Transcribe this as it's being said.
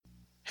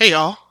Hey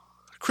y'all,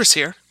 Chris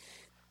here.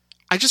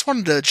 I just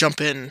wanted to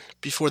jump in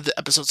before the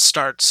episode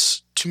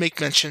starts to make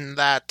mention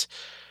that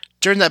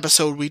during the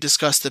episode we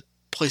discussed the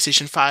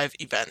PlayStation 5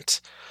 event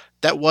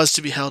that was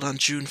to be held on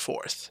June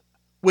 4th,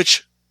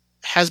 which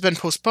has been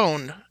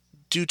postponed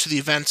due to the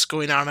events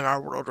going on in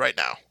our world right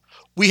now.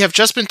 We have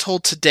just been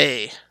told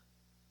today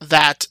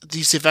that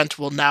this event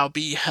will now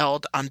be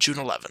held on June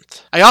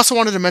 11th. I also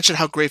wanted to mention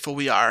how grateful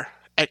we are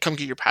at Come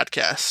Get Your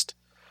Podcast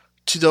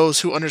to those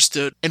who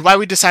understood and why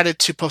we decided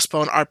to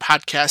postpone our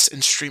podcasts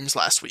and streams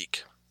last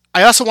week.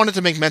 I also wanted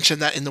to make mention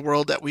that in the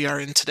world that we are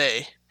in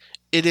today,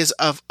 it is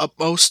of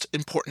utmost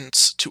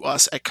importance to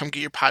us at Come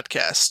Get Your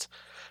Podcast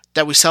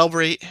that we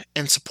celebrate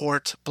and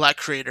support Black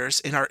creators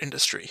in our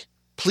industry.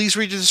 Please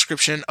read the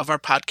description of our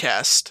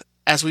podcast,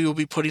 as we will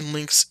be putting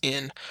links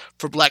in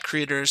for Black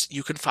creators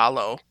you can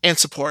follow and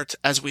support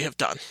as we have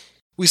done.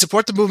 We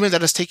support the movement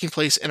that is taking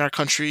place in our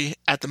country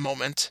at the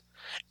moment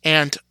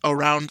and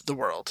around the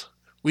world.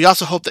 We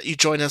also hope that you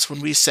join us when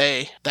we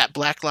say that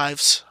Black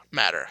lives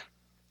matter.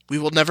 We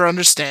will never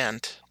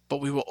understand, but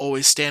we will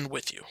always stand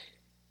with you.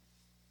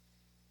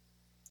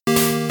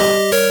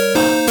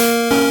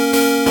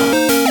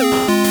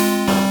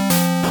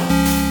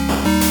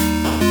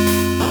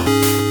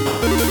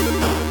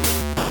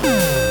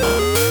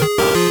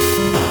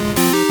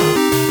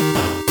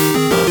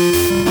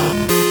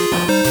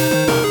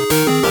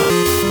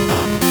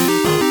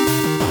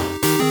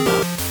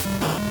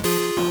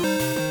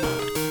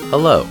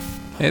 Hello.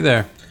 Hey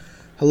there.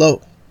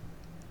 Hello.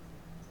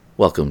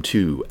 Welcome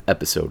to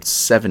episode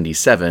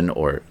 77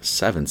 or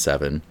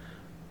 77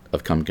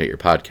 of Come Get Your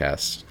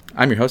Podcast.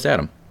 I'm your host,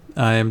 Adam.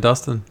 I am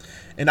Dustin.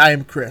 And I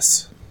am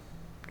Chris.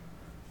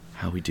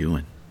 How we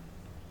doing?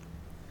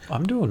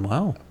 I'm doing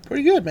well.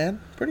 Pretty good,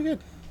 man. Pretty good.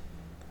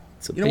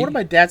 You know, One of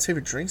my dad's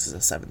favorite drinks is a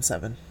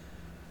 7-7.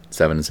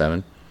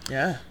 7-7?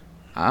 Yeah.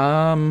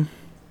 I'm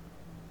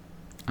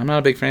not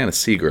a big fan of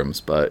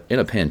Seagrams, but in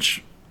a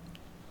pinch,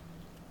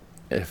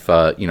 if,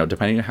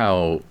 depending on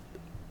how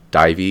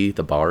divey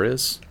the bar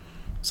is,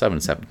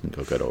 7-7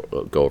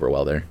 can go over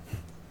well there.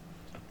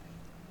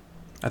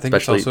 I think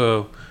it's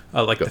also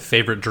the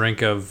favorite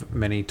drink of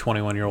many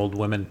 21-year-old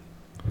women.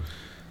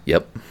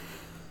 Yep.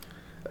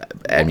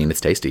 I mean, it's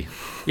tasty.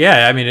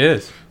 Yeah, I mean, it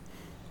is.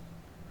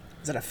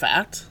 Is that a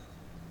fact?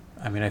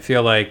 I mean, I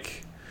feel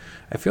like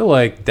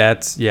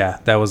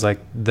that was like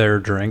their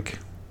drink,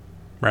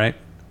 right?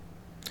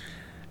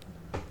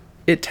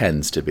 It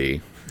tends to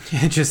be.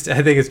 I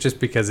think it's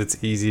just because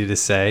it's easy to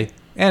say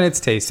and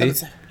it's tasty.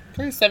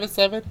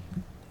 7-7.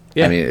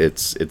 Yeah. I mean,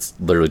 it's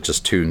literally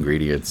just two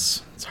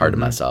ingredients. It's hard to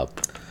mess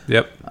up.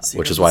 Yep.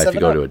 Which is why if you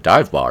go to a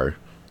dive bar,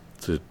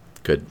 it's a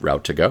good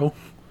route to go.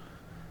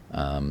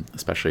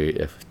 Especially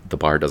if the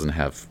bar doesn't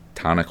have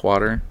tonic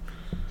water.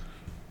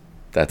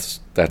 That's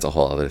a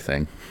whole other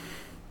thing.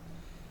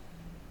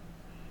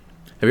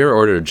 Have you ever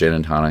ordered a gin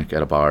and tonic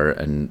at a bar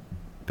and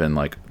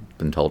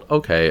been told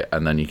okay,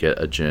 and then you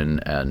get a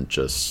gin and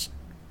just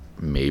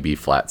maybe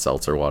flat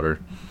seltzer water?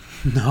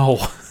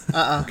 No.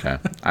 Okay,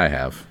 I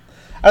have.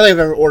 I don't think I've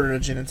ever ordered a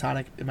gin and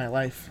tonic in my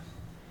life.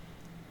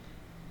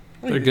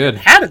 They're good.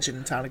 I've had a gin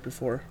and tonic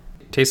before.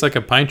 Tastes like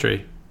a pine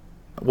tree.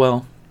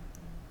 Well,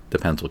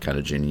 depends what kind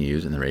of gin you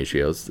use and the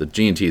ratios. The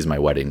G&T is my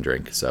wedding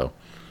drink, so.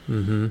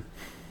 Mm-hmm.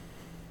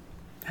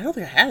 I don't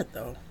think I had it,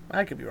 though.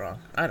 I could be wrong.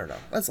 I don't know.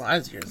 That's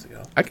years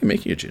ago. I can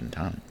make you a gin and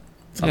tonic.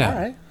 Yeah. All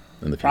right.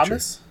 In the future.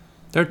 Promise?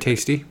 They're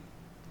tasty.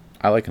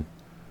 I like them.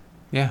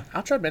 Yeah.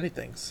 I'll try many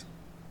things.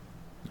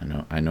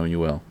 I know you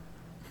will.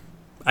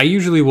 I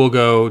usually will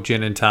go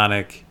gin and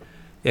tonic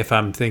if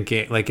I'm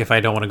thinking, like, if I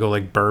don't want to go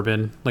like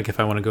bourbon, like if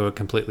I want to go a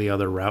completely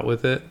other route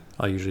with it,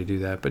 I'll usually do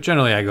that. But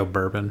generally I go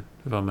bourbon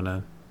if I'm going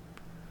to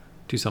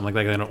do something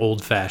like an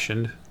old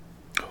fashioned.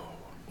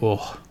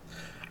 Oh.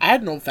 I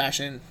had an old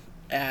fashioned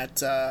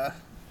at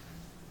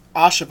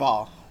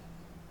Oshaval.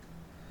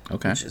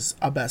 Okay. Which is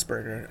a best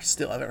burger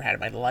still I've ever had in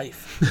my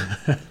life.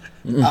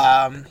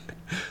 Not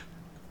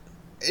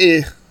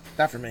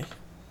for me.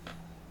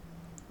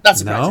 Not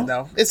surprising,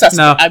 though. It's not.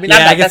 No. I mean,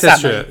 yeah, I guess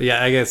that's true. not me.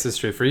 Yeah, I guess it's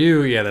true. For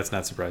you, yeah, that's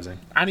not surprising.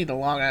 I need a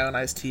Long Island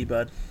iced tea,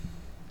 bud.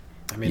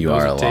 I mean, You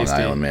those are a Long tasty.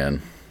 Island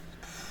man.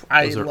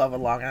 I love a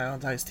Long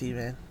Island iced tea,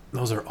 man.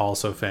 Those are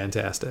also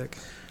fantastic.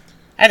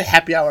 I had a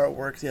happy hour at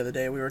work the other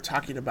day. We were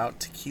talking about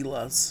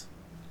tequilas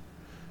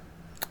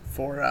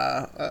for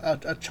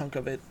a chunk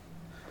of it.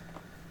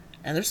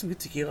 And there's some good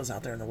tequilas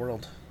out there in the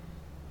world.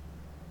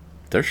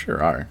 There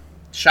sure are.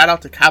 Shout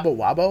out to Cabo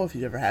Wabo if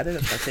you've ever had it.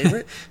 It's my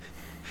favorite.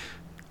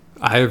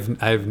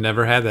 I've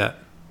never had that.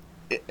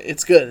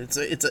 It's good.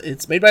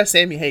 It's made by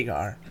Sammy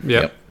Hagar.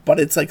 Yep. But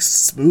it's like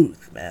smooth,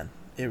 man.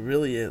 It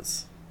really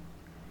is.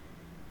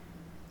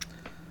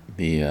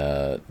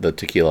 The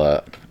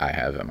tequila I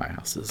have at my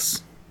house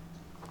is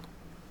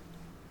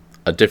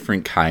a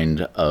different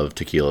kind of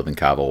tequila than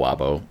Cabo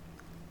Wabo,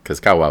 because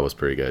Cabo Wabo is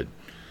pretty good.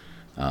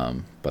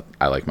 But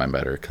I like mine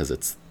better because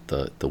it's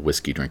the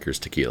whiskey drinker's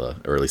tequila,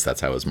 or at least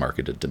that's how it was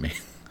marketed to me.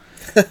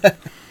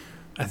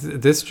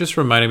 This just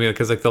reminded me,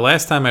 because like the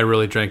last time I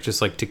really drank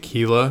just like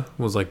tequila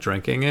was like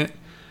drinking it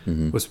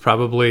was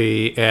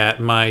probably at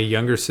my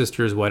younger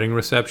sister's wedding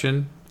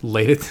reception.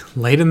 Late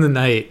in the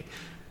night,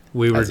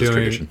 we were As is doing,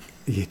 tradition.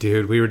 yeah,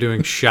 dude, we were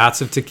doing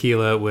shots of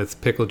tequila with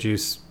pickle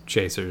juice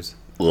chasers.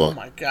 Oh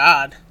my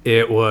god.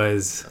 It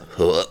was,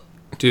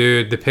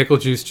 dude, the pickle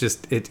juice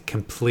it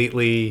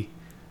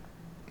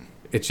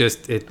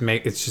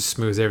just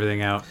smooths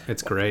everything out.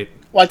 It's great.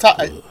 Well, I talked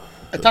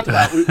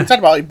about we talked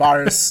about like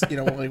bars,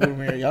 when we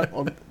were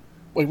young.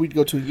 Like we'd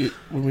go to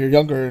when we were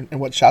younger and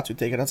what shots we'd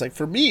take. And I was like,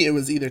 for me, it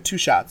was either two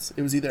shots.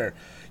 It was usually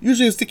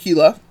it was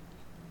tequila,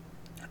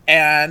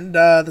 and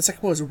the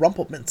second one was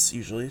Rumplemintz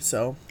usually.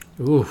 So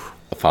Ooh,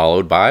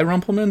 Followed by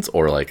Rumplemintz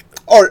or like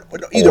or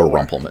no, either or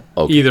or. Rumplemintz.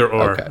 Okay. either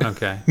or. Okay.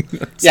 Okay.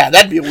 Yeah,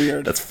 that'd be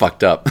weird. That's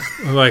fucked up.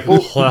 I'm like,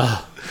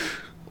 wow.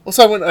 Well,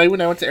 so when I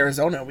went to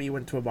Arizona, we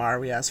went to a bar.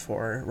 We asked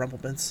for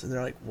Rumplemintz, and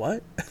they're like,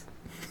 "What?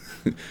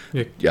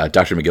 Yeah,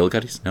 Dr.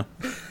 McGillicuddy's? No.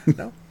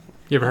 No."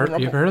 You ever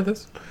heard of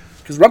this?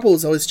 Because Rumple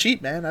was always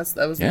cheap, man. That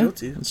was the Yeah,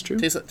 go-to. that's true.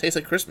 Tastes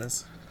like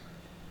Christmas.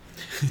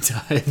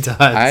 It does.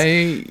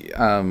 I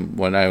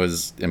when I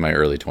was in my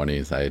early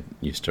 20s, I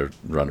used to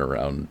run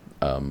around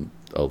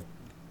a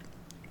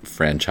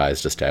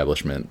franchised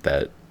establishment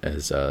that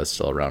is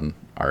still around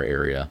our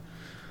area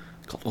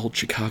called Old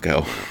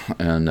Chicago,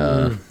 and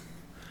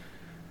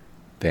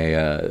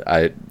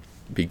I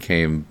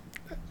became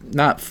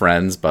not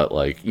friends, but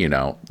like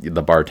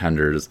the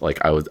bartenders. Like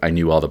I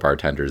knew all the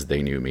bartenders.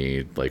 They knew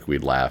me. Like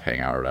we'd laugh, hang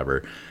out, or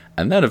whatever.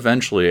 And then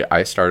eventually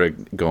I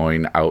started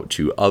going out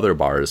to other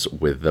bars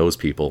with those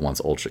people once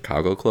Old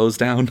Chicago closed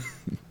down.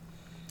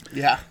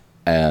 Yeah.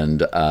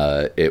 And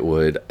it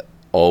would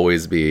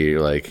always be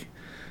like,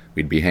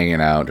 we'd be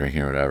hanging out,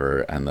 drinking or whatever.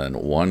 And then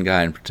one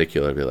guy in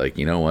particular would be like,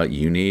 you know what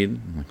you need?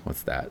 I'm like,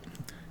 what's that?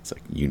 It's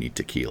like, you need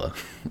tequila.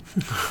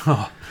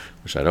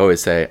 Which I'd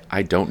always say,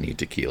 I don't need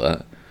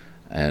tequila.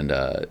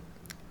 And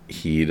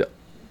he'd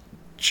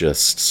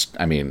just,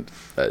 I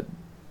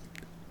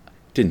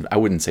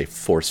wouldn't say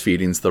force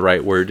feeding's the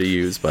right word to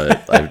use,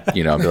 but I'd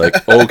be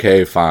like,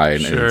 okay, fine.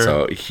 Sure. And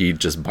so he'd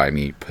just buy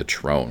me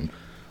Patron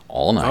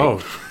all night,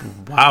 Oh,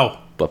 wow.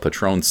 but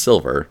Patron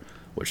Silver,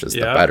 which is the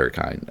Yeah. better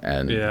kind.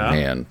 And Yeah.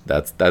 man,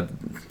 that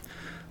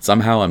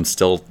somehow I'm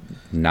still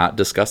not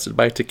disgusted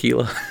by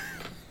tequila,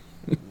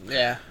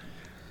 Yeah.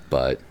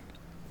 but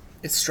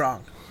It's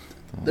strong.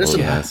 There's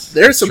yes,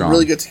 there's it's some strong.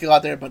 really good tequila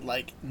out there, but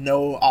like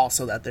know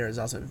also that there is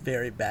also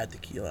very bad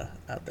tequila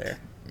out there.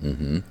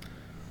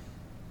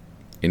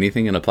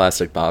 Anything in a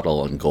plastic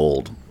bottle and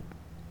gold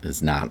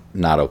is not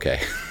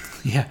okay.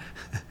 Yeah.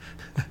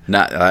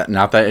 Not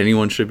that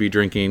anyone should be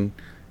drinking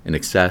in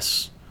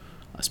excess,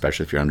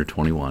 especially if you're under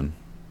 21.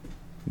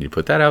 You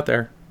put that out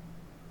there,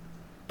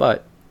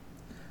 but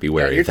be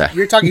wary of that.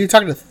 You're talking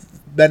to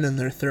men in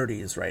their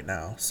 30s right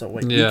now, so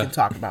like we Yeah. can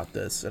talk about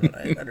this and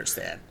I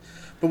understand.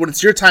 But when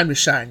it's your time to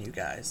shine, you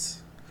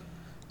guys,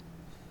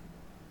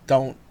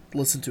 don't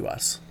listen to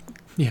us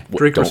Yeah.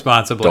 Drink Don't-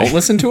 responsibly. Don't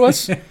listen to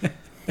us.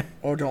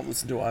 or don't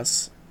listen to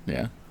us.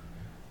 Yeah.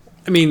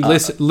 I mean,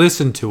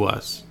 listen to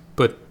us,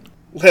 but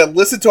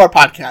Listen to our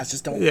podcast.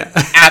 Just don't Yeah.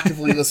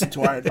 actively listen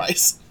to our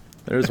advice.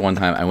 There was one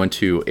time I went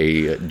to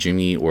a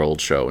Jimmy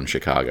World show in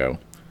Chicago.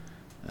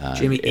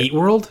 Jimmy Eat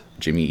World.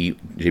 Jimmy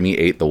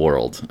ate the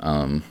world,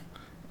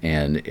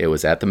 and it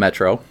was at the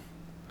Metro.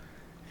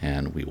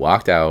 And we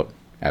walked out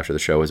after the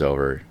show was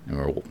over, and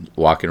we were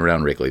walking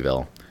around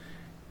Wrigleyville,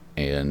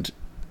 and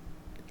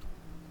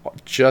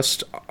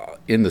just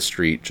in the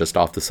street, just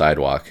off the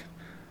sidewalk,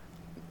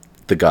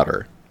 the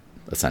gutter,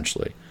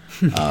 essentially,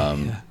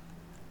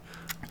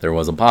 there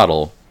was a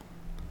bottle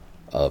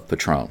of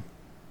Patron,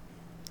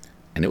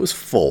 and it was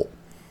full.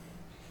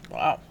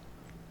 Wow.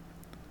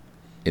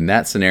 In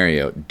that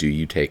scenario, do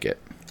you take it?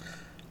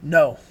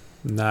 No,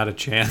 Not a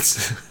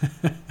chance.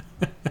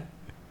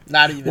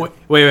 not even.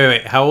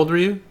 Wait. How old were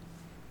you?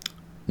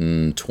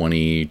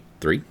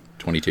 23,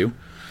 22.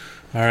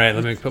 All right,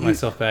 let me put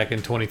myself back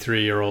in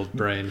 23-year-old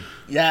brain.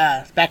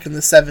 Yeah, back in the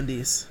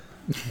 70s.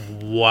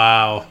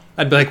 Wow.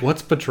 I'd be like,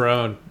 what's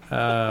Patron?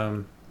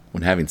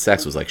 When having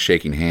sex was like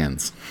shaking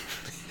hands.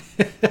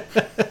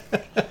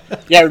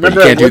 Yeah, But remember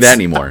you can't at do that Woods-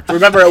 anymore.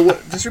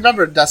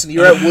 Remember, Dustin, you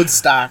were at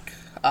Woodstock.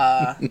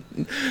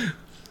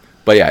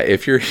 But yeah,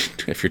 if you're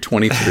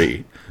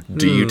 23,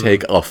 do you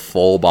take a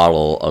full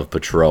bottle of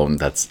Patron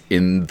that's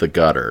in the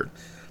gutter?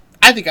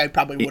 I think I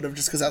probably would have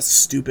just because I was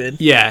stupid.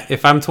 Yeah,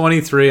 if I'm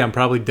 23, I'm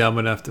probably dumb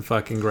enough to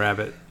fucking grab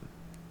it.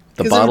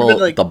 The 'Cause it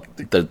would've bottle,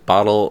 been the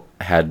bottle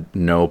had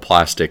no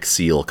plastic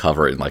seal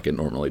covering like it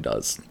normally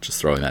does.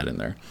 Just throwing that in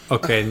there.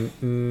 Okay,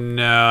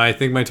 no, I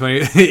think my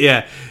 20.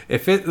 Yeah,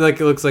 if it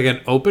looks like an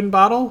open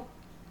bottle,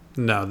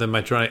 no, then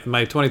my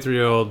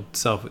 23-year-old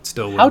self would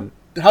still wouldn't.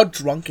 How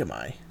drunk am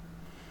I?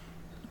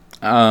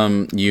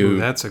 You Ooh,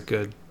 that's a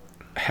good.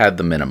 had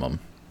the minimum,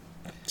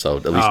 so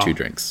at least Oh. 2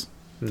 drinks.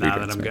 3 Nah,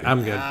 then drinks I'm maybe. good.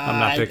 I'm good. I'm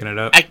not picking it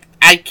up.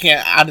 I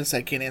can't, honestly,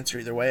 I can't answer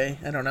either way.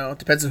 I don't know. It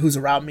depends on who's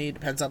around me. It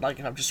depends on, like,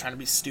 if I'm just trying to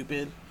be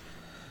stupid.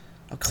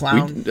 A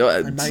clown.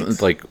 I might.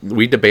 It's like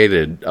we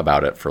debated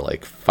about it for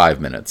like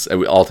 5 minutes,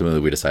 and ultimately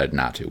we decided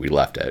not to. We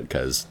left it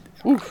because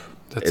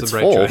That's it's the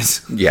right full.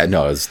 choice. Yeah,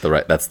 no,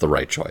 that's the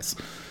right choice.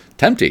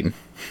 Tempting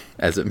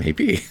as it may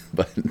be,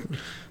 but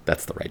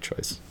that's the right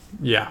choice.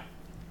 Yeah.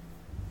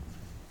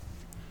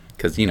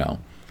 Because,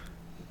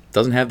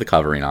 doesn't have the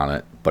covering on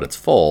it, but it's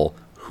full.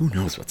 Who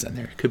knows what's in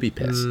there? It could be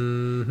piss.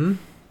 Mm-hmm.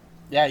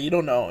 Yeah, you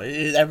don't know.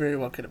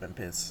 Everyone could have been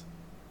piss.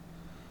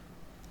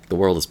 The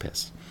world is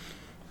piss.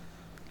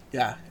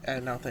 Yeah,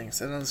 and no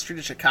thanks. And on the street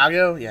of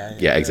Chicago, yeah.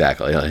 Yeah,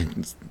 exactly. Like,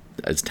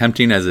 as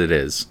tempting as it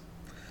is.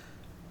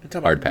 I'm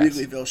talking Hard about pass.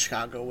 Wrigleyville,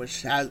 Chicago,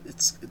 which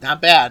it's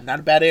not bad, not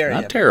a bad area.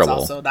 Not but terrible.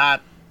 It's also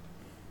not.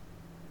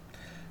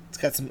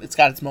 It's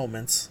got its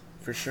moments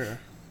for sure.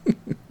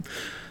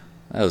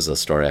 That was a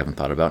story I haven't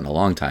thought about in a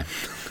long time.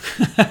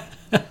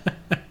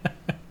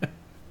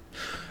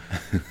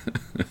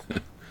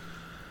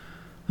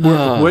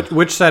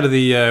 Which side of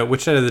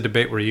the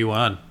debate were you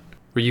on?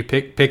 Were you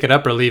pick it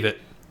up or leave it?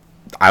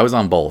 I was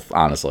on both,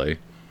 honestly.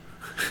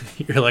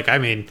 You're like, I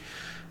mean,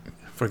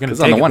 if we're gonna Because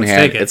take on the it, one let's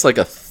hand, take it. it's like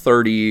a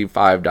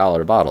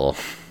 $35 bottle.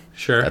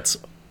 Sure. That's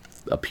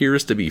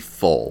appears to be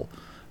full,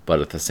 but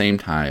at the same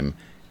time,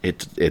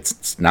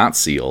 it's not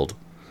sealed,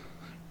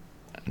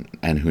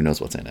 and who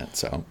knows what's in it.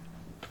 So,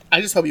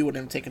 I just hope you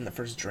wouldn't have taken the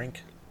first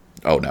drink.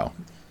 oh no,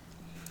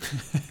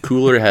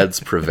 cooler heads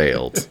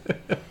prevailed,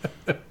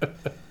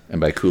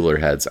 and by cooler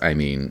heads I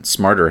mean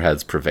smarter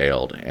heads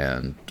prevailed,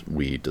 and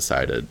we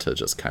decided to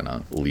just kind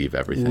of leave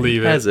everything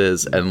Leave it. as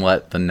is and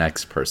let the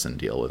next person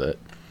deal with it.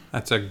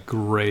 That's a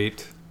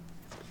great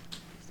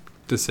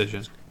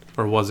decision,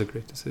 or was a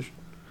great decision.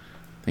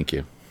 Thank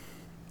you.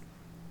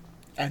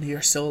 And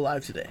you're still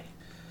alive today.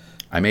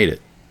 I made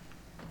it.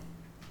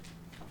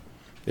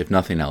 If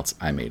nothing else,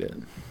 I made it.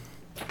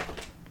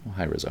 Oh,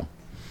 hi, Rizzo.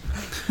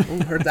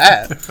 Oh, heard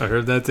that. I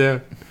heard that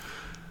too.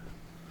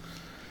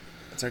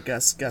 That's our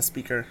guest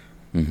speaker.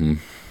 Mm-hmm.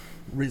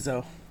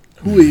 Rizzo.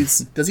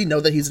 Does he know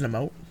that he's an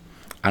emote?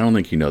 I don't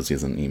think he knows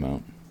he's an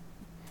emote.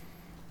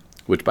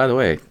 Which, by the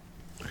way,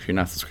 if you're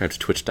not subscribed to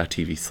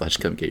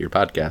twitch.tv/come get your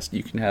podcast,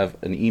 you can have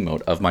an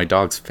emote of my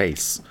dog's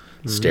face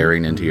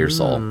staring into your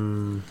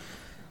soul.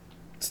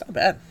 It's not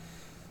bad.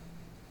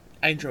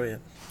 I enjoy it.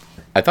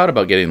 I thought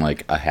about getting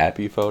like a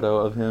happy photo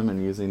of him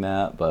and using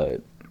that,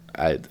 but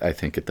I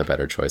think the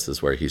better choice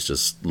is where he's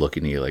just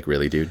looking at you like,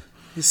 really, dude?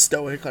 He's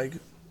stoic, like.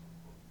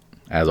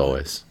 As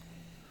always.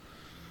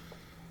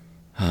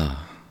 So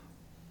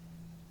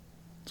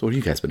what have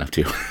you guys been up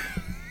to?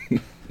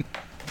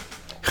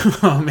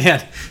 Oh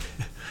man.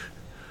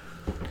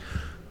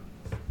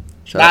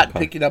 Not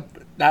picking up,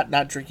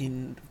 not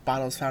drinking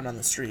bottles found on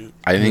the street.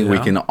 I think we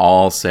Yeah. can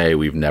all say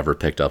we've never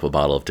picked up a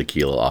bottle of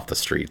tequila off the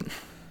street.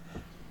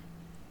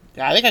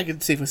 Yeah, I think I can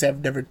safely say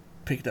I've never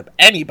picked up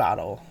any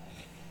bottle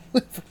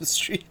from the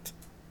street.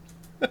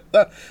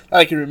 That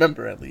I can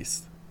remember, at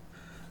least.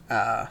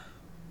 Not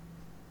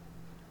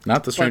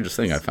the strangest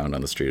thing I found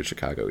on the street of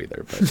Chicago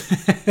either,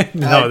 but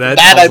No, that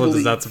that I also does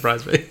believe. not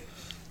surprise me.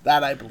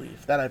 That I believe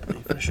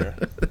for sure.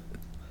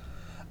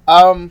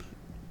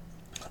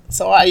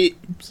 So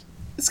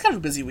it's kind of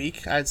a busy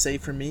week, I'd say,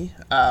 for me.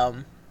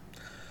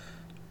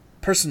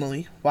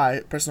 Personal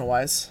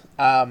wise.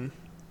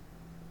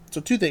 So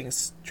two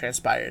things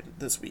transpired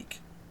this week.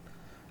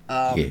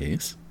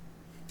 yes.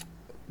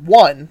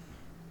 One,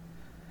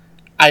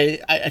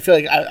 I feel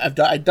like I've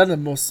done the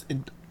most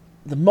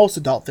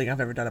adult thing I've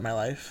ever done in my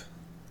life,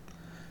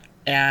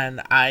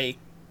 and I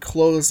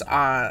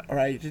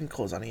didn't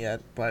close on it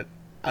yet, but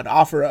an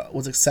offer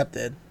was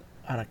accepted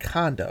on a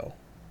condo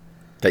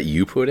That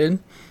you put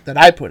in? that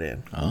I put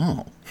in.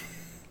 Oh.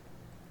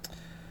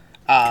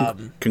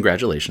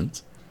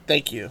 Congratulations.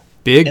 Thank you.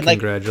 Big And, like,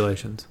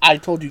 congratulations. I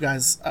told you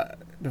guys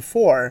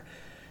before,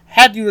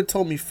 had you have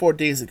told me 4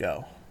 days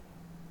ago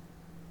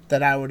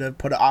that I would have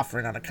put an offer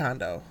in on a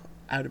condo,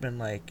 I would have been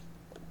like,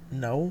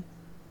 no.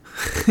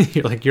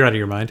 You're like, you're out of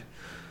your mind.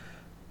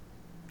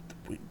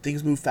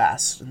 Things move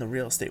fast in the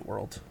real estate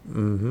world.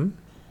 Mm-hmm.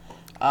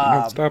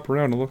 Don't stop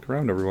around and look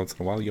around every once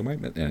in a while. You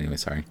might. Anyway,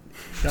 sorry.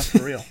 No,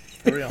 for real.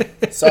 For real.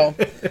 So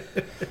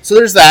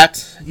there's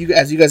that. You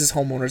guys as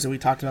homeowners that we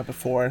talked about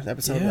before, the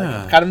episode, like,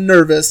 Yeah. I'm kind of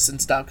nervous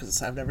and stuff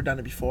because I've never done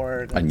it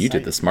before. And you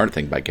did the smart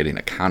thing by getting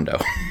a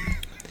condo.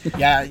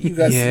 Yeah, you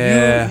guys,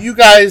 Yeah. you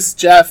guys,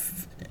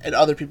 Jeff, and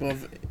other people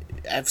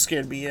have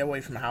scared me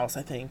away from the house,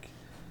 I think.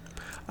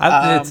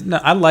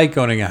 I like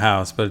owning a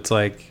house, but it's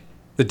like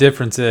the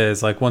difference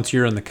is like once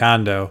you're in the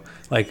condo,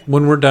 like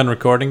when we're done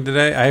recording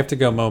today, I have to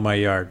go mow my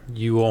yard.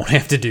 You won't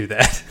have to do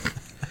that.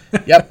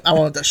 Yep, I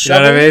want the You know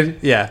shovel. what I mean?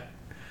 Yeah.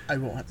 I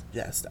won't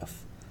have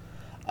stuff.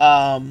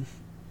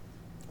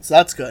 So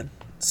that's good.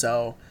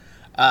 So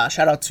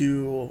shout out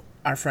to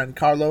our friend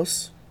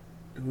Carlos,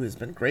 who has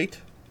been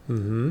great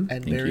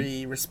and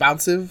very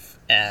responsive.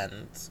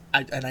 And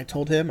I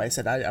told him, I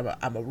said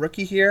I'm a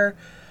rookie here,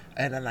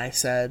 and then I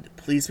said,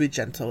 please be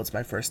gentle. It's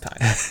my first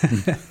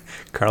time.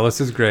 Carlos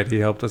is great. He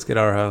helped us get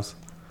our house.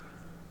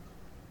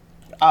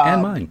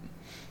 And mine.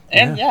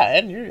 And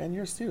and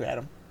yours too,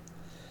 Adam.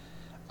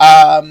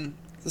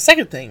 The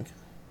second thing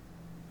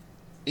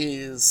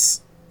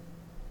is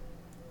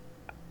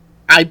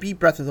I beat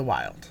Breath of the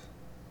Wild.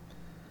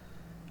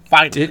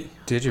 Finally.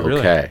 Did you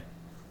really? Okay.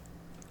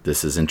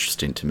 This is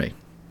interesting to me.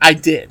 I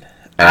did.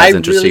 As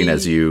interesting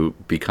as you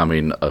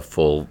becoming a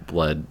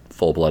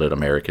full-blooded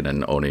American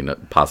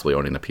and possibly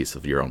owning a piece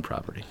of your own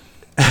property.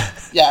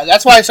 Yeah,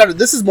 that's why I started.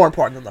 This is more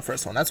important than the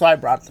first one. That's why I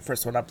brought the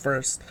first one up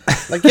first.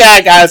 Like,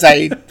 yeah, guys,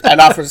 I'd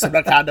offer some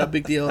condo,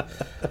 big deal.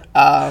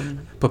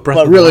 But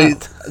really,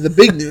 the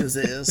big news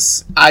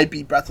is I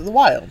beat Breath of the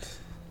Wild.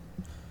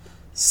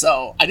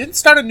 So I didn't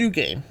start a new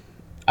game.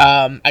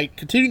 I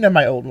continued on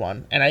my old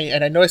one, and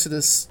I know I said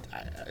this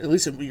at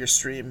least in one of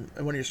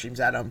your streams,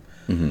 Adam.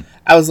 Mm-hmm.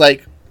 I was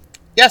like,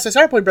 yes, I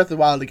started playing Breath of the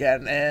Wild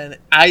again, and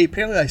I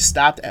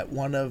stopped at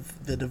one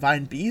of the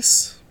Divine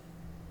Beasts.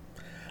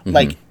 Mm-hmm.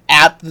 Like,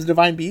 at the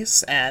Divine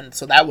Beasts, and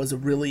so that was a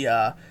really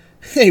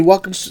hey,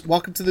 welcome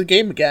to the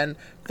game again,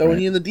 throwing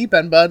you in the deep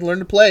end, bud, learn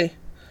to play.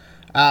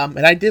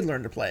 And I did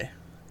learn to play,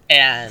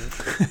 and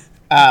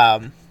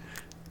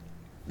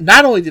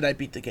not only did I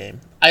beat the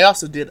game, I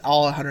also did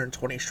all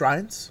 120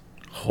 shrines.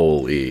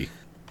 Holy,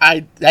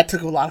 that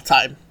took a lot of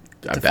time.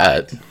 I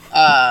bet.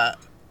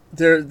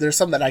 There's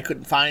some that I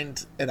couldn't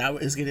find, and I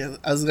was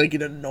gonna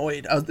get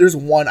annoyed. There's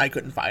one I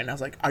couldn't find. I was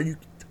like, I'm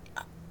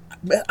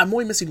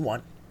only missing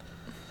one.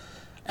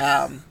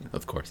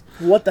 Of course.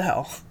 What the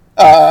hell?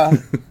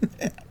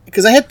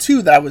 Because I had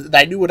two that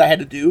I knew what I had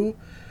to do,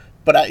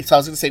 so I was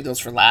going to save those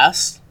for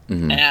last.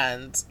 Mm-hmm.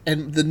 And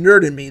the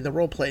nerd in me, the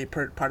roleplay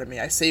part of me,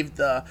 I saved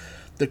the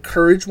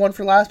courage one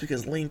for last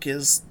because Link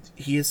is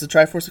the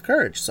Triforce of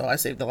Courage, so I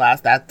saved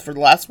that for the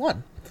last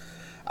one.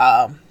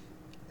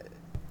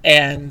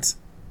 And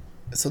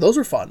so those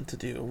were fun to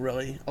do,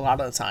 really, a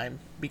lot of the time,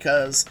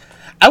 because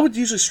I would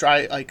usually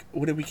try, like,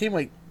 when it became,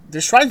 like,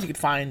 there's shrines you could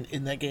find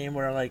in that game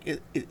where, like,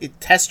 it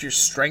tests your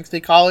strength, they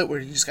call it, where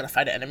you just gotta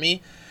fight an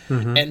enemy.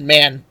 Mm-hmm. And,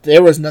 man,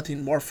 there was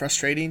nothing more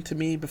frustrating to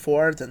me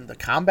before than the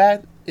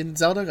combat in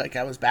Zelda. Like,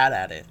 I was bad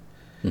at it.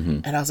 Mm-hmm.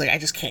 And I was like, I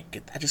just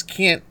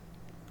can't.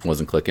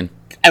 Wasn't clicking?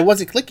 I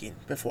wasn't clicking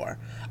before.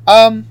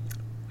 I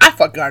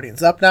fuck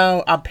Guardians up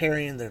now. I'm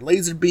parrying their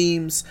laser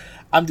beams.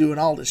 I'm doing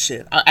all this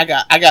shit. I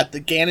got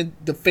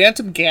the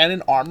Phantom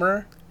Ganon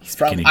armor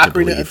from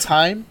Ocarina of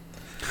Time.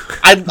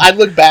 I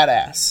look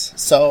badass.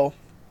 So...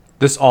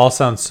 This all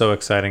sounds so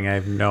exciting. I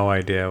have no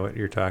idea what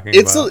you're talking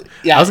about.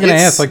 I was going to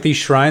ask, like, these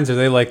shrines, are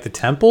they like the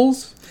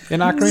temples in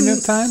Ocarina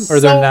of Time?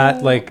 Or they're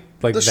not like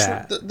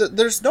that?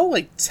 There's no,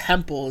 like,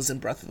 temples in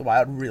Breath of the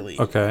Wild, really.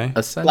 Okay.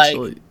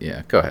 Essentially,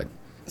 yeah, go ahead.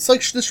 It's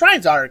like the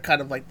shrines are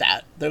kind of like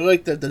that. They're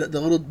like the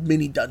little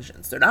mini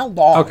dungeons. They're not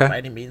long by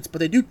any means, but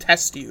they do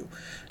test you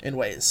in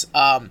ways.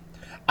 I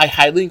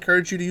highly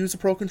encourage you to use a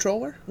Pro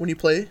Controller when you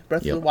play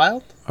Breath of the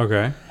Wild.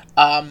 Okay.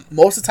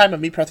 Most of the time of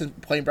me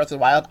playing Breath of the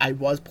Wild, I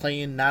was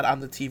playing not on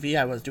the TV.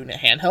 I was doing it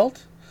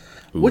handheld,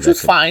 which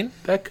was fine.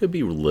 That could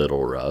be a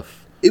little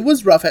rough. It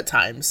was rough at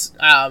times.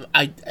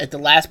 At the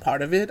last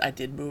part of it, I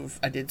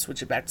did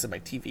switch it back to my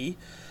TV.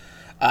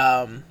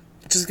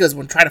 Just because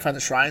when trying to find the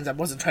shrines, I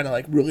wasn't trying to,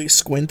 like, really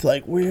squint,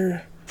 like,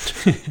 where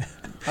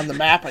on the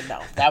map. I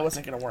know that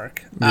wasn't gonna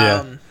work.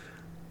 Yeah.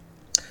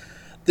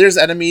 There's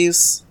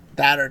enemies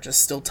that are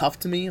just still tough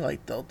to me,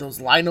 like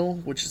those Lionel,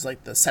 which is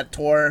like the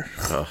Centaur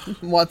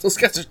ones. Those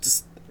guys are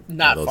just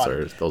not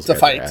fun to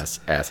fight.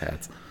 Ass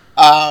hats.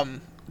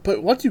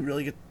 But once you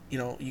really get,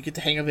 you get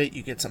the hang of it,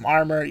 you get some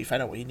armor, you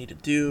find out what you need to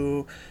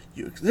do.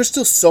 There's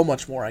still so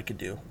much more I could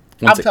do.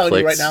 I'm telling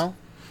you right now,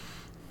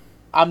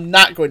 I'm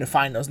not going to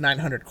find those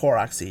 900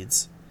 Korok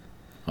seeds.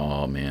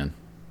 Oh man,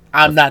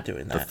 I'm not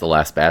doing that. That's the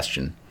last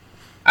bastion.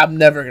 I'm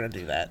never going to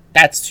do that.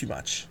 That's too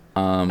much.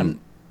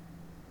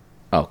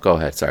 Oh, go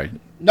ahead. Sorry.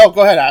 No,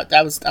 go ahead.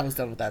 I was done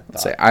with that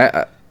thought.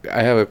 I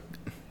have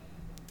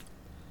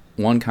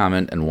one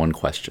comment and one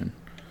question.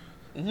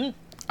 Mm-hmm.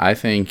 I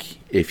think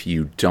if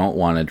you don't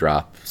want to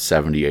drop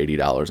 $70,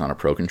 $80 on a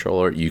Pro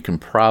Controller, you can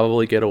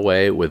probably get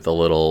away with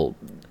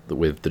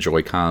the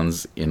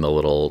Joy-Cons in the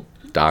little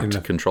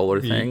docked controller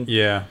thing.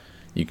 Yeah.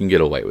 You can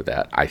get away with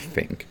that, I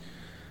think.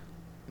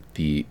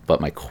 But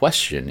my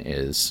question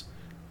is,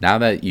 now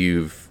that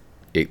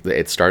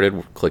it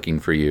started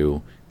clicking for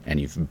you and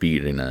you've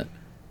beaten it,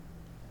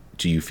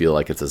 do you feel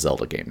like it's a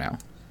Zelda game now?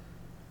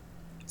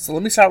 So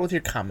let me start with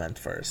your comment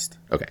first.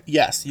 Okay.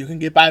 Yes, you can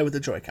get by with the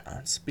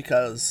Joy-Cons,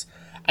 because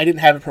I didn't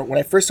have when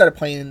I first started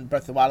playing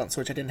Breath of the Wild on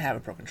Switch, I didn't have a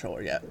Pro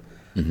Controller yet.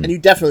 Mm-hmm. And you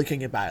definitely can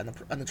get by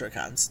on the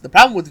Joy-Cons. The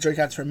problem with the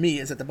Joy-Cons for me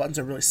is that the buttons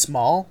are really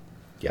small.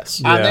 Yes.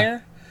 On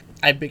there.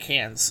 I have big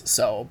hands,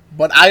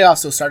 but I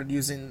also started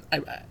using,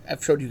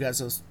 I've showed you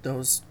guys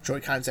those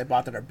Joy-Cons I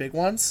bought that are big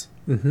ones.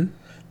 Mm-hmm.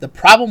 The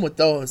problem with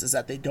those is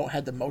that they don't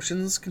have the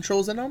motions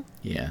controls in them.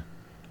 Yeah.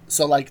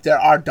 So, like, there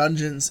are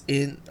dungeons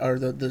or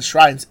the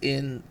shrines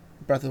in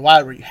Breath of the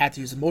Wild where you had to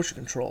use the motion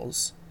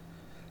controls.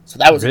 So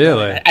that was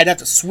really? I'd have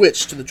to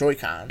switch to the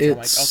Joy-Cons. I'm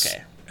like,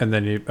 okay. And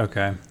then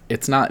okay.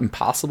 It's not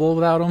impossible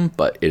without them,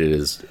 but it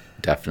is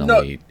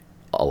definitely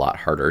a lot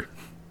harder.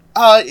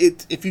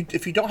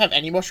 If you don't have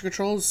any motion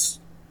controls,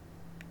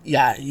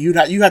 yeah, you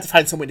have to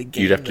find some way to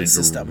game the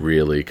system. You'd have to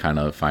really kind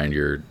of find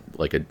your,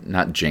 like,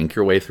 not jank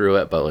your way through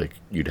it, but, like,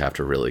 you'd have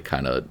to really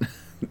kind of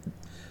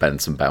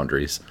bend some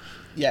boundaries.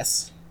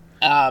 Yes.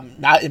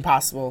 Not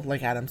impossible,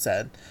 like Adam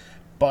said,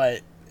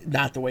 but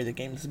not the way the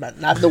game's meant.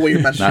 Not the way you're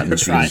meant Not to the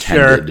try.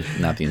 intended.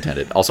 Not the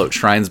intended. Also,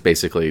 shrines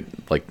basically,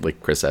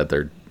 like Chris said,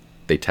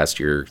 they test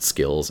your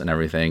skills and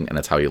everything, and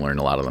that's how you learn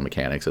a lot of the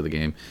mechanics of the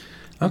game.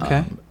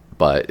 Okay.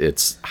 But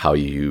it's how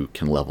you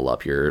can level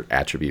up your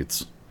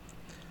attributes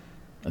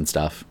and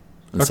stuff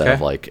instead Okay.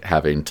 of like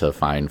having to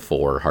find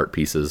 4 heart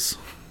pieces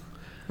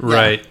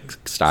Right.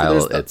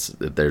 style. So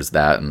there's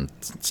that and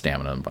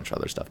stamina and a bunch of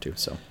other stuff too.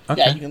 So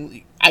Okay. Yeah, you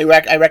can.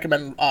 I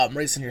recommend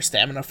raising your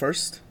stamina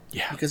first.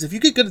 Yeah. Because if you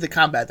get good at the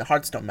combat, the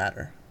hearts don't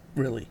matter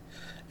really.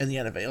 In the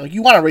end of it, like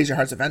you want to raise your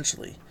hearts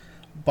eventually,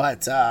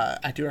 but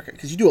I do recommend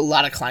because you do a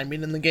lot of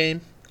climbing in the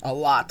game, a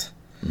lot,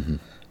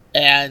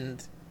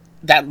 and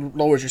that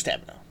lowers your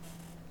stamina.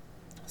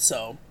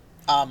 So,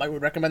 I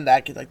would recommend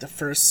that get like the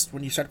first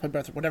when you start to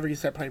play whenever you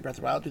start playing Breath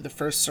of the Wild, do the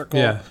first circle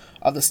Yeah.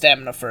 of the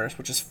stamina first,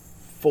 which is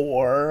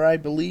 4, I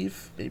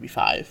believe, maybe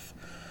 5.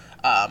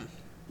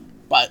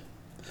 But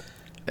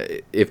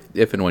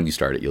if and when you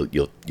start it,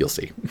 you'll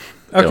see.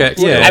 Okay,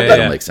 It'll yeah, it'll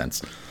yeah. make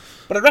sense.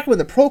 But I recommend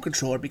the Pro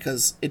Controller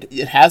because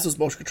it has those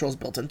motion controls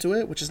built into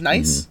it, which is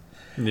nice.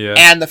 Yeah.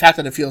 And the fact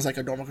that it feels like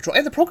a normal controller.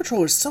 And the Pro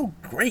Controller is so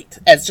great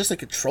as just a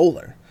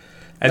controller.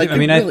 I Like,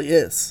 mean, it really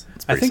is.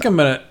 I think I'm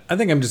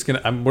just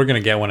gonna. We're gonna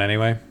get one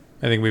anyway.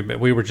 I think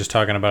we were just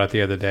talking about it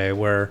the other day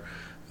where,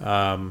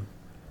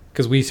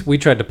 because we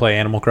tried to play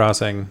Animal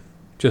Crossing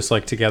just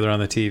like together on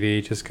the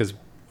TV just because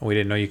we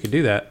didn't know you could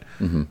do that,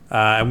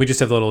 and we just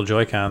have little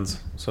Joy-Cons.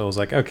 So I was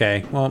like,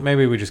 okay, well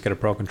maybe we just get a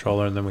Pro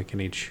Controller and then we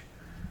can each,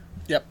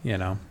 Yep. you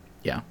know.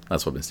 Yeah,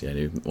 that's what Misty I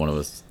do. One of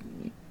us,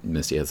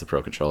 Misty has the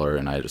Pro Controller,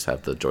 and I just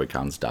have the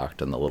Joy-Cons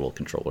docked and the little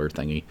controller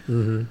thingy.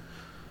 Mm-hmm.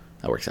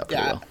 That works out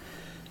pretty Yeah. well.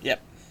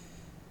 Yep.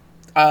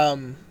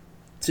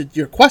 To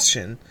your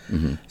question,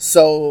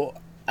 so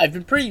I've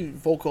been pretty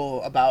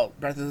vocal about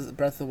Breath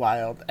of the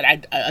Wild,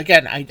 and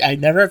I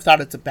never have thought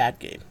it's a bad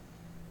game.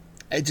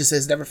 It just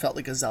has never felt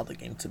like a Zelda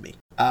game to me.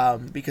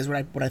 Because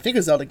when I think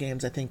of Zelda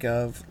games, I think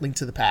of Link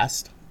to the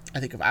Past, I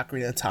think of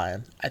Ocarina of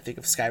Time, I think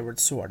of Skyward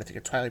Sword, I think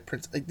of Twilight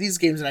Princess. Like these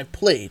games that I've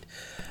played,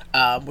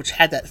 which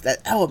had that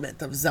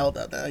element of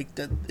Zelda,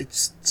 that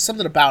it's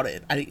something about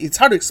it. It's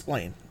hard to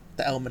explain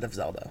the element of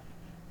Zelda,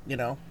 you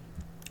know.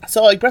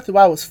 So like Breath of the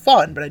Wild was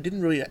fun, but it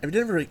didn't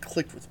really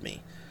click with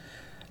me,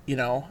 you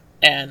know.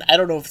 And I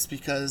don't know if it's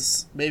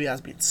because maybe I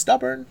was being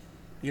stubborn,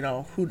 you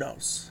know. Who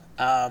knows?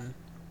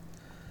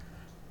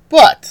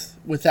 But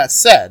with that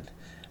said,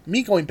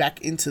 me going back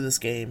into this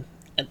game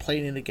and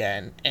playing it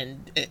again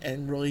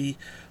and really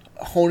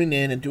honing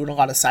in and doing a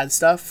lot of side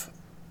stuff,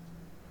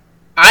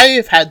 I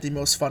have had the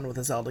most fun with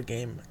a Zelda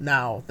game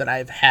now than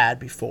I've had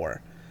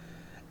before.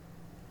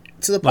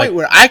 To the point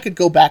where I could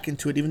go back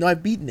into it, even though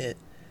I've beaten it,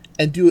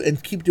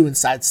 and keep doing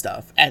side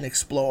stuff and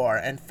explore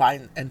and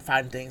find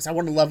things. I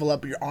want to level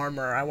up your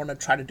armor. I want to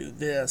try to do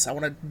this. I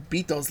want to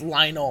beat those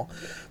Lionel,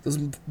 those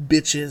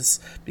bitches,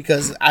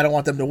 because I don't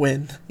want them to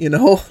win. You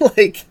know,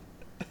 like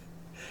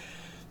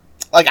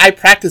I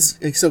practice.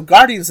 So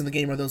guardians in the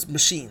game are those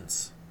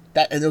machines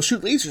and they'll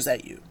shoot lasers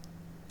at you,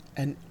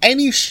 and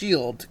any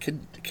shield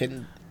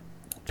can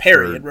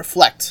parry and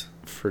reflect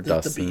For the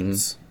Dustin,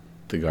 beams.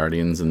 the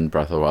Guardians and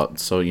Breath of the Wild.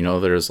 So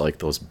there's like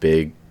those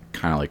big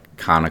kind of like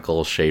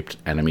conical shaped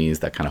enemies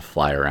that kind of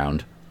fly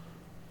around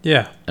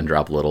Yeah. and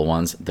drop little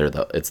ones.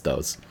 It's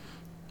those.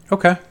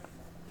 Okay.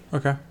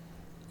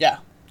 Yeah.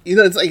 You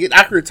know, it's like in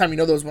Ocarina of Time,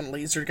 those one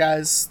laser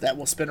guys that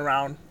will spin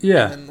around.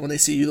 Yeah. And when they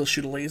see you, they'll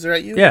shoot a laser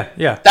at you.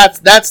 Yeah.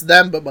 That's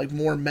them, but like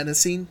more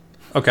menacing.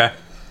 Okay.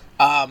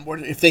 Where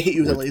if they hit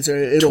you with a laser,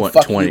 it'll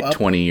fuck you up.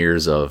 20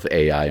 years of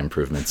AI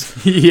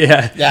improvements.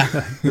 Yeah.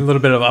 Yeah. A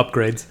little bit of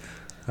upgrades.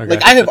 Okay.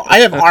 Like I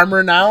have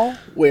armor now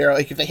where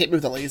like if they hit me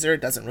with a laser, it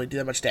doesn't really do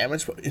that much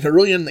damage. But if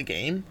early in the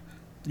game,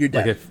 you're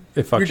dead. Like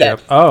it fucks You're you dead. up.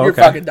 Oh, You're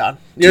okay. fucking done.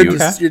 You're you-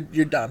 just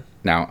you're done.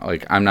 Now,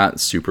 like I'm not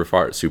super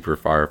far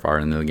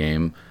into the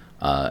game,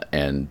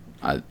 and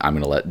I'm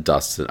gonna let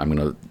Dustin. I'm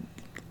gonna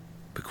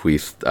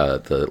bequeath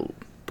the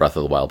Breath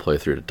of the Wild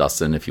playthrough to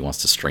Dustin if he wants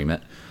to stream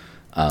it.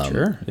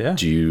 Sure. Yeah.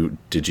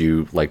 Did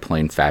you like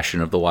playing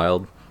Fashion of the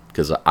Wild?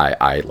 Because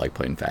I like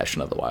playing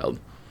Fashion of the Wild.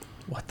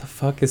 What the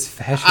fuck is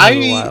Fashion of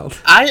the Wild?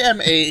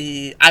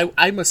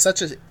 I'm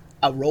such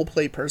a role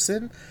play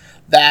person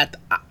that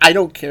I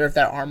don't care if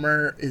that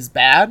armor is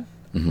bad.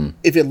 Mm-hmm.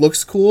 If it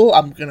looks cool,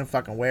 I'm gonna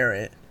fucking wear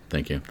it.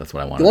 Thank you. That's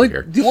what I wanted to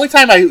hear. The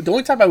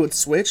only time I would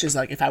switch is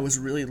like if I was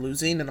really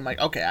losing and I'm like,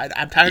 okay,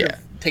 I'm tired of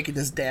taking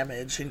this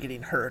damage and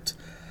getting hurt.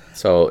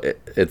 So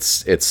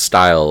it's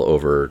style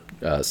over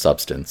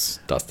substance,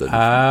 Dustin.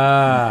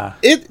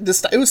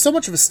 It was so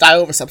much of a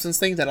style over substance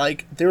thing that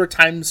like there were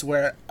times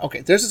where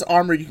there's this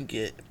armor you can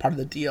get part of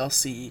the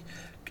DLC,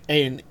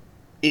 and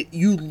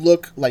you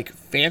look like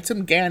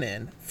Phantom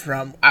Ganon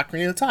from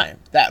Ocarina of Time,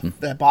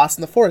 that boss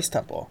in the Forest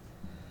Temple,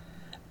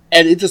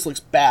 and it just looks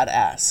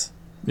badass.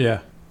 Yeah.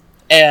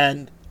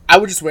 And I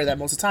would just wear that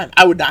most of the time.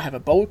 I would not have a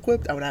bow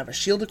equipped. I would not have a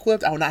shield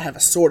equipped. I would not have a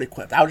sword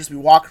equipped. I would just be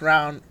walking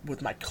around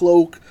with my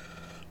cloak,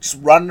 just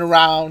running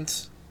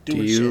around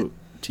doing shit.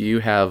 Do you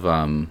have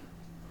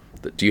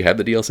the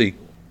DLC?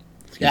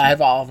 Yeah, I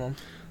have all of them.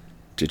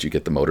 Did you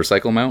get the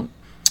motorcycle mount?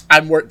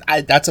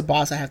 That's a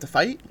boss I have to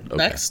fight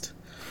next.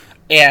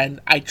 And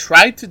I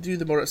tried to do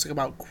the motorcycle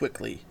mount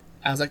quickly.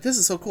 I was like, this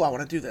is so cool. I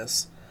want to do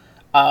this.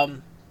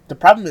 The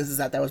problem is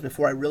that was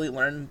before I really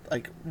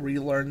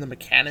relearned the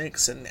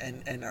mechanics and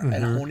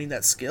honing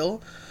that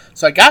skill.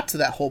 So I got to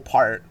that whole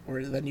part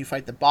where then you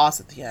fight the boss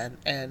at the end,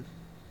 and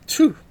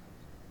phew,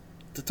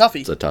 it's a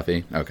toughie. It's a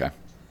toughie? Okay.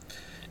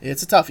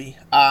 It's a toughie.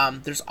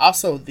 There's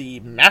also the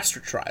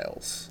Master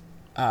Trials.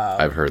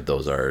 I've heard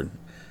those are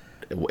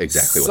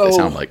exactly what they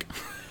sound like.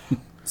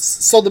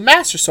 So the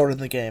Master Sword in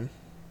the game.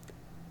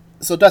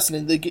 So Dustin,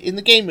 in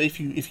the game, if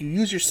you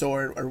use your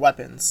sword or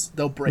weapons,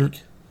 they'll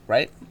break,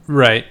 right?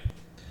 Right.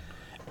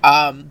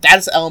 That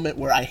is an element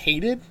where I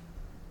hated.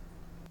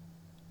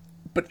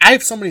 But I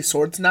have so many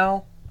swords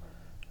now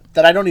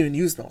that I don't even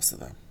use most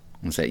of them.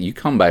 I'm saying you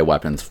come by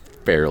weapons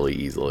fairly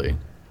easily.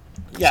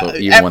 Yeah, so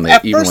even when they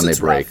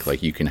break, rough.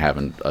 like you can have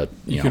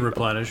you can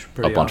replenish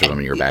a bunch of them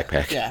in your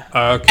backpack. Yeah.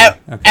 Okay.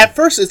 At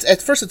first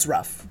it's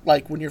rough.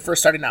 Like when you're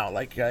first starting out,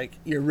 like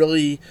you're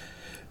really.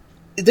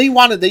 They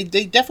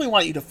definitely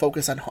want you to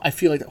focus on. I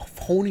feel like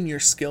honing your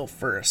skill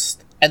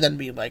first, and then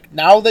be like,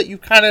 now that you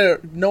kind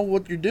of know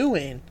what you're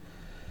doing,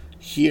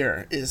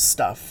 here is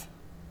stuff,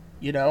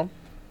 you know.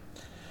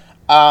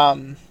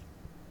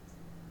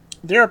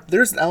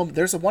 There's an element.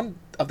 There's one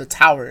of the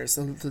towers.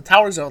 The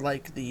towers are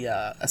like the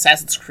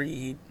Assassin's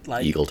Creed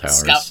like Eagle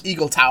Towers.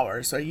 Eagle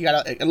Towers. So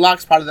it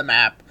unlocks part of the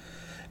map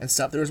and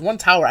stuff. There was one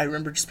tower I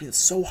remember just being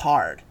so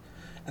hard,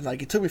 and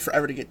like it took me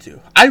forever to get to.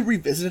 I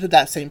revisited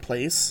that same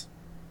place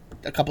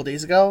a couple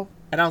days ago,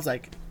 and I was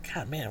like,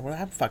 God, man, well,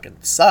 I fucking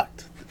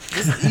sucked.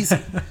 This is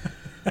easy.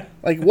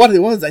 Like, what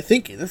was I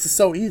thinking? This is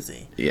so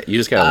easy. Yeah, you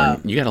just gotta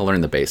learn. You gotta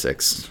learn the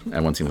basics,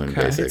 and once you learn the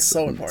basics, it's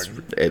so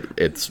important.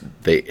 It's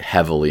they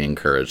heavily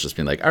encourage just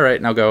being like, all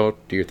right, now go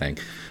do your thing.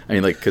 I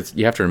mean, like, because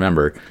you have to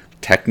remember,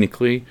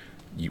 technically,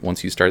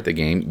 once you start the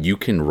game, you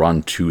can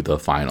run to the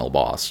final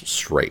boss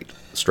straight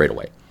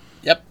away.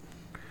 Yep.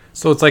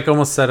 So it's like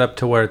almost set up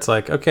to where it's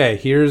like, okay,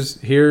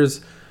 here's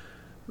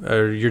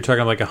you're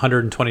talking like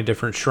 120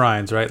 different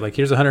shrines, right? Like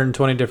here's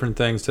 120 different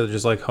things to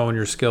just like hone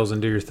your skills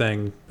and do your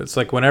thing. It's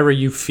like whenever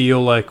you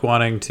feel like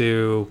wanting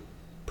to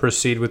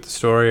proceed with the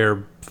story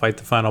or fight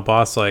the final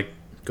boss, like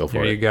go for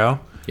there it. You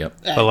go. Yep.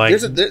 But like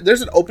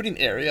there's an opening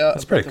area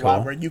of pretty Breath of the Wild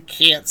cool. where you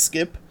can't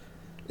skip.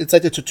 It's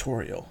like the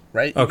tutorial,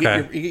 right?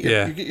 Okay. You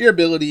get your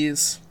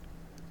abilities,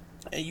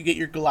 and you get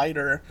your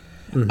glider,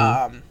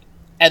 Mm-hmm.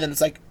 And then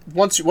it's like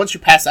once you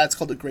pass that, it's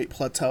called the Great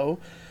Plateau.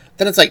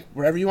 Then it's like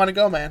wherever you want to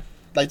go, man.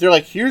 Like they're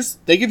like,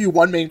 they give you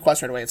one main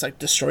quest right away. It's like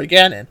destroy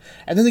Ganon,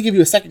 and then they give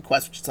you a second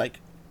quest, which is like,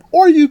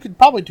 or you could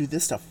probably do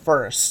this stuff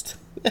first,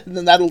 and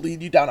then that'll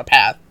lead you down a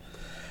path.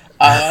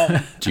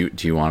 Do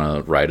you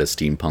want to ride a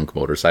steampunk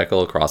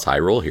motorcycle across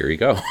Hyrule? Here you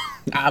go.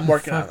 I'm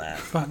working on that.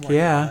 Fuck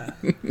yeah.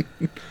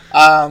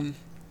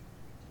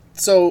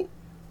 So,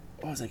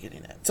 what was I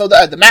getting at? So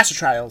the Master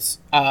Trials.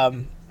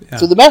 So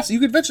you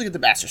could eventually get the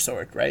Master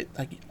Sword, right?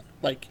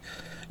 Like.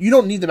 You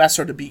don't need the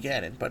Master Sword to beat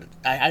Ganon, but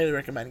I highly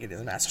recommend getting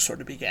the Master Sword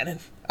to beat Ganon.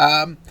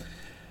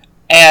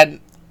 And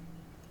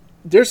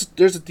there's a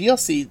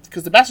DLC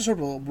because the Master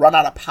Sword will run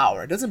out of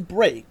power. It doesn't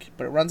break,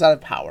 but it runs out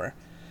of power,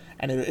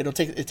 and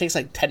it takes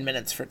like 10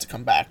 minutes for it to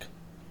come back.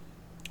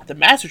 The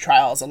Master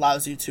Trials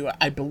allows you to,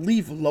 I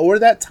believe, lower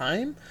that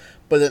time,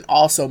 but then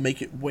also make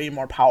it way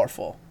more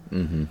powerful.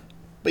 Mm-hmm.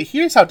 But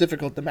here's how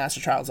difficult the Master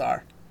Trials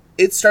are.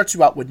 It starts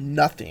you out with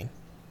nothing.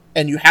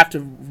 And you have to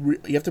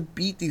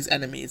beat these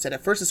enemies. And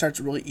at first it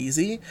starts really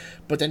easy,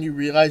 but then you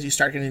realize you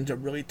start getting into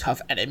really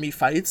tough enemy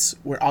fights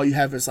where all you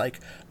have is like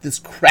this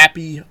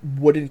crappy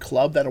wooden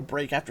club that'll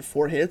break after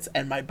 4 hits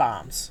and my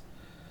bombs.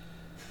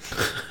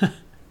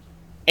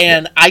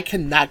 And I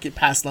cannot get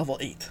past level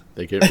 8.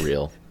 They get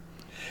real,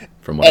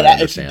 from what I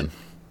understand.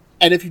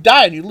 If you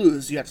die and you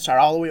lose, you have to start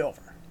all the way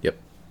over. Yep.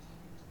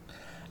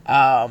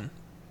 I've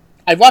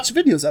watched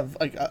videos of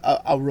like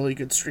a really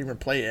good streamer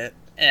play it.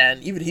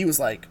 And even he was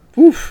like,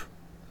 "Oof,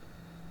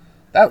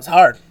 that was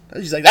hard."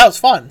 He's like, "That was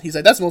fun." He's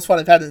like, "That's the most fun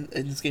I've had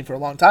in this game for a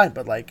long time."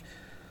 But like,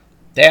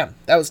 damn,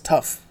 that was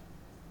tough.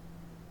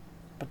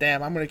 But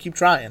damn, I'm gonna keep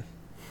trying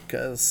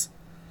because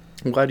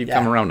I'm glad you've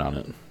come around on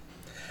it.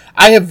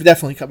 I have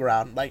definitely come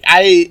around. Like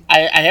I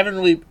haven't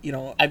really,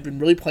 I've been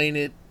really playing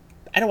it.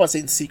 I don't want to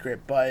say in secret,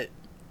 but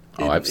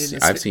I've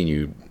seen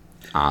you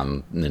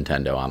on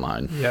Nintendo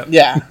Online. Yep.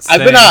 Yeah,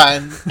 Same. I've been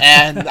on,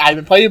 and I've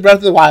been playing Breath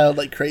of the Wild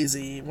like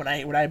crazy when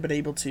I've been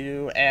able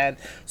to, and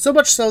so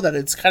much so that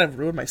it's kind of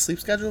ruined my sleep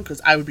schedule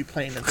because I would be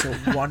playing until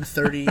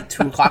 1:30,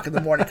 2 o'clock in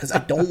the morning because I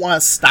don't want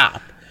to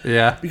stop.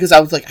 Yeah. Because I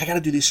was like, I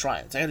gotta do these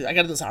shrines, I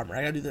gotta do this armor,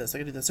 I gotta do this,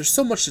 There's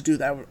so much to do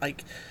that I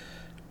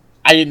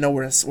didn't know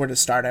where to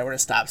start, where to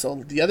stop.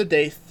 So the other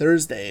day,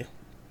 Thursday,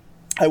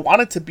 I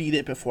wanted to beat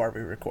it before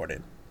we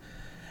recorded,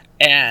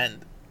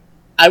 and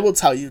I will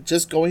tell you,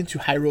 just going to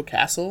Hyrule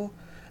Castle,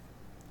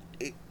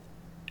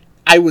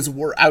 I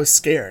was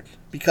scared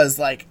because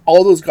like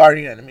all those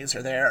guardian enemies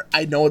are there.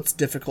 I know it's a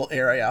difficult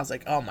area. I was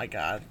like, oh my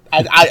god,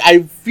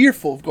 I'm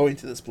fearful of going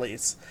to this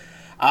place.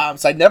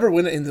 So I never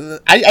went into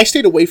the. I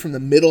stayed away from the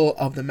middle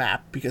of the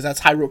map because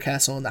that's Hyrule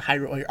Castle and the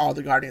Hyrule where all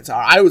the Guardians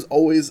are. I was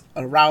always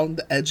around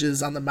the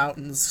edges on the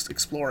mountains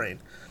exploring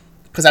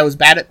because I was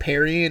bad at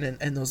parrying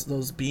and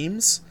those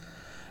beams.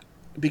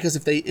 Because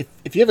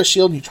if you have a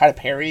shield and you try to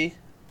parry,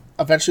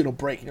 eventually it'll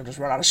break and you'll just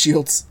run out of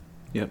shields.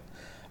 Yep.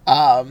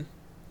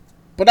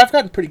 But I've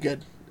gotten pretty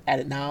good at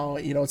it now.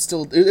 You know,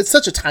 it's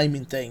such a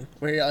timing thing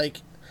where you're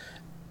like,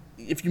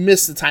 if you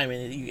miss the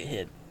timing, you get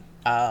hit.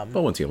 But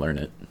once you learn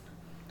it.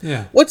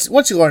 Yeah.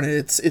 Once you learn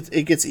it,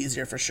 it gets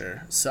easier for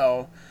sure.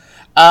 So,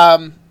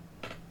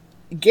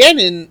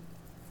 Ganon,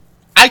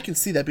 I can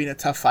see that being a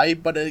tough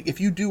fight, but if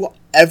you do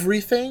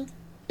everything,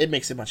 it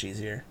makes it much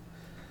easier.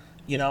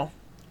 You know?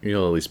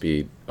 You'll at least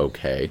be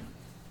okay.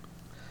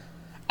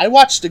 I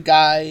watched a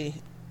guy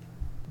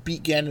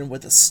beat Ganon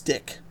with a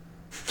stick.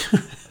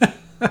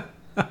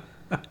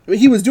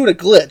 He was doing a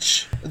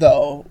glitch,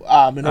 though, in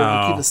order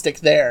to keep the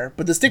stick there.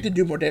 But the stick didn't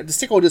do more damage. The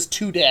stick only does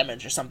 2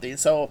 damage or something.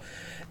 So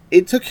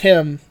it took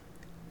him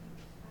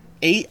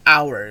 8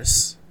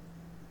 hours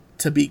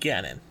to beat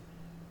Ganon.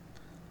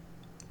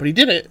 But he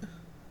did it.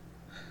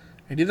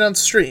 He did it on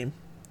stream.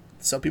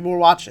 So people were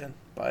watching.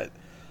 But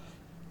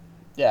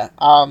yeah,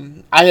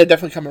 I had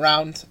definitely come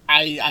around.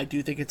 I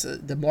do think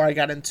the more I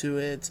got into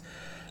it,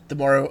 the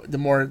more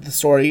the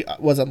story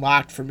was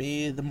unlocked for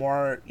me, the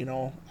more, you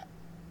know,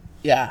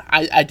 yeah,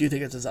 I do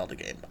think it's a Zelda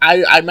game.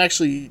 I'm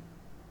actually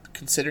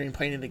considering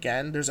playing it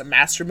again. There's a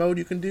master mode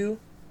you can do,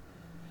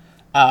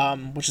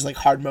 which is like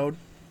hard mode.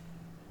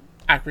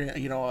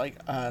 You know,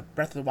 like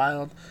Breath of the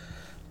Wild.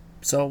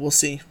 So we'll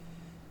see.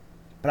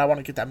 But I want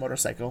to get that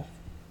motorcycle.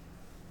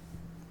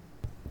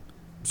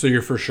 So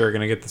you're for sure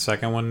going to get the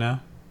second one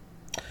now?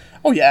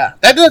 Oh, yeah.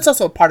 That's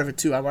also a part of it,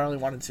 too. I really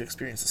wanted to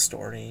experience the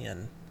story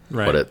and...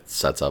 Right. What it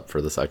sets up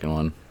for the second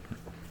one.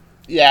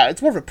 Yeah,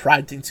 it's more of a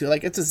pride thing too.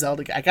 Like, it's a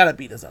Zelda game. I gotta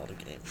beat a Zelda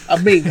game.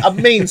 A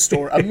main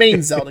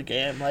Zelda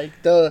game. Like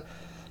the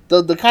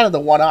kind of the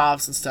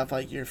one-offs and stuff,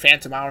 like your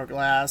Phantom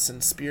Hourglass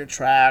and Spirit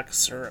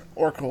Tracks or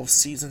Oracle of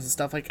Seasons and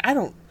stuff. Like,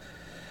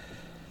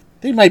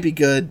 they might be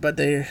good, but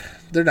they're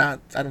not.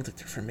 I don't think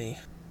they're for me.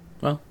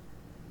 Well,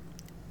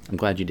 I'm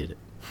glad you did it.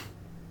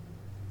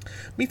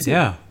 Me too.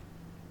 Yeah.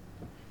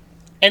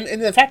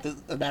 And the fact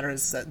of the matter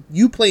is that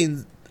you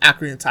playing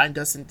Ocarina of Time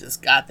doesn't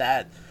just got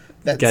that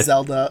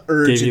Zelda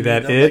urge. Gave you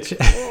that itch?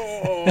 Like,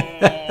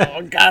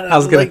 oh,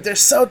 God. They're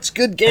such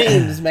good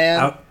games,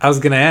 man. I was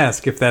going to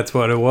ask if that's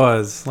what it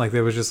was. Like, they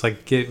was just,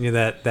 like, getting you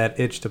that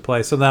itch to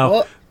play. So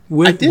now,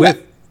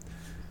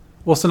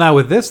 so now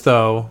with this,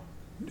 though,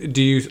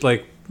 do you,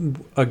 like,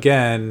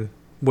 again,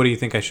 what do you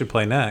think I should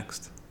play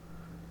next?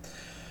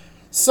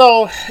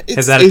 So,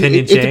 has that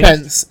opinion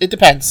changed? It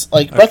depends.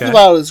 Like, Breath of the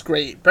Wild is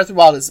great. Breath of the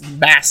Wild is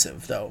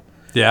massive, though.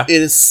 Yeah.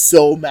 It is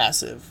so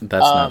massive.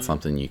 That's not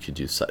something you could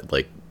do,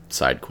 like,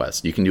 side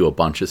quests. You can do a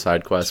bunch of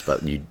side quests,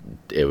 but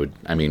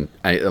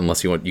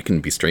unless you want, you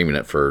can be streaming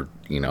it for,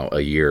 you know,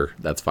 a year.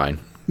 That's fine.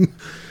 Yeah.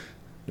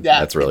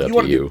 That's really up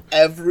to you.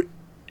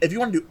 If you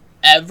want to do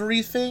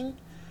everything,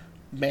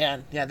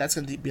 man, yeah, that's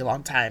going to be a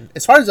long time.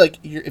 As far as, like,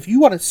 if you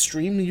want to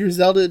stream your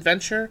Zelda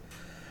adventure,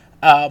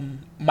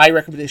 my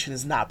recommendation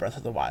is not Breath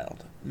of the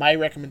Wild. My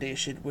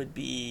recommendation would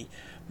be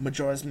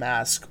Majora's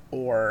Mask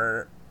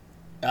or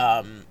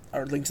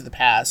Link to the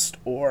Past,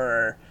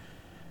 or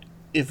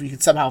if we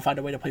could somehow find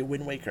a way to play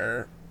Wind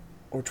Waker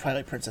or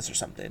Twilight Princess or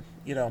something,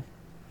 you know.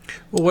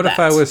 Well, what if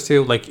I was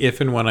to, like,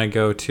 if and when I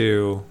go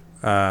to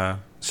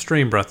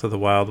stream Breath of the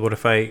Wild, what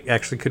if I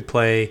actually could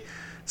play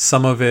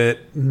some of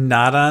it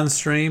not on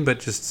stream, but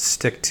just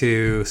stick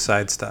to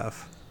side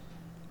stuff?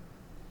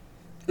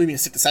 You mean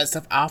stick the side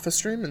stuff off of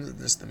stream and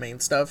just the main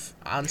stuff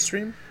on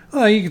stream?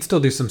 Well, you could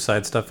still do some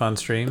side stuff on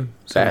stream.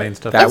 Some main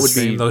stuff that on would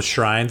stream, be those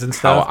shrines and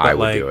how stuff. I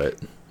would do it.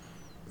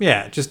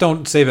 Yeah, just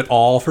don't save it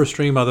all for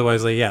stream.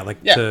 Otherwise,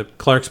 to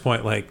Clark's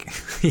point,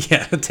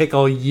 take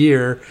all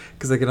year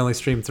because they can only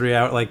stream 3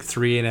 hours, like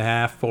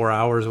 3.5, 4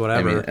 hours,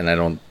 whatever. I mean, and I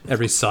don't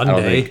every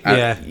Sunday.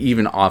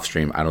 Even off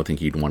stream, I don't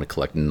think you'd want to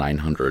collect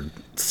 900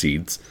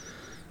 seeds.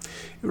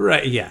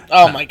 Right? Yeah.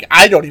 Oh my God,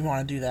 I don't even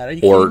want to do that. Are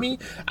you kidding me?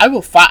 I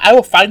will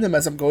find them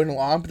as I'm going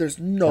along, but there's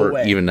no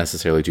way. Even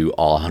necessarily do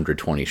all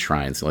 120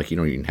 shrines. Like, you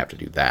don't even have to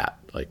do that,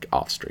 like,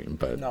 off stream.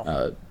 But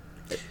no.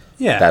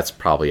 Yeah, that's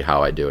probably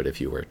how I do it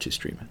if you were to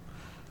stream it.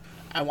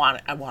 I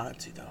want it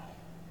to, though.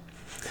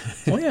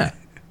 Well, yeah.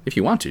 If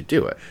you want to,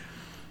 do it.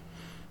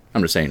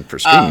 I'm just saying, for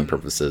streaming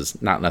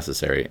purposes, not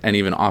necessary. And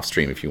even off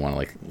stream, if you want to,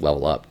 like,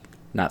 level up,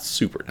 not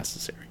super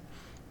necessary.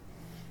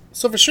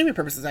 So for streaming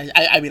purposes,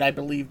 I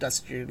believe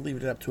you're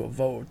leaving it up to a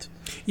vote.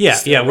 Yeah,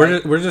 still,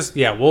 right? we're just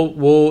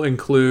we'll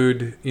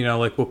include, you know,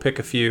 like, we'll pick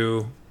a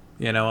few,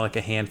 you know, like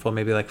a handful,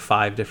 maybe like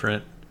 5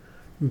 different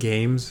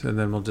games, and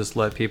then we'll just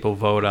let people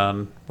vote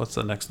on what's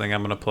the next thing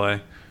I'm going to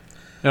play.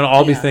 It'll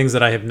all be things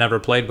that I have never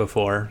played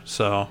before,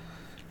 so...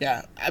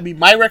 Yeah, I mean,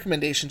 my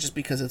recommendation, just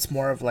because it's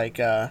more of like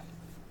a...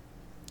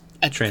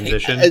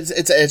 transition?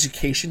 It's an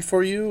education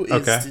for you,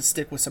 is to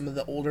stick with some of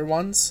the older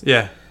ones.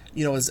 Yeah.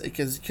 You know,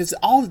 because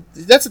all...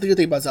 That's the good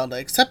thing about Zelda,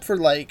 except for,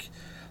 like...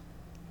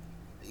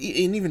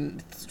 and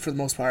even for the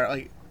most part,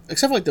 like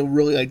except for like the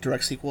really like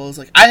direct sequels,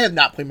 like I have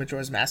not played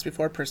Majora's Mask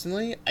before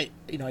personally. I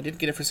didn't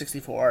get it for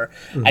 64.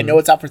 I know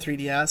it's out for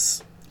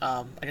 3DS.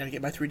 I gotta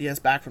get my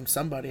 3DS back from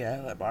somebody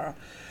I let borrow,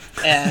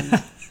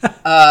 and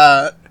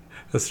I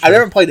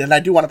never played it, and I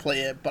do want to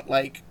play it, but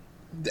like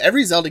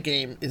every Zelda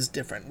game is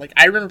different. Like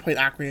I remember playing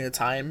Ocarina of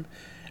Time,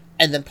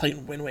 and then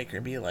playing Wind Waker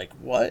and being like,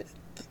 what?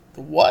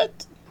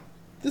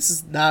 This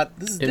is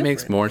different. It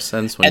makes more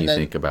sense when you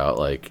think about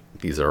like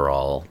these are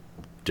all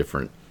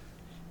different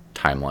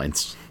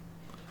timelines.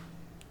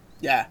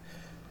 Yeah.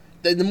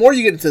 The more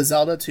you get into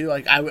Zelda too,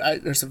 like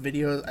there's a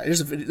video,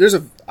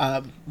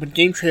 when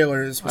game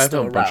trailers was I have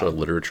still a bunch around. of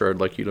literature I'd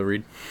like you to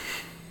read.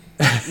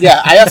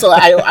 Yeah,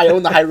 I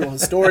own the Hyrule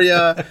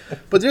Historia,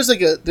 but there's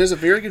a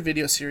very good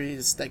video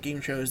series that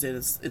Game Trailers did.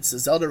 It's a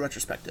Zelda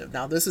retrospective.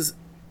 Now this is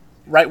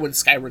right when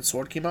Skyward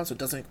Sword came out, so it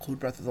doesn't include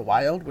Breath of the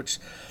Wild, which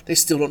they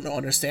still don't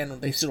understand.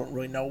 They still don't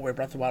really know where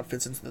Breath of the Wild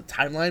fits into the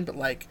timeline. But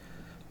like,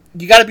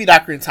 you got to beat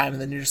Ocarina of Time,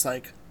 and then you're just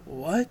like,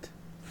 what?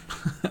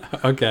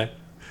 Okay.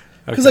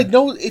 Because like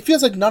no, it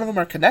feels like none of them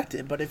are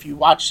connected. But if you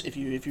watch, if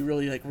you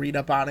really like read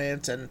up on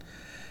it and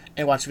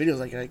watch videos,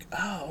 like you're like,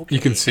 oh, okay.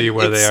 You can see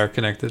where they are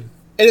connected.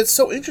 And it's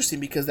so interesting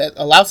because that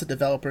allows the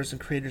developers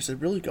and creators to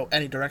really go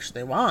any direction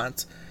they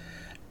want,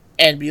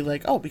 and be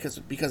like, oh, because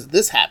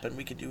this happened,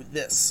 we could do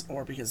this,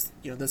 or because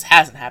this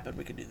hasn't happened,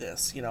 we could do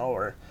this,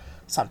 or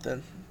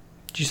something.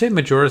 Did you say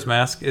Majora's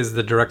Mask is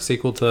the direct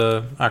sequel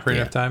to Ocarina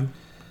Yeah. of Time?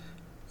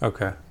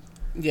 Okay.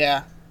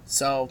 Yeah,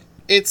 so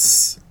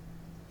it's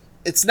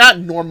not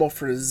normal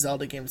for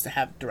Zelda games to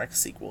have direct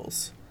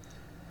sequels.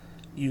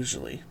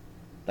 Usually,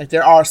 like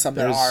there are some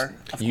that are.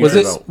 Of You Was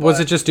course, it was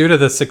it just due to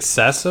the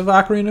success of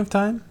Ocarina of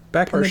Time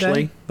back in the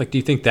Partially. day? Like, do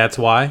you think that's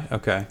why?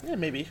 Okay. Yeah,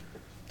 maybe.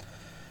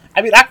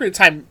 I mean, Ocarina of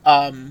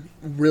Time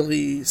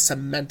really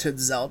cemented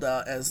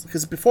Zelda as,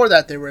 because before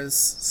that there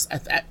was,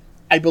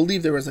 I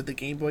believe there was like the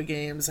Game Boy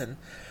games, and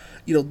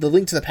the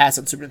Link to the Past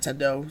on Super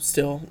Nintendo.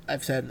 Still,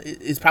 I've said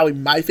is probably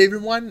my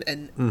favorite one,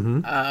 and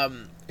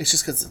it's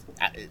just because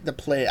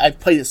I've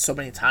played it so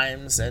many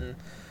times, and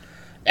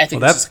I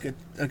think it's just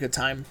a good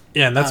time.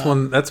 Yeah, and that's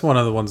one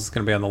of the ones that's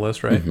going to be on the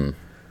list, right?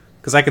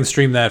 Because I can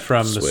stream that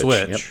from the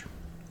Switch.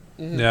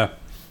 Yep.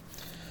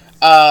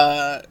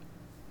 Yeah.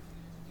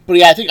 But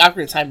yeah, I think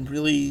Ocarina of Time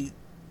really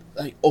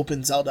like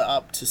opened Zelda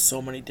up to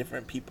so many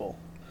different people.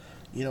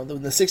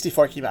 When the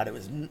 64 came out,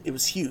 it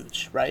was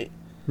huge, right?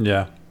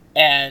 Yeah.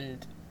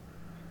 And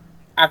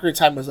Ocarina of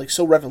Time was like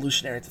so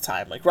revolutionary at the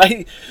time. Like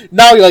right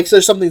now, you're like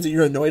there's some things that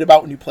you're annoyed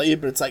about when you play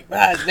it, but it's like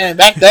man,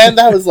 back then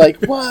that was like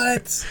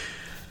what?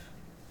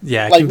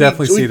 Yeah, I Like, can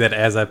definitely see that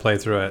as I play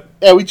through it.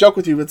 Yeah, we joke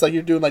with you. It's like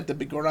you're doing like the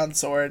Big Goron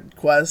Sword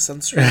quest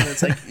on stream.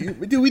 It's like,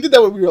 dude, we did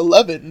that when we were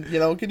 11.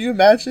 Can you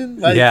imagine?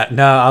 Like, Yeah,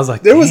 no, I was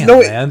like, there was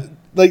no man.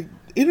 like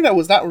internet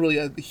was not really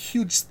a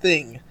huge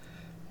thing.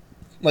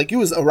 Like it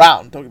was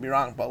around. Don't get me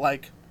wrong, but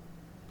like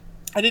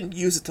I didn't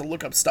use it to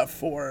look up stuff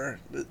for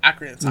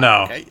Ocarina of Time.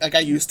 No. Like I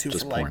used to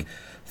Just for porn. like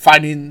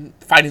finding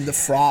the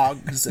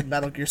frogs in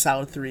Metal Gear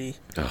Solid 3.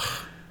 Ugh.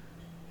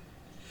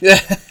 Yeah,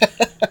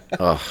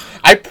 Ugh.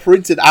 I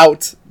printed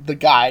out the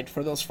guide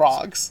for those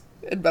frogs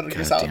in Metal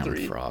Gear Solid Goddamn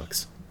 3.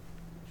 frogs.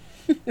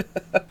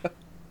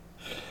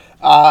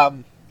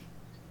 But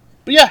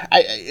yeah,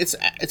 it's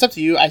up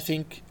to you. I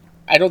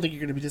don't think you're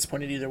going to be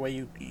disappointed either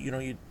way.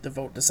 The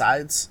vote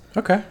decides.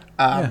 Okay.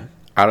 Yeah.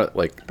 Out of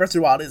like Breath of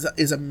the Wild is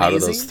amazing. out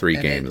of those three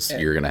and games,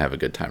 you're gonna have a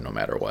good time no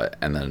matter what.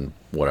 And then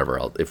whatever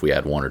else, if we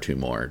add one or two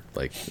more,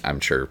 like I'm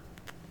sure,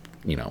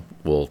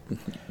 you'll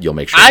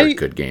make sure they're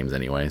good games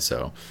anyway.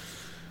 So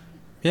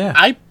Yeah.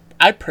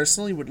 I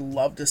personally would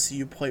love to see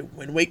you play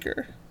Wind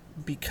Waker,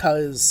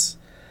 because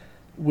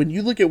when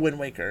you look at Wind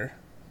Waker,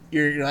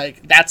 you're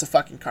like, that's a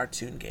fucking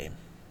cartoon game.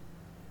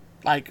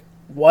 Like,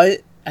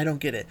 what? I don't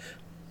get it.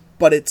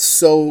 But it's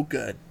so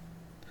good.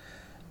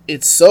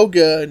 It's so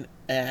good,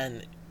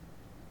 and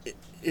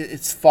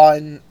it's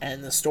fun,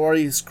 and the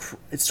story is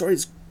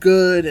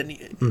good, and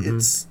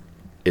it's...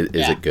 is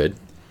Yeah. it good?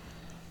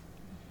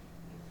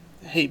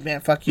 Hey,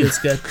 man, fuck you, it's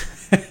good.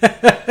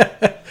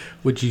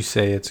 Would you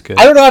say it's good?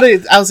 I don't know how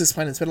to... I was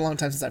explaining, it's been a long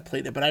time since I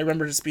played it, but I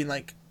remember just being,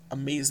 like,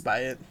 amazed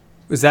by it.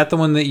 Was that the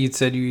one that you'd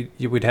said you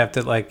would have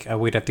to like?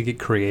 We'd have to get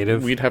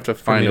creative. We'd have to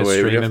for find me a to way.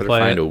 We'd stream have and to play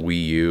find it? a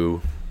Wii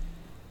U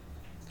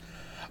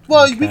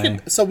Well, Okay.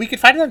 we could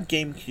find it on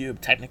GameCube,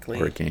 technically.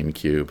 or a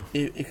GameCube.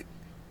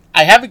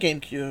 I have a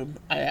GameCube.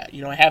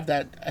 I have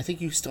that. I think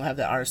you still have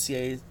that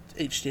RCA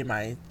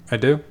HDMI I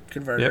do.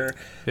 converter.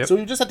 Yep. So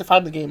you just have to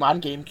find the game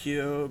on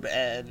GameCube,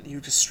 and you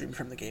just stream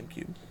from the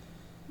GameCube.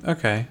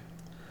 Okay.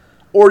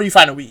 Or you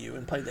find a Wii U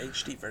and play the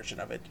HD version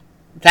of it.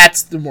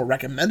 That's the more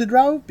recommended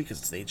route because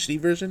it's the HD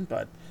version.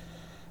 But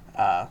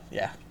yeah.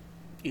 Either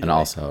And way.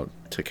 also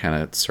to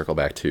kind of circle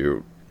back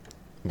to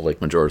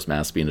like Majora's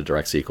Mask being a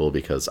direct sequel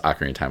because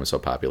Ocarina of Time is so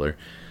popular.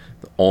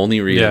 The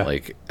only reason,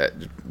 Yeah.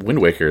 Wind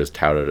Waker is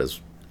touted as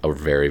a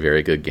very,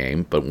 very good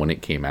game, but when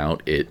it came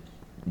out, it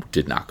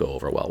did not go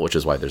over well, which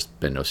is why there's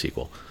been no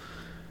sequel.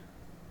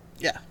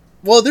 Yeah.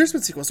 Well, there's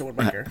been sequels to Wind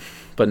Waker.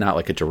 But not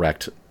like a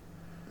direct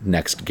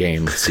next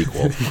game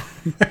sequel.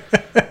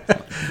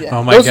 Yeah.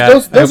 Oh my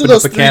god! Those are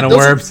those a can of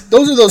worms.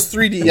 Those are those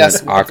 3DS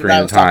ones that I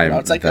Ocarina was of talking about. Time,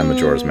 It's like, then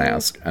Majora's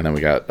Mask, and then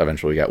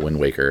eventually we got Wind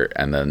Waker,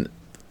 and then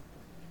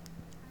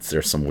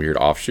there's some weird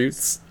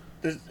offshoots.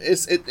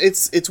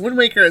 It's Wind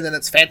Waker, and then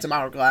it's Phantom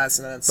Hourglass,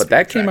 and then it's. But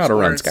that came out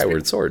around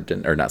Spirit Skyward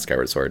Sword, or not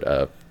Skyward Sword,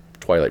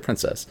 Twilight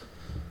Princess,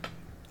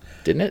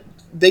 didn't it?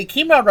 They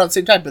came out around the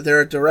same time, but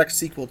they're a direct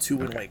sequel to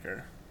Wind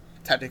Waker,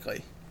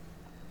 technically.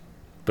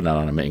 But not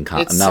on a main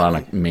It's not on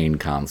silly. a main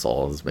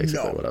console is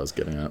basically No. what I was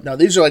getting at. No,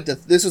 these are like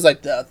this was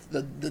like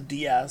the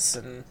DS,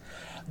 and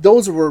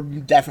those were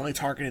definitely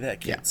targeted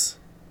at kids.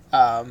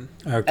 Okay.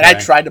 And I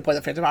tried to play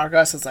the Phantom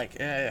Hourglass. It's like,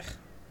 eh.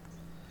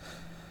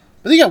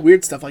 But they got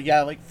weird stuff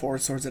like Four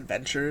Swords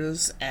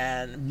Adventures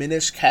and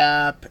Minish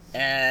Cap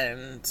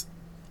and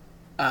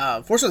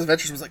Four Swords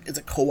Adventures was like it's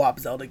a co-op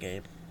Zelda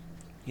game.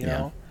 You Yeah.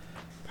 know,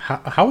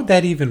 How would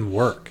that even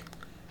work?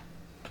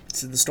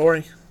 it's in the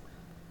story.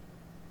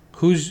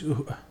 Who's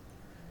the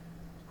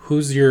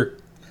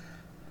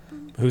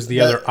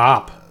other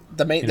op?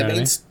 The main, You the know what I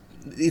main,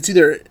 mean? it's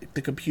either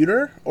the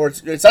computer or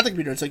it's not the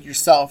computer. It's like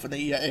yourself, and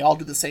they all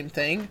do the same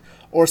thing,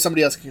 or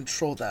somebody else can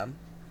control them.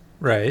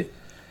 Right.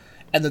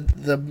 And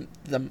the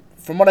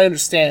from what I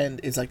understand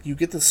is like you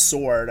get the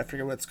sword. I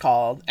forget what it's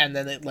called, and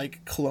then it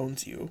like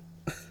clones you.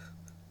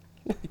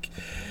 Like,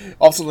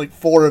 also, like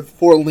four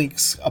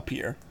links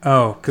appear.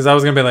 Oh, because I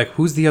was gonna be like,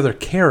 who's the other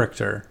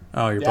character?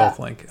 Oh, you're Yeah. both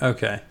Link.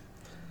 Okay.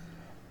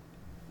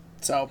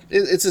 So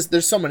it's just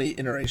there's so many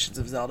iterations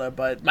of Zelda,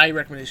 but my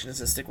recommendation is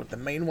to stick with the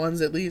main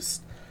ones at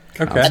least.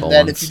 Okay. Console And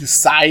then ones. if you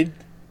decide,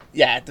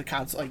 the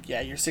console, like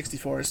your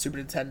 64, Super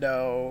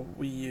Nintendo,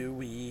 Wii U,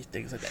 Wii,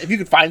 things like that. If you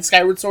could find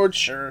Skyward Sword,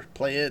 sure,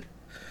 play it.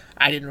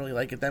 I didn't really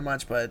like it that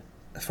much, but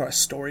as far as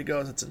story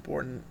goes, it's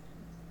important.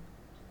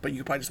 But you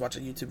could probably just watch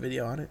a YouTube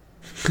video on it.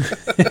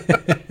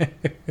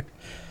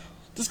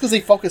 Just because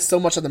they focus so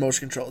much on the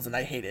motion controls, and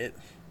I hate it.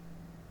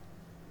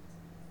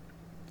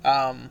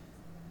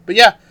 But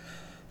yeah,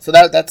 so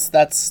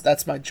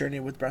that's my journey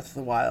with Breath of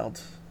the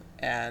Wild,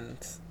 and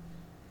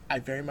I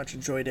very much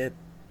enjoyed it.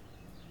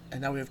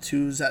 And now we have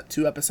two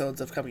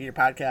episodes of Coming Your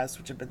Podcast,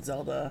 which have been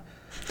Zelda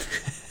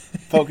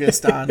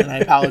focused on, and I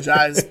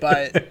apologize,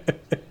 but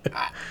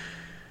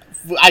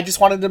I just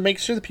wanted to make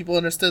sure that people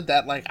understood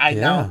that, like,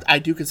 I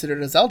do consider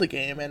it a Zelda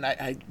game, and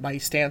I my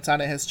stance on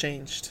it has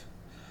changed,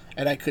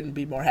 and I couldn't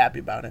be more happy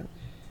about it.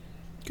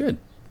 Good.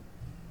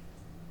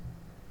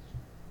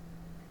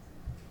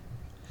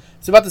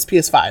 It's about this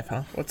PS5,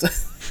 huh? What's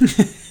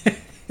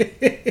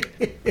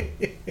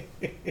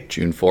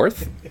June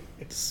 4th,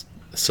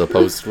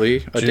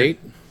 supposedly a date.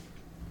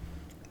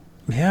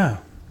 Yeah,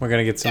 we're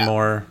gonna get some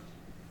more.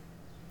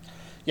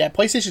 Yeah,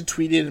 PlayStation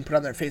tweeted and put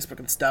on their Facebook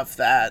and stuff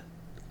that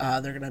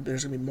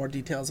there's gonna be more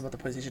details about the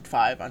PlayStation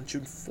 5 on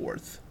June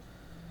 4th.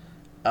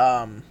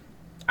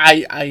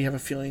 I have a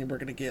feeling we're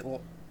gonna get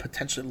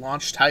potentially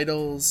launch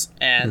titles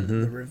and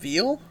the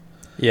reveal.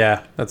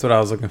 Yeah, that's what I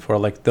was looking for.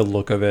 Like the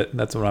look of it.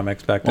 That's what I'm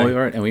expecting.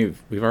 Well,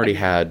 we've already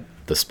had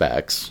the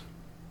specs.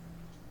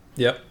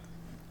 Yep.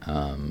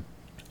 And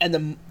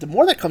the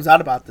more that comes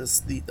out about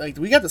this,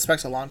 we got the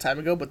specs a long time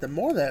ago, but the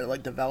more that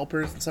like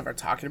developers and stuff are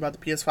talking about the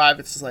PS5,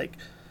 it's just like,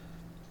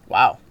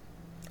 wow.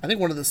 I think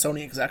one of the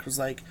Sony execs was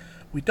like,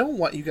 we don't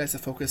want you guys to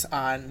focus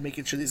on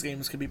making sure these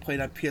games can be played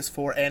on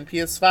PS4 and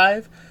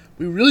PS5.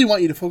 We really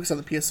want you to focus on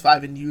the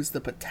PS5 and use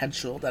the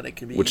potential that it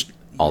can be. Which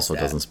also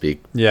doesn't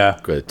speak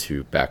good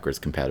to backwards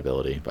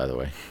compatibility, by the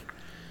way.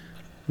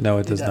 No,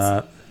 it does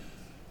not.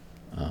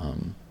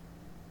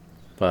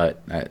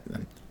 But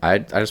I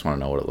just want to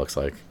know what it looks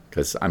like,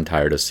 because I'm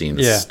tired of seeing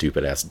this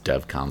stupid ass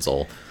dev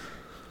console.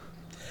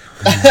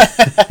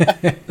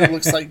 It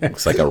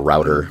looks like a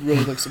router. It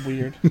really looks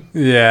weird.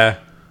 Yeah.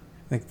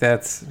 Like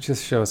that's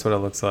just show us what it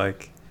looks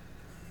like.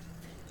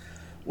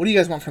 What do you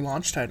guys want for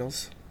launch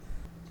titles?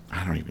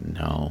 I don't even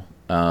know.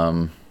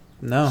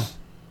 No.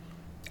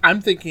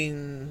 I'm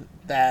thinking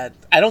that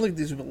I don't think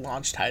these will be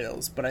launch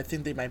titles, but I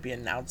think they might be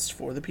announced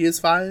for the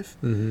PS5.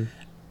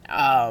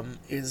 Mm-hmm.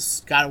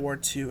 Is God of War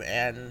 2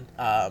 and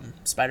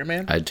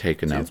Spider-Man. I'd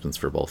take announcements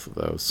for both of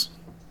those.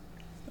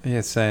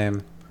 Yeah,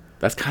 same.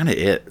 That's kind of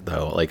it,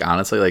 though. Like,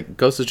 honestly, like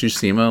Ghost of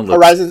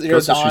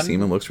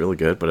Tsushima looks really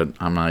good, but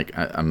I'm like,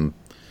 I'm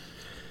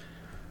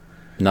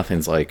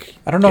nothing's like.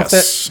 I don't know if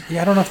that.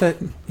 Yeah, I don't know if that.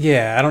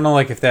 Yeah, I don't know.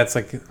 Like if that's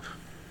like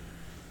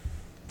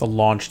the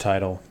launch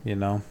title, you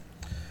know.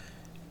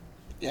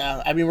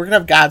 Yeah, I mean we're gonna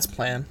have God's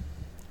Plan,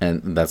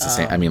 and that's the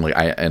same. I mean, like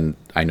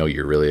I know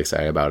you're really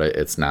excited about it.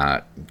 It's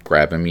not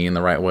grabbing me in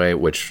the right way,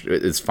 which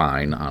is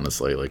fine,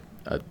 honestly. Like,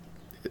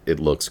 it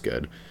looks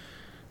good,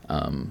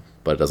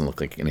 but it doesn't look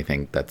like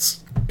anything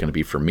that's gonna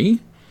be for me.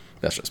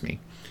 That's just me.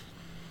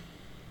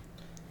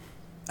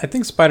 I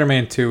think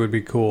Spider-Man 2 would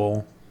be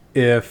cool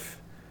if.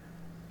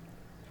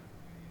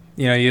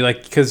 You know, you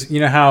like, because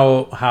you know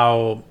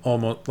how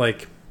almost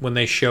like when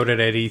they showed it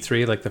at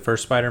E3, like the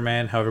first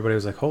Spider-Man, how everybody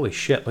was like, "Holy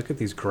shit, look at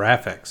these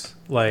graphics!"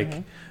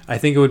 Like, I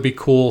think it would be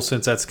cool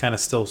since that's kind of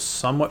still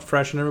somewhat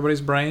fresh in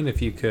everybody's brain.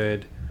 If you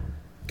could,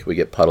 we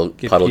get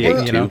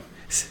Puddlegate you too? know,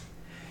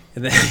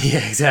 And then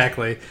yeah,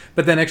 exactly.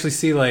 But then actually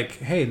see like,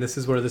 hey, this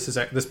is where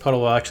this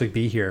puddle will actually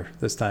be here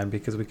this time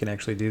because we can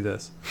actually do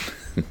this.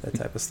 That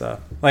type of stuff.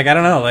 Like I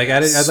don't know. Like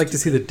I'd like to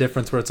see the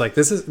difference where it's like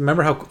this is.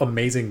 Remember how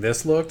amazing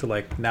this looked?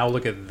 Like now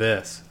look at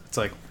this. It's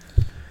like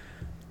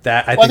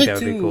that. I think that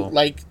would be cool.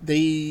 Like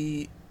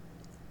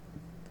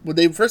when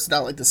they first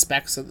announced like the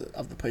specs of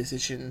the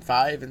PlayStation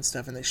 5 and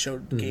stuff, and they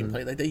showed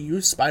gameplay, like they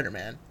used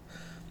Spider-Man,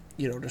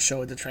 to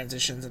show the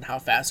transitions and how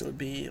fast it would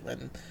be,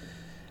 and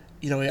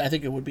I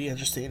think it would be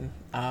interesting.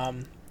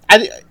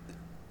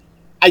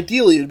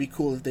 Ideally, it would be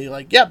cool if they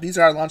these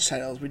are our launch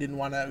titles. We didn't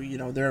want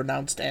to, they're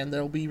announced and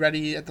they'll be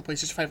ready at the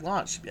PlayStation 5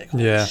 launch. You'd be like,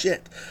 holy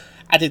shit!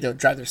 I think they'll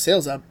drive their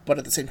sales up, but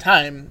at the same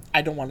time,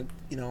 I don't want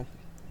to,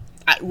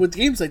 with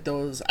games like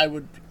those, I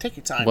would take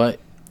your time. What?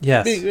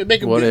 Yes.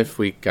 What if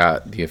we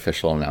got the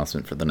official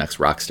announcement for the next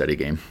Rocksteady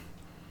game?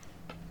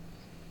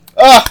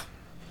 Ugh!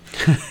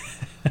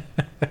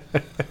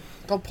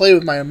 Don't play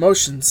with my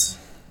emotions.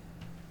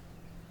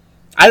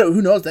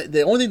 Who knows?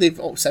 The only thing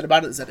they've said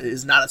about it is that it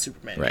is not a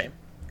Superman game.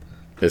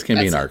 This can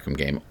be an Arkham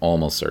game,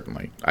 almost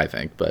certainly, I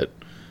think, but...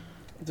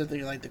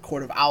 The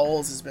Court of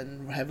Owls has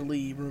been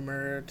heavily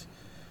rumored,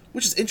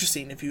 which is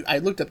interesting. I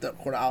looked up the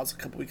Court of Owls a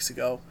couple weeks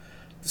ago.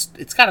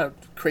 It's got a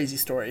crazy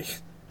story,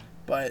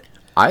 but...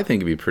 I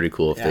think it'd be pretty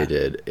cool if they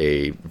did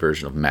a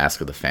version of Mask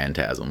of the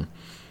Phantasm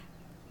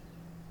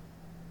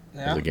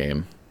as a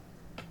game.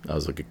 That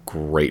was like a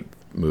great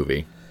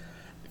movie,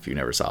 if you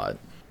never saw it.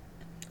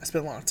 It's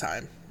been a long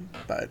time,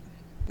 but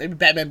maybe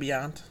Batman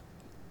Beyond.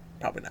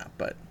 Probably not,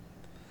 but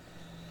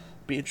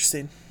be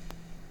interesting.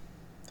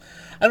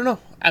 I don't know.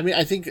 I mean,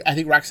 I think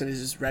Rocksteady is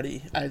just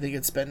ready. I think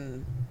it's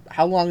been...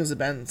 How long has it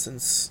been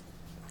since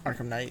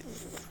Arkham Knight?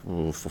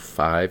 Ooh, for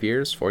 5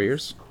 years? 4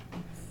 years?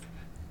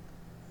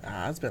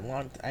 It's been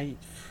long.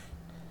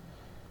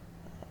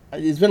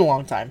 It's been a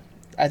long time.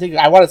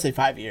 I want to say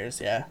 5 years.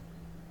 Yeah,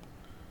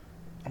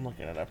 I'm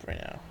looking it up right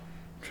now.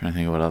 I'm trying to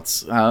think of what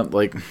else.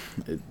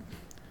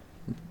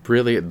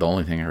 Really, the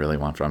only thing I really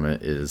want from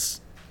it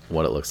is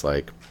what it looks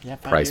like,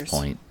 price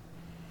point,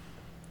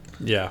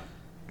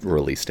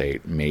 release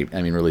date.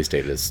 Release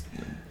date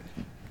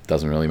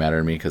doesn't really matter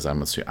to me because I'm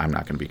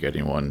not going to be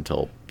getting one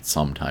until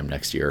sometime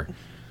next year.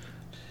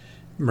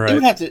 Right. It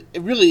would have to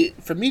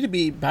for me to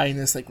be buying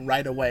this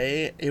right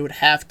away. It would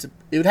have to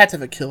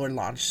have a killer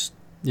launch.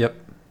 Yep.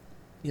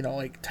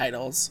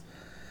 Titles.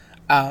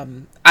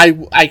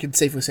 I can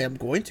safely say I'm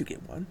going to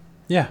get one.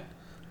 Yeah.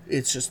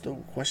 It's just a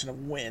question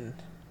of when.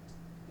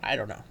 I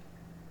don't know.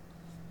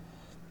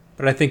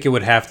 But I think it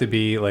would have to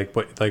be like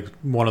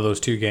one of those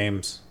two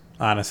games.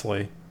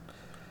 Honestly.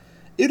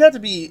 It'd have to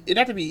be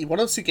one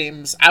of those two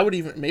games. I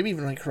would maybe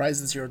even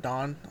Horizon Zero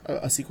Dawn,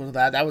 a sequel to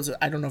that. That was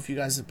I don't know if you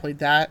guys have played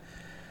that.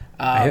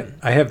 I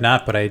have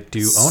not, but I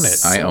do own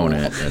it. I own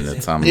it, and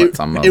it's on my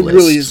list. It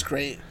really is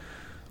great.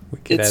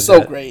 It's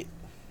so great.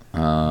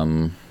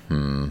 What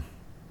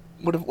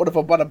if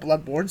I bought a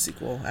Bloodborne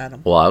sequel,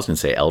 Adam? Well, I was going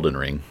to say Elden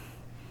Ring,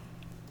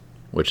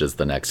 which is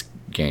the next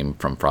game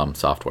from From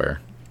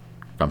Software.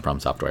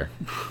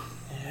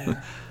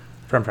 Yeah.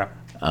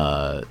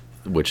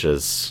 Which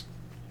is,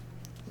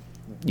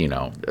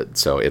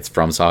 so it's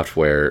From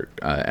Software,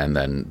 and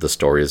then the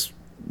story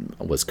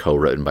was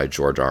co-written by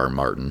George R. R.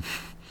 Martin.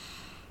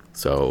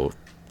 So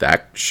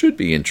that should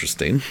be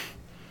interesting.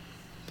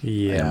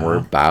 Yeah, and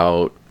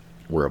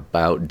we're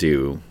about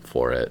due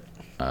for it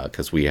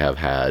because we have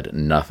had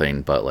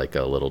nothing but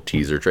a little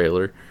teaser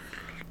trailer.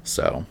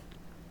 So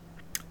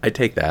I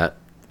take that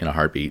in a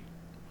heartbeat.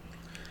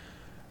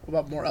 What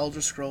about more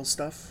Elder Scrolls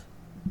stuff?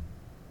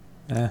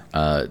 Yeah.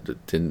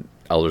 Didn't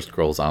Elder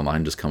Scrolls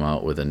Online just come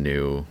out with a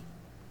new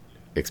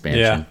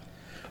expansion?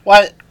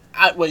 Yeah.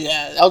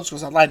 Elder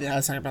Scrolls Online. I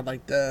was talking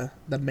about the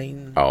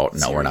main. Oh no,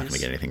 series. We're not going to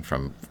get anything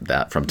from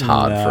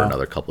Todd for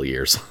another couple of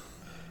years.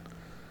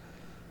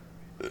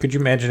 Could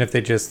you imagine if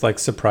they just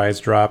surprise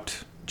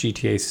dropped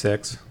GTA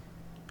 6?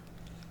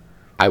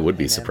 I would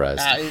be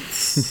surprised.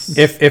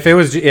 if it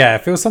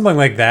was something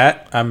like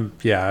that,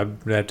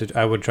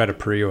 I would try to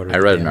pre-order. I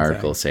read an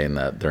article saying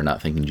that they're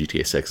not thinking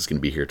GTA 6 is going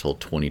to be here till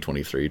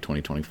 2023,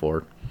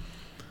 2024.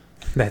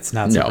 That's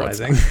not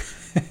surprising. No,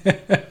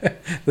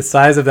 the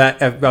size of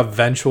that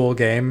eventual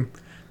game,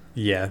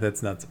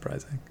 that's not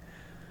surprising.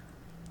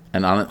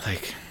 And on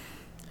it,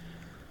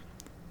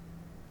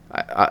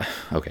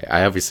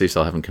 I obviously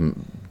still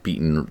haven't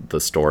beaten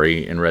the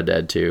story in Red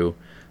Dead 2,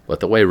 but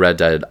the way Red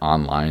Dead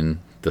Online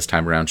this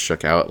time around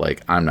shook out,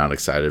 I'm not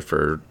excited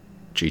for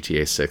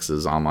GTA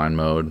 6's online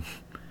mode.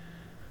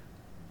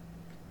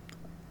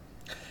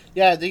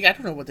 Yeah, I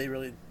don't know what they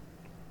really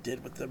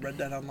did with the Red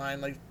Dead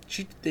Online.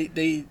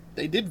 They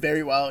did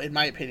very well, in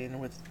my opinion,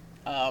 with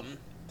at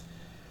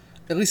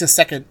least the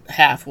second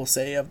half, we'll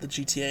say, of the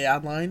GTA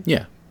Online.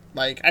 Yeah.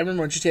 I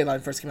remember when GTA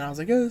Online first came out, I was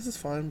like, oh, this is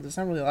fun. There's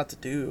not really a lot to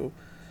do.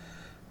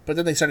 But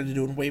then they started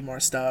doing way more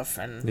stuff,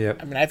 and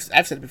I've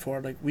said it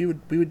before.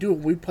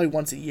 We'd play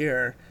once a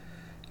year,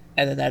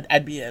 and then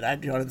that'd be it.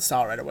 I'd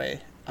uninstall right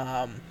away.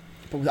 But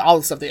with all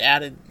the stuff they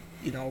added,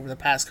 over the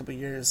past couple of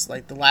years,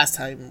 the last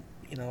time,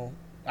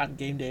 on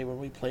game day when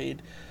we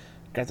played,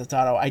 Grand Theft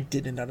Auto, I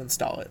didn't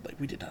uninstall it. Like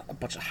we did a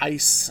bunch of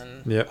heists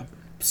and Yep.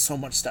 so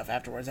much stuff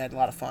afterwards. I had a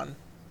lot of fun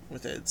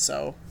with it.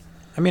 So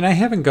I mean, I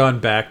haven't gone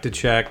back to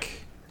check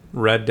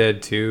Red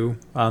Dead 2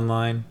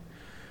 online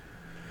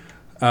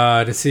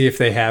to see if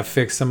they have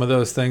fixed some of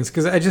those things,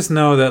 because I just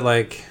know that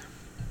like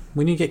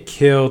when you get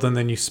killed and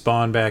then you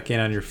spawn back in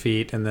on your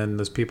feet and then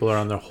those people are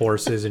on their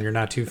horses and you're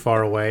not too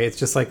far away,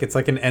 it's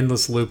like an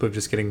endless loop of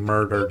just getting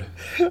murdered.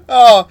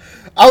 oh,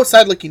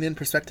 outside looking in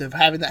perspective,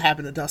 having that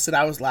happen to Dustin,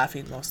 I was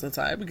laughing most of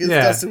the time because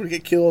Yeah. Dustin would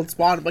get killed and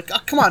spawn. I'm like, oh,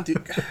 come on,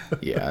 dude.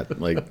 Yeah,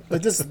 like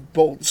Like this is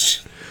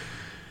bullshit.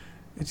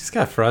 It just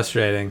got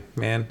frustrating,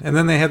 man. And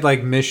then they had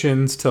like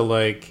missions to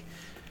like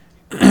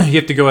you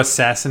have to go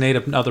assassinate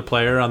another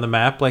player on the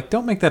map. Like,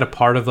 don't make that a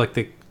part of like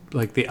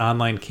the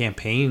online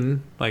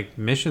campaign like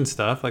mission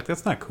stuff. Like,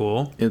 that's not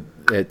cool.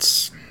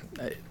 it's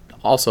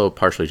also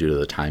partially due to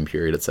the time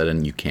period it's set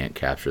in. You can't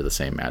capture the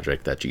same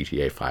magic that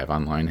GTA 5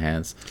 Online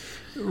has.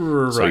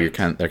 Right.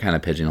 So they're kind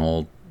of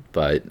pigeonholed,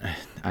 but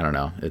I don't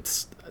know.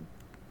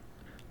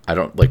 I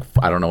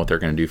don't know what they're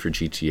going to do for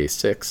GTA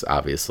 6,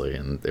 obviously,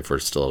 and if we're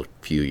still a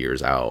few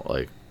years out,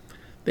 like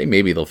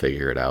they'll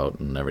figure it out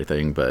and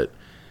everything, but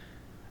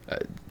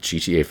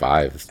GTA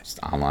 5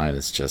 Online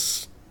is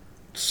just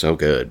so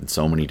good in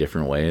so many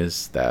different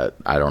ways that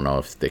I don't know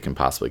if they can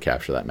possibly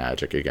capture that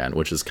magic again,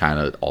 which is kind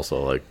of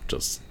also like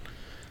just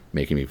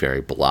making me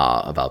very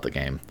blah about the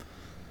game.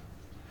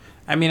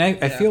 I mean,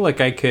 I feel like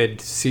I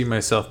could see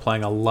myself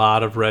playing a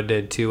lot of Red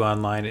Dead 2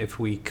 online if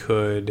we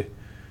could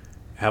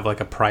have like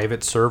a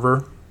private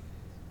server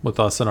with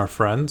us and our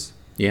friends.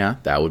 Yeah,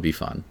 that would be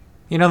fun.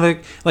 You know,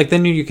 like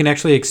then you can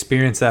actually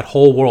experience that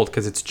whole world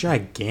because it's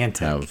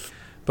gigantic.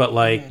 But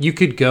like you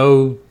could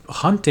go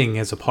hunting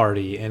as a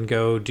party and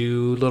go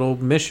do little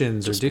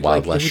missions Just or do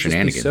Wild like West it would just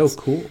shenanigans. be so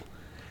cool.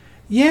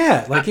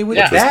 Yeah, like it would.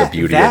 Yeah. That's That, the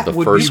beauty that of the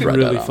would first be Red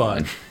really Dead fun.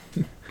 Online.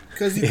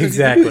 Because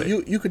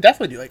Exactly. you could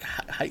definitely do like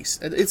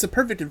heist. It's a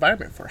perfect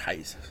environment for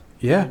heist.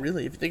 Yeah.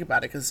 Really, if you think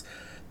about it, because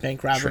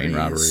bank robberies, Train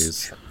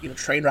robberies.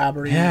 train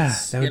robberies. Yeah,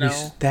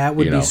 that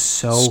would be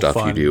so stuff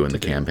fun you do in to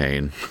the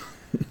campaign.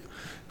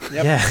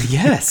 Yep. Yeah.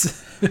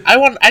 Yes.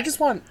 I just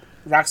want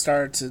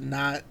Rockstar to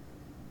not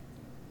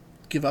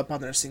give up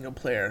on their single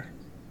player.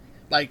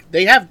 Like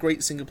they have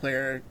great single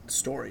player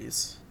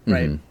stories,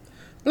 right? Mhm.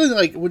 Really,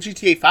 like with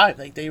GTA 5,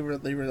 like they were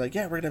like,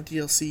 yeah, we're gonna have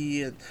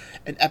DLC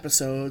and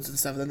episodes and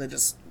stuff. And then they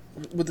just,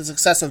 with the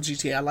success of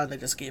GTA Online, they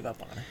just gave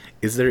up on it.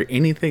 Is there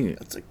anything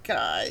It's like,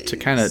 guys, to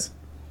kind of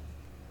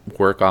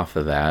work off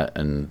of that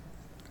and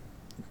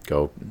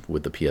go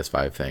with the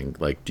PS5 thing?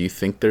 Like, do you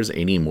think there's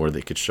any more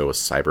they could show us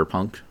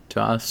Cyberpunk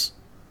to us?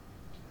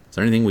 Is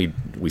there anything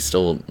we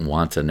still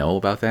want to know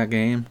about that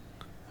game?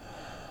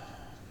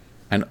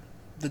 And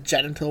the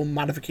genital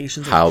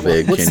modifications. how of,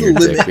 big what's can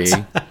the your dick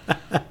limit?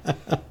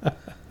 be?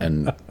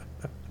 And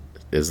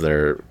is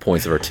there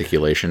points of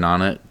articulation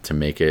on it to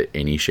make it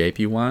any shape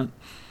you want?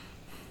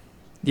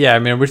 Yeah, I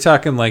mean, we're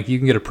talking like you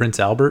can get a Prince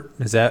Albert.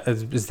 Is that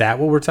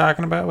what we're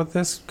talking about with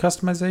this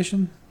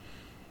customization?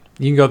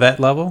 You can go that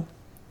level.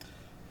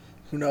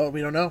 Who knows?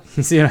 We don't know.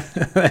 You see,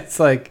 it's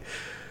like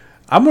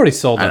I'm already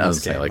sold on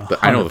this game.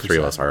 I know the three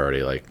of 100%. us are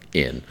already like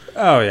in.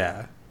 Oh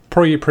yeah,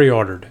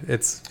 pre-ordered.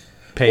 It's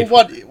paid.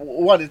 Well,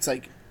 what it's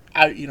like,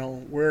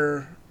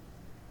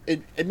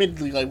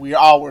 admittedly, like we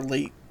all were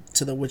late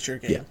to the Witcher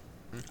game. Yeah.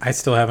 I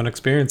still haven't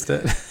experienced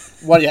it.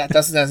 Well, yeah,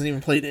 Dustin hasn't even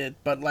played it,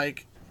 but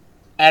like,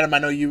 Adam, I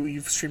know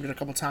you've streamed it a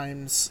couple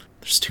times.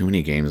 There's too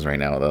many games right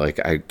now that like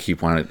I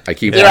keep wanting There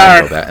to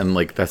are. go that, and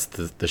like that's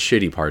the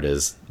shitty part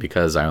is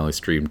because I only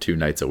stream 2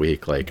 nights a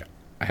week. Like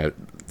I have,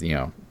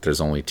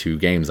 there's only 2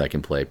 games I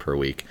can play per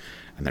week,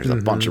 and there's a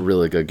bunch of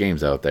really good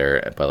games out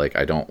there. But like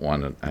I don't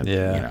want to,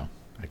 Yeah.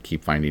 I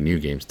keep finding new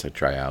games to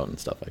try out and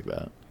stuff like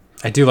that.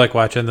 I do like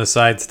watching the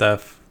side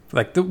stuff.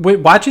 Like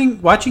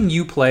watching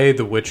you play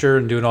The Witcher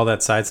and doing all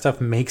that side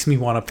stuff makes me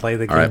want to play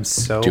the All game right,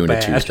 so doing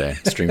bad. it Tuesday,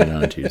 streaming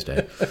on a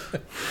Tuesday.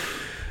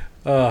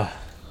 Well,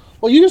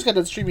 you just got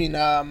done streaming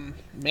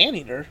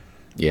Maneater.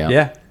 Yeah,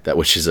 Yeah. That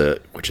which is a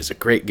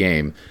great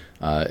game.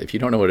 If you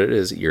don't know what it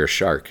is, you're a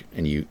shark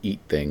and you eat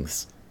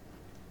things.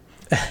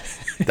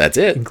 That's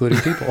it. Including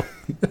people.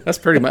 That's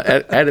pretty much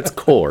at its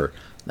core.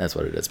 That's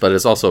what it is. But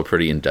it's also a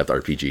pretty in-depth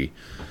RPG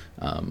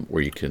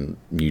where you can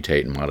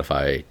mutate and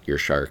modify your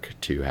shark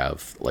to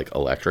have like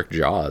electric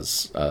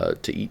jaws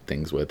to eat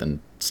things with and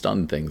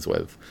stun things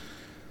with.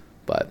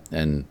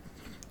 And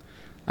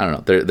I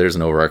don't know. There's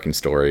an overarching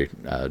story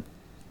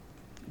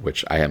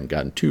which I haven't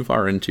gotten too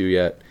far into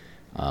yet.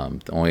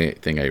 The only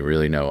thing I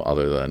really know,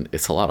 other than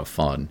it's a lot of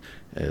fun,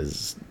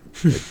 is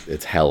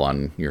it's hell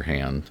on your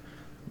hand,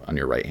 on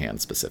your right hand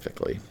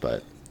specifically.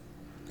 But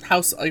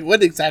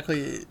What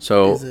exactly?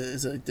 So-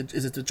 is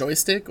it the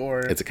joystick or?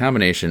 it's a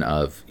combination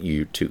of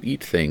you to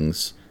eat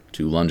things,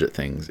 to lunge at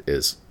things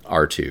is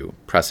R2,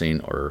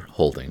 pressing or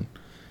holding.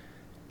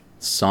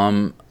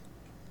 Some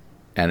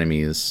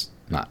enemies,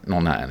 not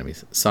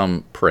enemies,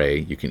 some prey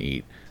you can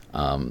eat.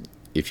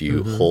 If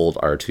you hold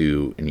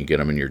R2 and you get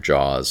them in your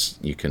jaws,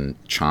 you can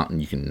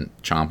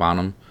chomp on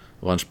them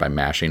a bunch by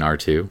mashing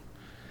R2.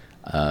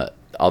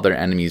 other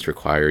enemies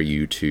require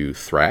you to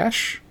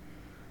thrash,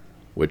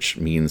 which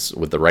means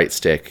with the right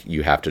stick,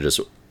 you have to just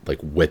like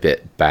whip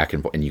it back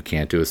and forth, and you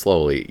can't do it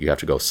slowly. You have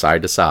to go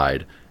side to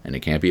side, and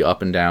it can't be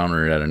up and down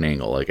or at an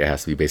angle. Like, it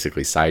has to be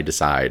basically side to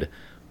side,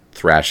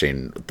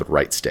 thrashing the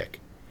right stick.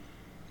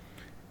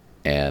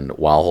 And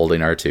while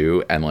holding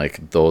R2, and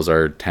like those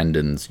are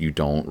tendons you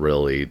don't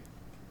really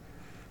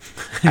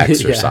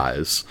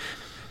exercise.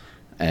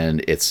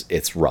 And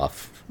it's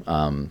rough.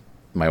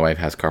 My wife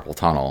has carpal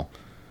tunnel,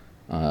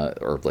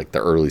 or like the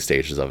early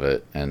stages of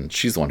it, and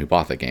she's the one who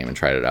bought the game and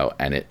tried it out,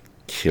 and it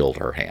killed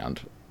her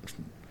hand.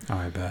 Oh,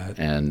 I bet.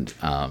 And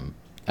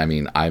I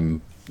mean,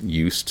 I'm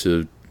used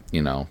to,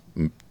 you know,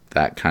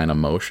 that kind of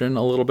motion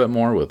a little bit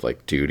more with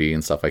like duty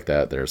and stuff like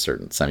that. There are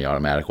certain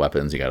semi-automatic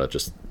weapons you gotta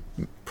just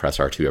press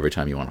R2 every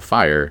time you want to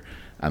fire,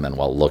 and then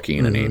while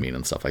looking and aiming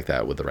and stuff like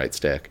that with the right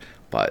stick.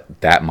 But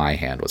that my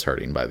hand was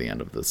hurting by the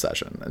end of the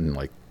session, and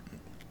like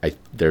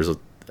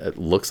it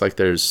looks like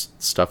there's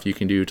stuff you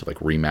can do to like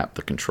remap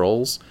the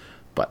controls,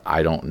 but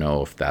I don't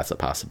know if that's a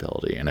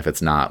possibility. And if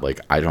it's not, like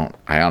I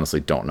honestly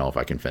don't know if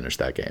I can finish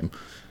that game.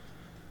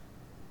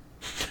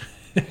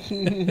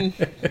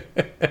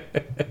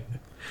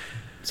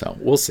 So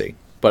we'll see.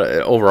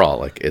 But overall,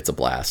 like, it's a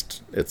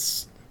blast.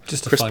 It's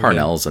Just a Chris fun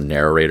Parnell's a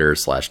narrator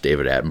 /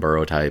 David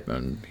Attenborough type,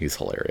 and he's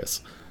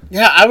hilarious.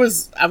 Yeah, I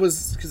was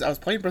because I was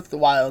playing Breath of the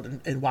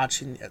Wild and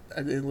watching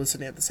and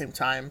listening at the same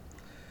time,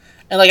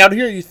 and like I would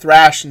hear you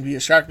thrash and be a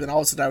shark, but then all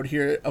of a sudden I would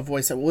hear a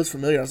voice that was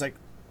familiar. I was like,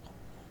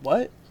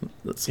 "What?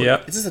 That's Yeah.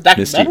 like Is this a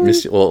documentary?"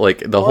 Misty, well, like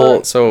the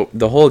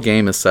whole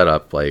game is set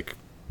up like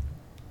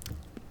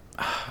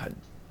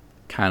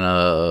kind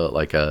of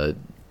like a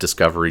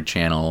Discovery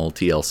Channel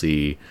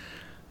TLC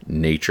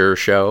nature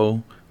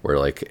show where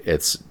like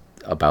it's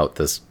about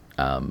this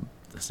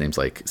his name's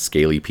like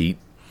Scaly Pete,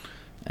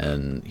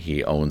 and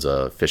he owns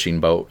a fishing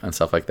boat and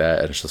stuff like that,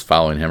 and it's just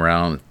following him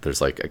around.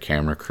 There's like a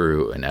camera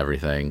crew and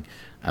everything,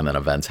 and then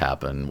events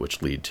happen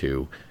which lead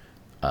to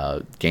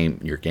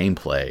your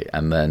gameplay,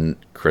 and then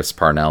Chris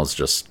Parnell's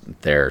just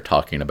there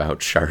talking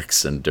about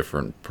sharks and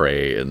different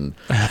prey and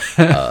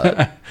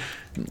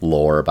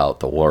lore about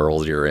the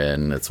world you're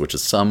in, which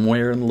is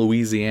somewhere in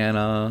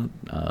Louisiana,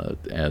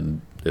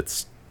 and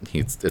it's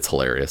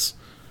hilarious.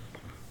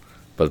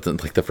 But then,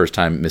 like the first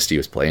time Misty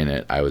was playing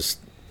it, I was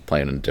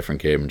playing a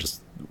different game and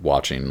just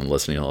watching and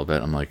listening a little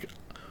bit. I'm like,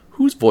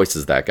 whose voice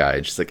is that guy?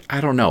 And she's like,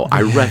 I don't know.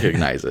 I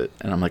recognize it.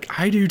 And I'm like,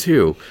 I do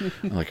too.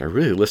 I'm like, I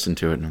really listened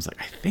to it. And I was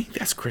like, I think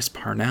that's Chris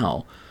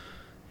Parnell.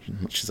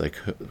 And she's like,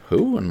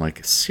 who? And I'm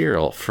like,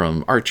 Cyril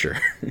from Archer.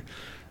 And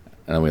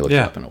then we looked it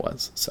up and it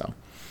was. So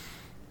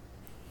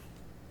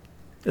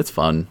it's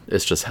fun.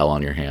 It's just hell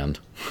on your hand.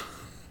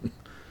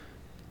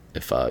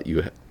 If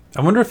you... I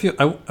wonder if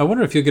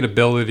you'll get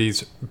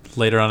abilities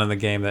later on in the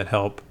game that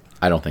help.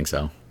 I don't think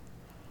so.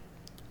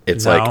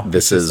 It's No, like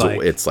this it's is just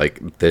like- it's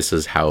like this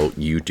is how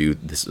you do.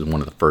 This is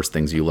one of the first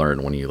things you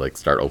learn when you like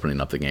start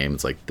opening up the game.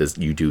 It's like this.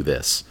 You do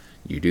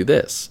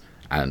this,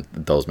 and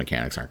those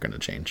mechanics aren't going to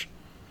change.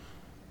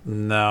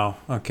 No.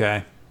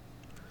 Okay.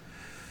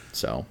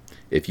 So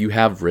if you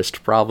have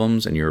wrist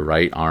problems in your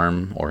right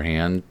arm or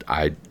hand,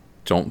 I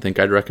don't think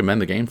I'd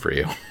recommend the game for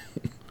you.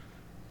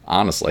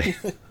 Honestly.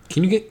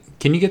 Can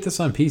you get this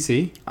on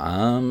PC?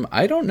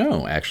 I don't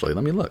know actually.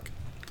 Let me look.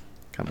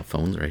 Got my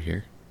phone's right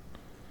here.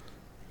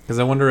 Because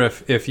I wonder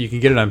if you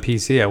can get it on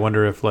PC. I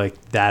wonder if like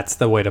that's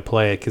the way to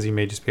play it, because you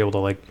may just be able to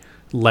like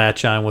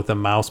latch on with a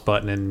mouse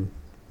button and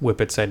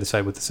whip it side to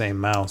side with the same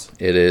mouse.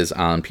 It is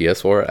on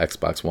PS4,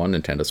 Xbox One,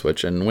 Nintendo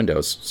Switch, and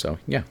Windows. So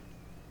yeah,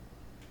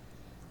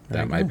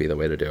 that might be the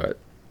way to do it.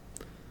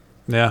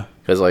 Yeah.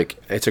 Because like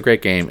it's a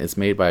great game. It's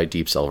made by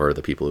Deep Silver,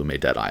 the people who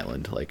made Dead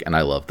Island. Like, and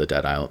I love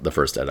the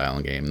first Dead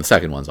Island game. The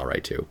second one's all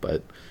right too,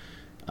 but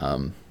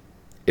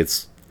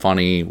it's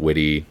funny,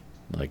 witty,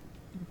 like,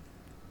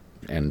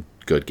 and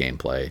good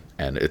gameplay.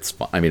 And it's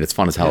fun. I mean, it's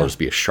fun as hell to just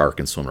be a shark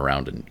and swim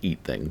around and eat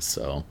things.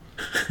 So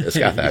it's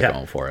got that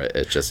going for it.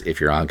 It's just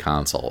if you're on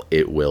console,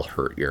 it will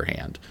hurt your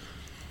hand.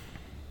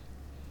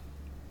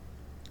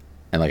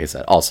 And like I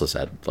said,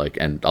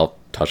 and I'll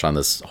touch on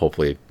this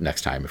hopefully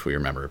next time if we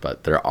remember,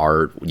 but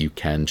you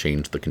can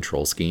change the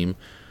control scheme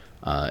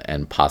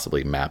and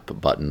possibly map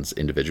buttons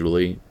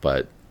individually,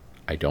 but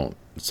I don't,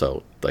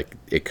 so like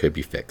it could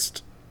be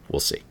fixed.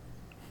 We'll see.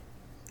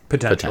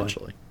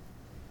 Potentially.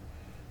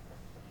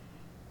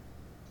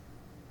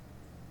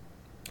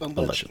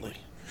 Allegedly.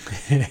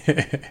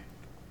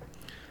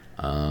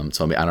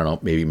 So I don't know,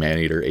 maybe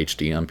Maneater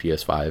HD on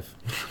PS5.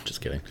 Just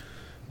kidding.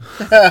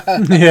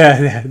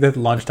 yeah, the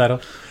launch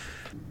title.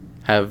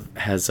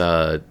 Has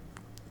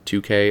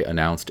 2K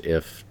announced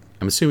if,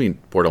 I'm assuming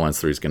Borderlands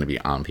 3 is going to be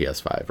on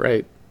PS5,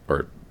 right?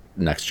 Or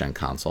next gen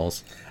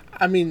consoles?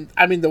 I mean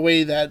the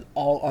way that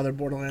all other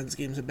Borderlands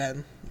games have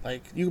been.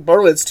 Like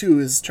Borderlands 2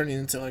 is turning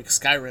into like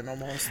Skyrim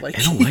almost. Like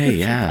In a way,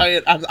 yeah. play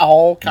it on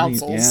all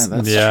consoles.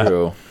 Yeah, that's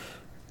true.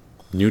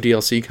 New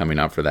DLC coming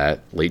out for that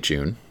late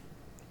June.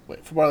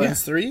 Wait, for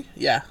Borderlands 3?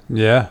 Yeah.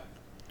 Yeah.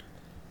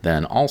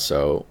 Then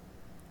also,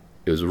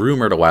 it was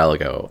rumored a while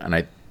ago, and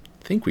I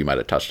think we might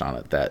have touched on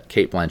it, that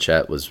Cate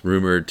Blanchett was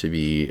rumored to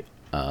be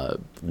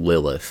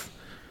Lilith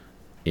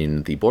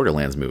in the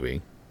Borderlands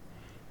movie.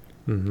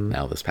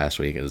 Now, this past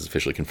week, it is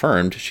officially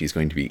confirmed she's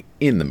going to be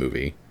in the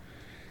movie.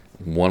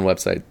 One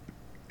website,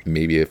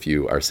 maybe a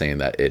few, are saying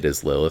that it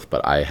is Lilith,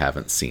 but I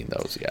haven't seen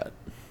those yet.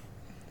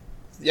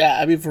 Yeah,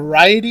 I mean,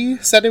 Variety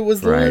said it was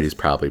Variety's Lilith.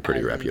 probably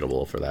pretty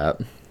reputable for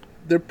that.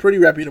 They're pretty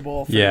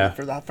reputable for, Yeah.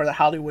 for the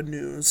Hollywood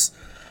news.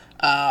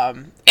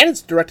 And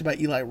it's directed by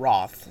Eli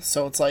Roth,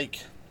 so it's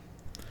like...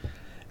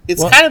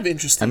 It's kind of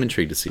interesting. I'm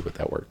intrigued to see what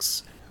that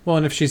works. Well,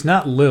 and if she's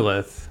not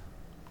Lilith,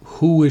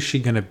 who is she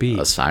going to be?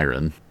 A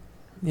siren.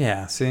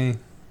 Yeah, see?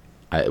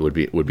 It would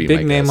be Big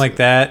my name guess. like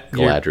that.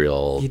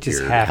 Galadriel, you just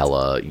your have to.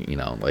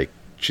 Hela, like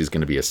she's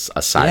going to be a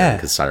siren Yeah.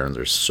 because sirens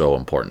are so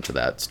important to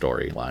that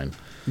storyline.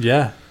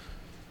 Yeah.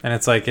 And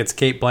it's like, it's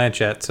Cate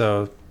Blanchett,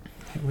 so,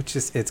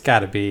 it's got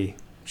to be,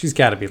 she's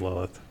got to be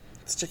Lilith.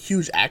 Such a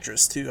huge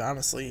actress, too,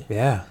 honestly,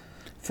 Yeah.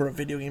 for a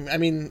video game. I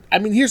mean,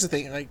 here's the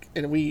thing, like,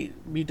 and me,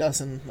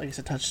 Dustin, like I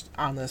said, touched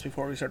on this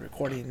before we started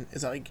recording,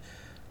 is like,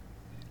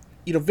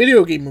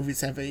 video game movies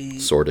have a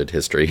Sordid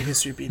history.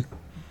 history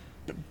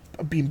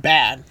of being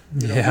bad,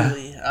 Yeah.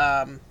 really.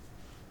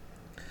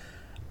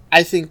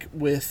 I think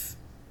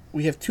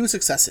we have two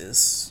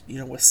successes,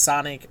 with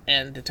Sonic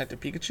and Detective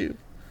Pikachu,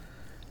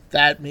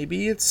 that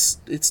maybe it's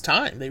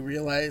time they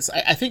realize.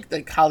 I think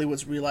like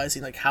Hollywood's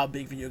realizing like how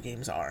big video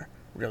games are,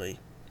 really.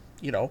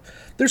 They're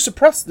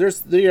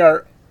they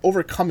are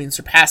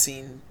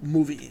surpassing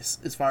movies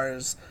as far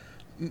as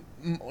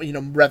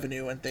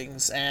revenue and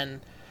things,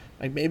 and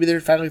like maybe they're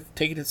finally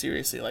taking it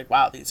seriously. Like,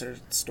 wow, these are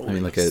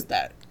stories look at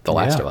that The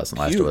Last Yeah. of Us and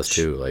Last of Us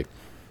Huge. 2, like,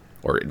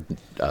 or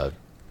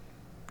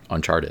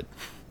Uncharted.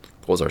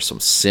 Those are some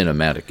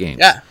cinematic games.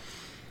 yeah.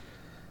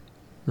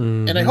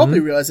 And I hope they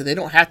realize that they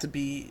don't have to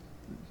be.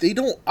 They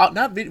don't.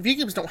 Not video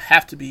games don't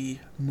have to be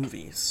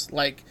movies.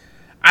 Like,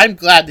 I'm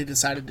glad they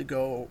decided to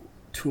go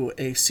to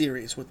a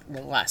series with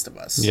The Last of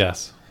Us.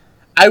 Yes.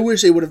 I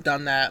wish they would have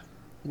done that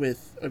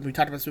with. We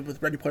talked about this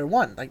with Ready Player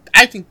One. Like,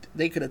 I think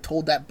they could have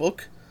told that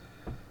book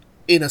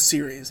in a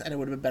series, and it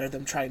would have been better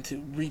than trying to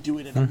redo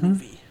it in a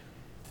movie.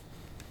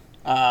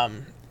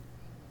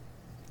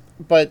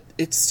 But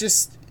it's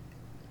just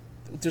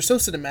they're so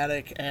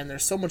cinematic, and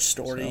there's so much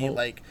story. So-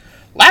 Like,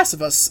 Last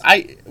of Us,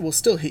 I will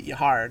still hit you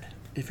hard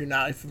if you've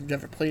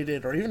never played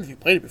it, or even if you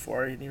played it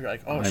before, and you're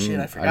like, oh shit,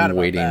 I forgot I'm about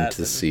waiting that.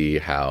 to see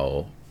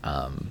how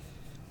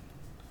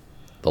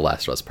The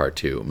Last of Us Part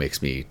 2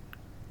 makes me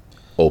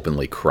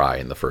openly cry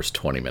in the first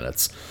 20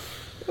 minutes.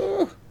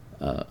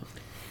 Yeah,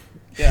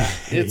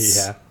 it's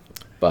Yeah.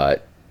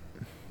 But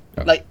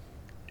like,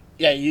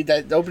 yeah,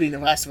 the opening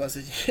of Last of Us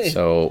is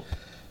so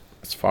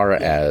as far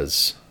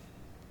as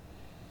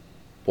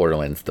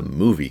Borderlands the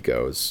movie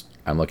goes,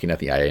 I'm looking at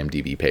the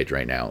IMDb page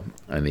right now,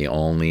 and the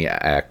only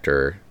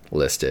actor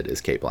listed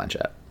is Cate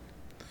Blanchett.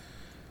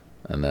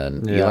 And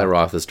then Yeah. Eli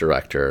Roth is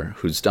director,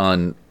 who's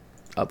done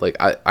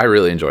I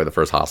really enjoy the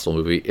first Hostel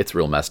movie. It's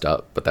real messed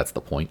up, but that's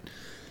the point.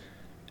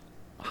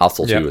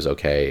 Hostel 2 Yep. is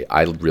okay.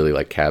 I really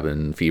like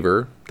Cabin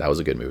Fever. That was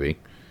a good movie.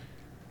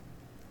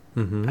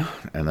 And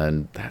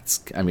then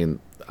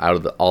out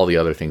of all the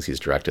other things he's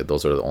directed,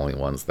 those are the only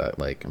ones that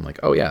I'm like,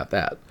 oh yeah,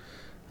 that.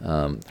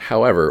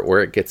 However,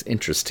 where it gets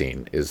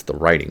interesting is the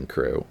writing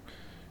crew.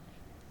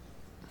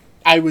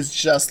 I was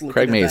just looking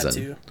Craig at that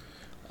Mazin.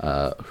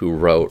 too. Who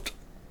wrote,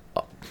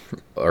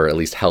 or at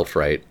least helped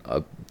write,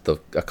 a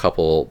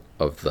couple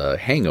of the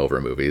Hangover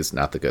movies,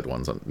 not the good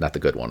ones, not the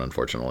good one,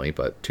 unfortunately,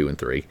 but 2 and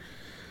 3.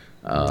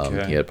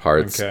 Okay. He had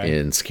parts Okay.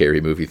 in Scary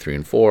Movie 3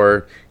 and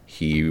 4.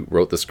 He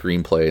wrote the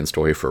screenplay and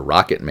story for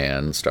Rocket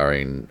Man,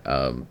 starring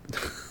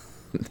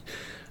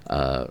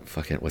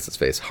what's his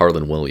face,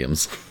 Harlan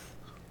Williams.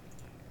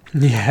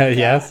 Yeah,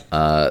 yes.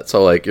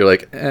 So you're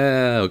like,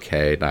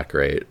 okay, not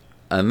great.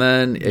 And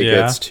then it Yeah.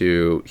 gets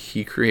to,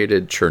 he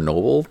created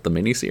Chernobyl, the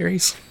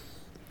miniseries,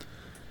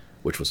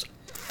 which was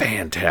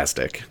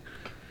fantastic.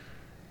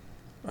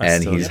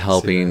 And still he's yet to see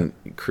helping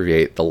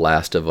create the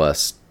Last of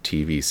Us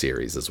TV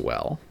series as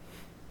well.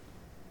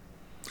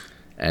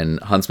 And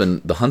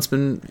the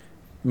Huntsman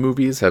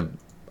movies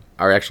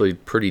are actually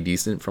pretty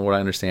decent from what I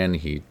understand.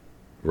 He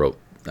wrote,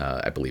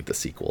 I believe, the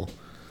sequel.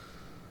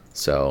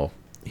 So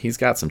he's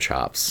got some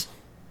chops.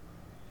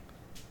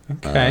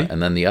 Okay.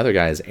 And then the other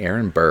guy is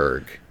Aaron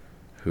Berg,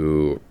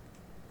 who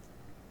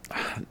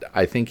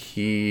I think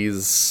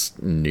he's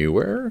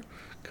newer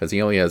because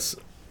he only has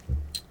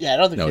Yeah, I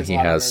don't think he a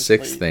lot on has his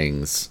 6 plate.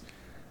 things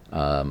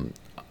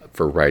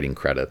for writing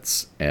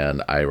credits,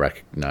 and I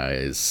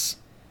recognize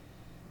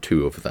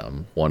 2 of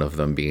them. One of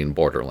them being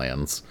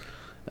Borderlands,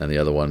 and the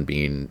other one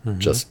being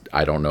just,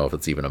 I don't know if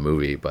it's even a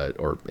movie,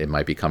 or it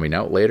might be coming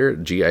out later,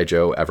 G.I.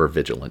 Joe Ever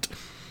Vigilant.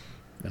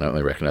 And I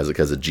only recognize it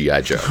because of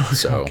G.I. Joe,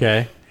 so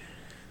Okay.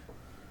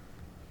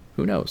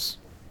 who knows?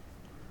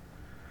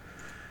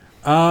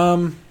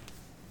 I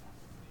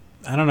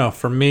don't know.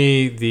 For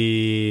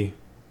me,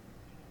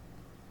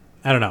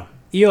 I don't know.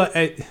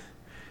 It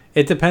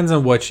depends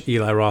on which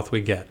Eli Roth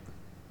we get.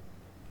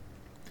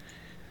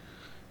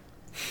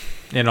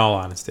 In all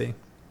honesty.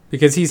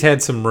 Because he's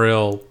had some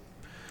real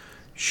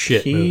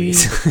shit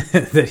movies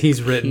that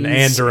he's written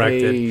and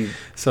directed.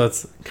 So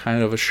it's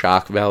kind of a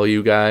shock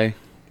value guy.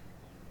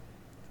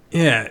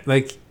 Yeah,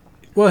 like,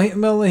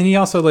 and he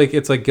also, like,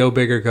 it's like go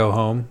big or go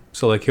home.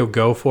 So, like, he'll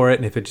go for it,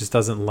 and if it just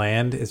doesn't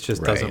land, it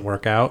just doesn't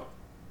work out.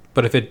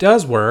 But if it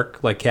does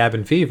work, like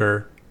Cabin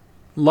Fever,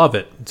 love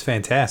it. It's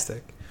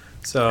fantastic.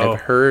 So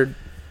I've heard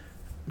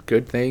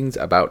good things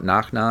about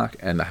Knock Knock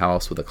and The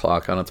House with a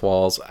Clock on Its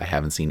Walls. I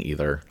haven't seen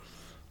either.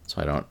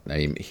 So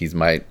he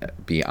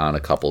might be on a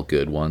couple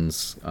good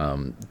ones.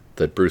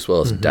 The Bruce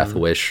Willis Death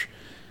Wish,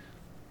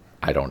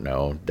 I don't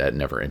know. That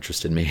never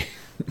interested me.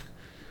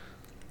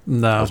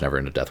 No. I was never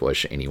into Death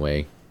Wish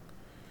anyway.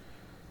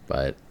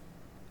 But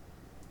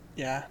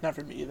Yeah, not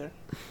for me either.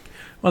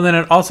 Well, then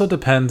it also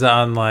depends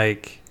on,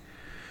 like,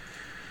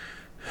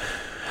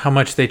 how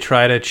much they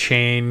try to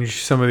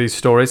change some of these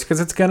stories, because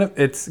it's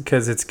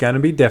gonna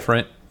be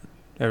different.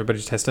 Everybody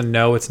just has to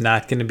know it's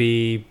not going to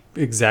be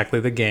exactly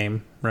the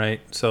game,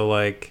 right? So,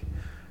 like,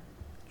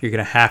 you're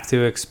going to have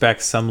to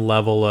expect some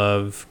level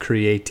of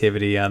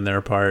creativity on their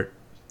part.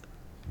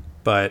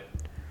 But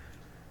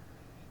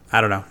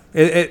I don't know.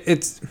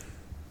 It's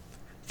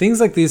things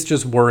like these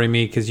just worry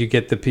me, because you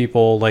get the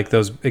people like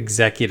those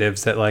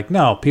executives that, like,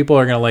 no, people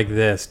are going to like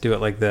this, do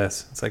it like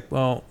this. It's like,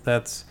 well,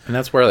 that's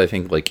where I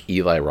think, like,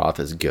 Eli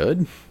Roth is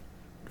good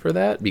for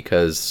that,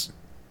 because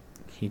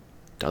he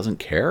doesn't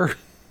care.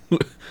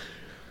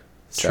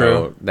 So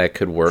true. That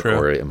could work, True.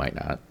 or it might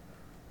not.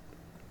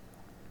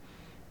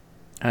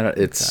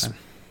 It's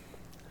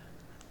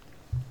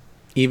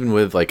even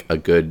with, like, a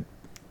good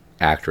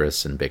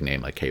actress and big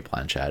name like Cate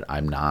Blanchett,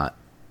 I'm not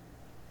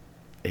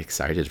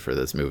excited for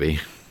this movie.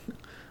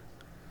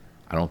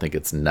 I don't think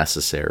it's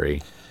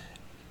necessary.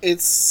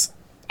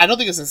 I don't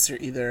think it's necessary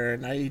either,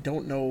 and I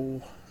don't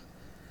know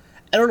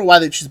why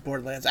they choose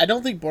Borderlands. I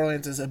don't think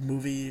Borderlands is a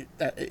movie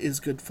that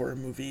is good for a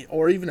movie,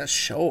 or even a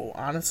show,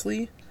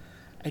 honestly.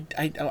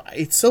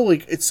 It's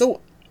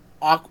so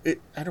awkward.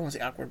 I don't want to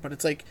say awkward, but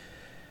it's like,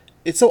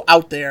 it's so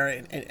out there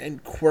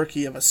and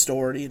quirky of a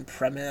story and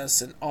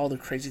premise and all the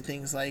crazy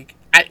things. Like,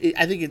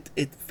 I think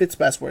it fits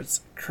best where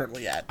it's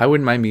currently at. I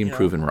wouldn't mind being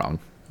proven wrong.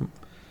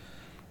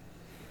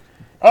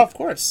 Oh, of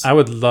course. I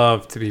would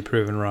love to be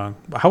proven wrong.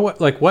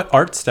 What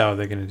art style are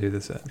they going to do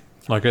this in?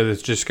 Like, is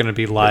it just going to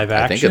be live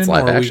action? I think it's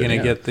live or action. Are we going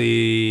to get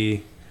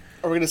the?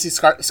 Are we going to see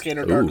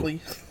Scanner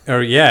Darkly?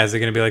 Or yeah, is it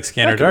going to be like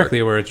Scanner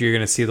Darkly, where you're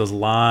going to see those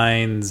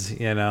lines,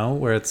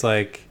 where it's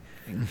like,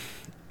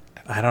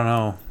 I don't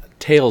know.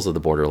 Tales of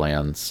the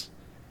Borderlands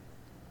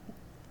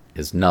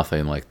is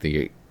nothing like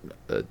the,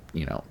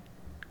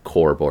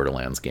 core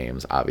Borderlands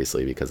games,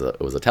 obviously, because it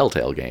was a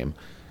Telltale game.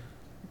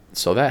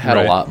 So that had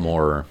a lot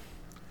more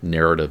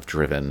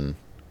narrative-driven,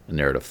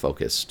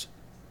 narrative-focused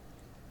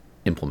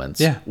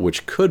implements,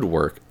 which could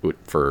work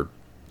for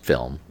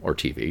film or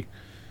TV.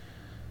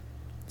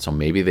 So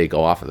maybe they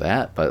go off of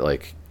that, but,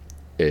 like,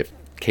 if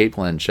Cate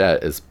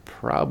Blanchett is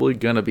probably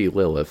gonna be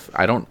Lilith,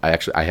 I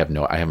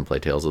haven't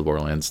played Tales of the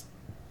Borderlands.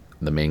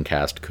 The main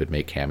cast could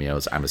make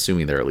cameos. I'm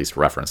assuming they're at least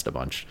referenced a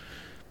bunch,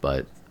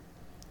 but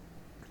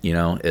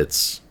I'm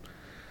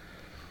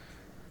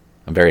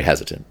very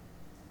hesitant.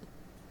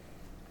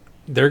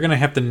 They're gonna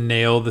have to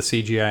nail the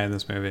CGI in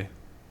this movie,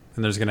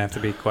 and there's gonna have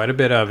to be quite a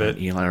bit of it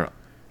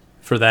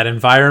for that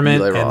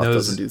environment. Eli Roth and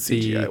those doesn't do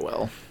CGI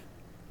well.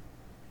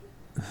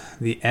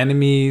 The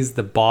enemies,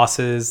 the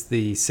bosses,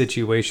 the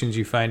situations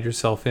you find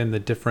yourself in, the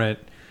different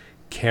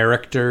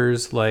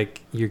characters, like,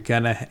 you're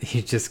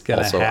just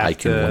gonna also, have I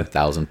can to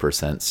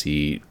 1000%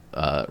 see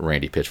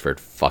Randy Pitchford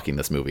fucking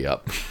this movie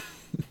up.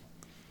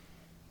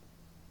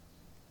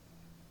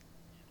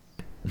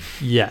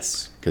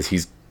 Yes, because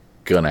he's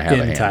gonna have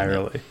entirely. A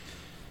hand in it.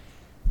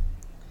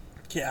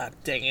 Yeah,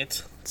 dang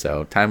it.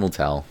 So time will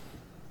tell.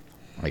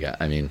 That's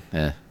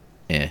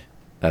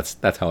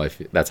how I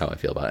feel. That's how I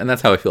feel about it, and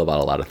that's how I feel about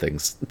a lot of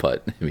things.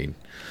 But I mean,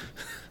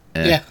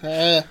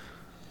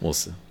 we'll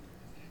see.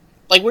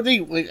 Like,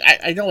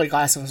 I know, like,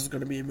 Last of Us was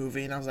going to be a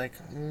movie, and I was like,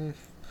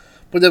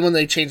 but then when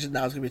they changed it,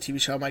 now it's going to be a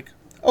TV show. I'm like,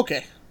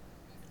 okay,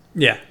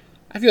 yeah.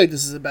 I feel like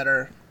this is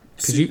better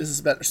suited.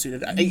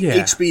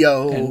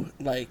 HBO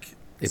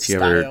if style.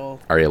 you ever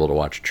are able to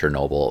watch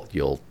Chernobyl,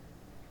 you'll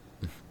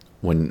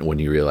when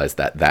you realize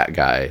that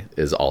guy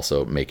is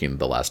also making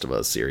the Last of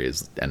Us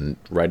series and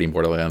writing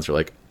Borderlands, you're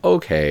like,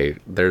 okay,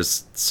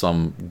 there's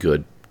some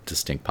good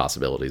distinct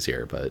possibilities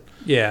here, but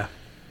yeah.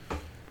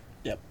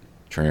 Yep.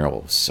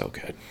 Chernobyl was so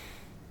good.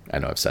 I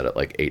know I've said it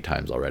like 8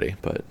 times already,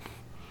 but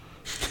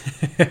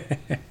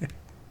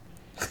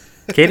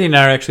Katie and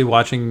I are actually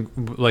watching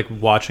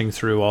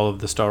through all of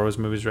the Star Wars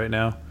movies right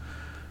now.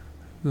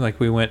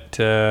 Like, we watched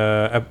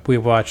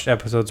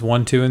episodes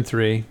 1, 2, and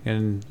 3,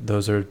 and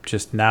those are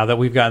just, now that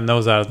we've gotten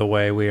those out of the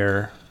way, we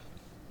are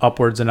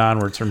upwards and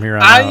onwards from here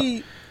on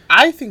out.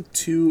 I think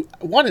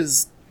 1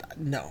 is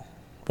no.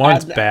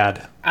 One's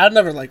bad. I'll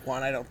never like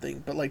 1, I don't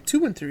think, but like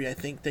 2 and 3, I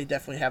think they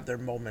definitely have their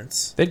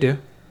moments. They do.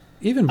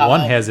 Even 1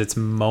 has its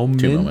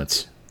moment. 2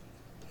 moments.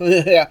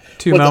 yeah.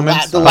 Two What,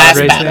 moments. The Pod last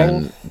racing.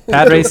 battle.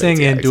 Pad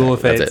racing and Duel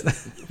of exactly.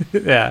 Fates.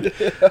 That's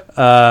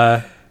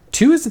Yeah.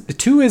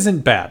 Two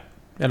isn't bad,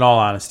 in all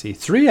honesty.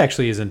 3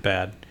 actually isn't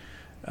bad.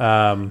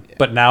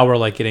 But now we're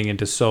like getting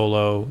into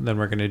Solo. Then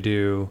we're gonna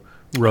do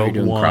Rogue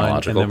doing One, and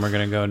chronological? then we're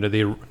gonna go into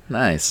the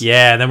Nice.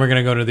 and then we're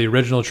gonna go into the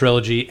original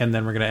trilogy, and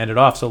then we're gonna end it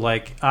off. So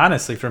like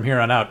honestly, from here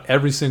on out,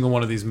 every single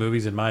one of these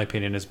movies, in my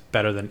opinion, is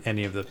better than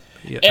any of the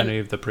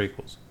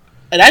prequels.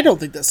 And I don't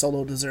think that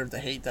Solo deserved the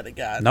hate that it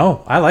got.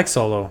 No, I like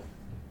Solo.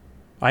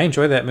 I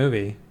enjoy that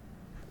movie.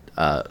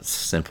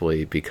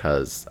 Simply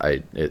because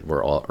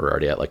we're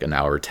already at like an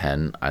hour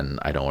 10, and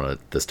I don't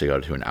want this to go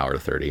to an hour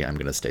 30. I'm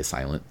gonna stay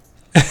silent.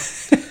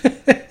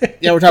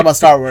 Yeah, we're talking about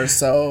Star Wars,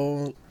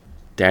 so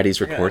Daddy's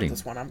I gotta recording.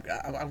 this one, I'm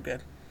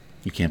good.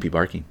 You can't be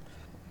barking.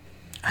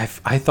 I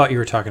thought you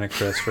were talking to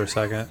Chris for a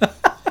second.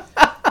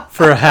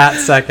 For a hot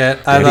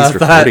second. Daddy's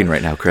recording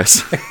right now,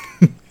 Chris.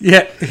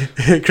 Yeah.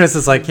 Chris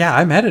is like, yeah,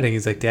 I'm editing.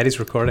 He's like, Daddy's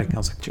recording. I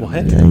was like,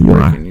 what?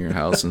 Walk in your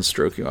house and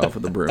stroke you off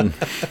with a broom.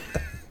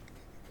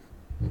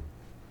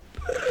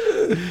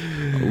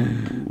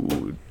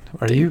 Ooh,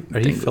 Are you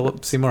ding-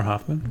 Philip Seymour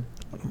Hoffman?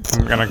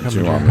 I'm gonna come Do you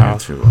to your want me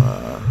house. to,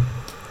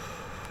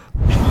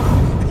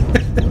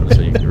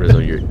 Rizzo,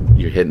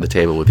 you're hitting the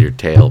table with your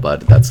tail,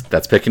 bud.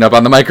 That's picking up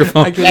on the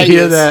microphone. I can Yeah,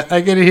 hear yes. that.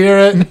 I can hear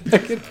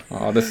it.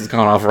 Oh, this has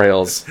gone off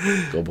rails.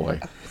 Go boy.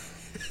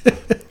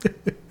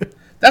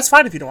 That's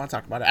fine if you don't want to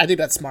talk about it. I think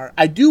that's smart.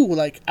 I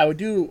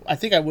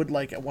think I would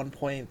like at one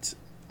point,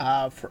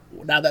 for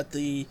now that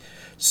the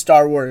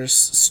Star Wars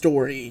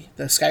story,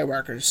 the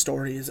Skywalker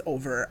story is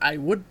over, I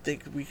would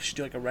think we should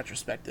do like a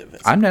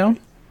retrospective. I'm down.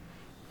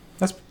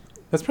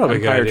 That's probably a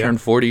good Empire idea. turned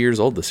 40 years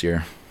old this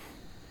year.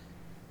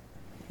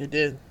 It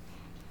did.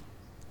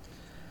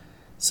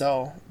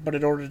 So, but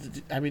in order to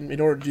do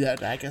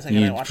that, I guess I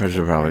gotta watch. You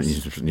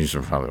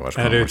should probably watch.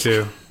 I Clone do Wars.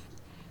 too.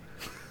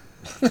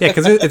 Yeah,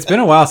 because it's been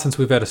a while since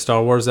we've had a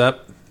Star Wars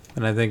ep,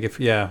 and I think if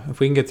we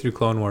can get through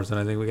Clone Wars, then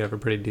I think we can have a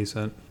pretty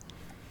decent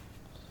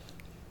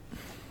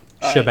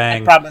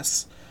shebang. I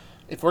promise.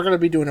 If we're gonna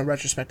be doing a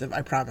retrospective,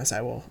 I promise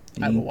I will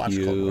watch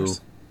Thank Clone you.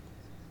 Wars.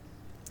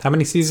 How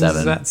many seasons is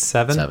 7. that?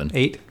 7? 7.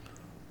 8?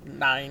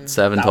 9.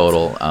 7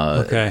 total.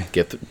 Okay.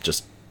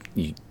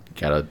 You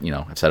gotta,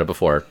 I've said it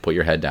before, put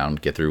your head down,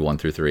 get through 1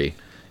 through 3,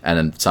 and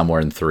then somewhere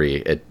in 3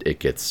 it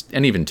gets,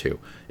 and even 2,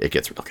 it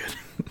gets real good.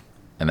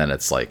 And then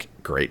it's like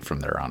great from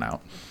there on out.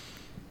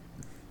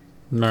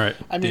 All right.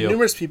 I mean, deal.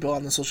 numerous people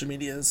on the social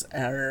medias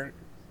are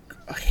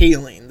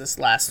hailing this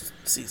last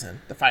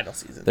season, the final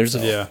season. There's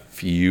Yeah.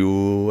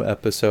 few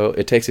episodes.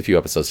 It takes a few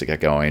episodes to get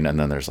going, and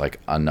then there's like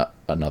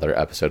another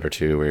episode or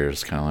two where you're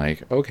just kind of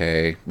like,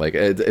 okay, like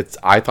it's.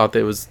 I thought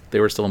they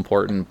were still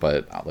important,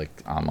 but like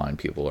online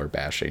people are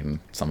bashing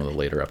some of the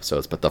later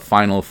episodes. But the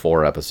final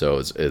 4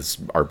 episodes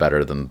are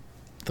better than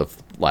the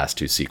last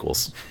 2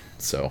 sequels.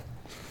 So,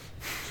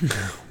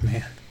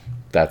 Man.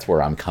 that's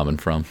where I'm coming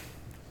from.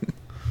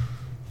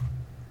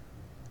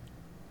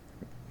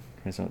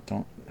 So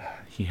don't.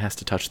 He has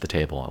to touch the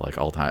table like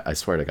all time. I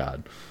swear to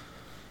God.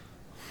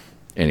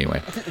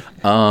 Anyway,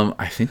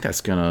 I think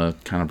that's gonna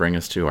kind of bring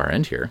us to our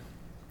end here.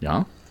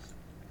 Yeah,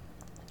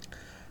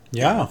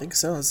 Yeah. I think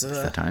so. It's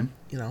that time.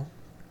 It's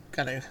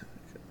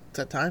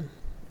that time.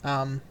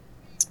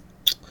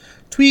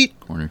 Tweet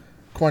Corner,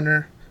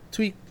 corner.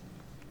 Tweet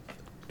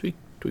tweet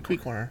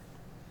corner.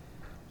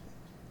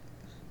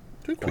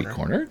 Tweet tweet corner.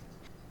 corner.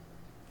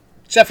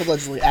 Jeff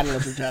allegedly,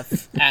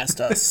 Jeff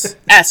asked us,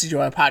 asked you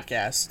on a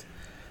podcast,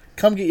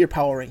 come get your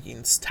power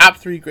rankings. Top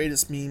 3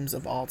 greatest memes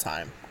of all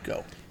time.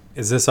 Go.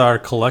 Is this our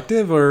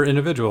collective or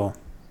individual?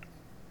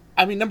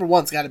 I mean, number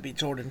 1's got to be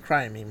Jordan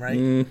crying meme,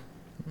 right?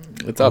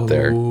 It's up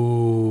there.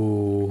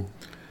 Ooh.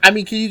 I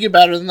mean, can you get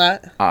better than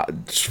that?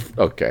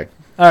 Okay.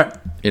 All right.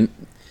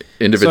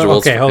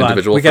 Individuals. So, okay, hold on.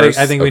 Individual We gotta. first?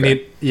 I think we Okay.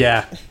 need.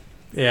 Yeah.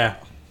 Yeah.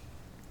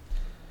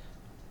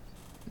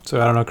 So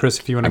I don't know, Chris,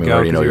 if you want to I mean, go. we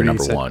already 'cause know you your already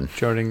number said 1.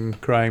 Jordan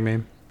crying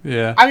meme.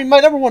 Yeah. I mean, my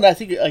number 1, I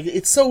think, like,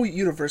 it's so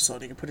universal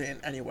that you can put it in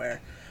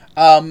anywhere.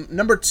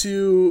 Number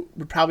 2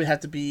 would probably have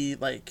to be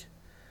like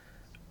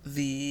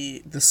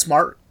the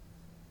smart,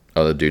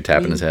 Oh, the dude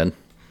tapping his head.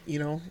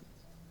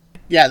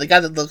 Yeah, the guy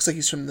that looks like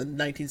he's from the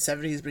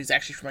 1970s, but he's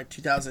actually from like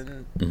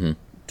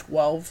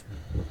 2012.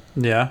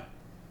 Yeah.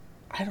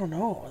 I don't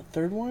know. A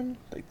third one,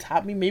 like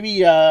top me,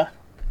 maybe.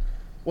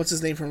 What's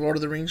his name from Lord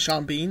of the Rings?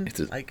 Sean Bean.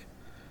 Like,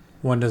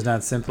 One does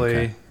not simply.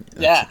 Okay.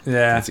 yeah.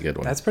 Yeah. That's a good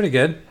one. That's pretty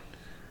good.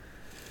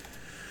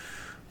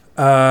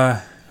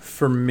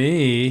 For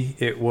me,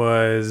 it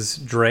was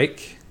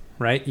Drake.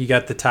 Right, you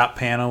got the top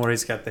panel where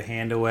he's got the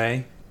hand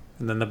away,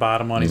 and then the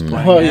bottom one he's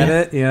pointing at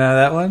it. You know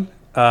that one.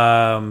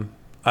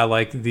 I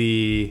like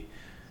the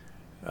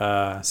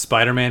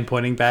Spider-Man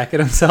pointing back at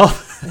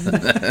himself.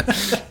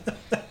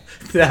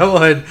 That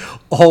one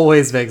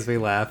always makes me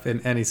laugh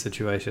in any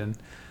situation.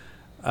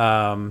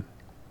 And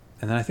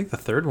then I think the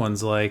third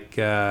one's like,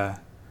 what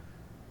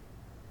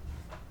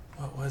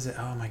was it?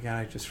 Oh my god,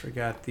 I just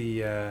forgot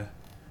the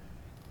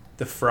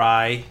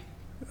Fry.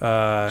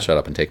 Shut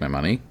up and take my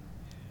money.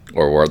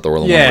 Or the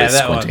one where Yeah, he's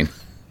that one. squinting.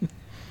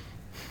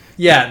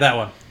 Yeah, that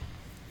one.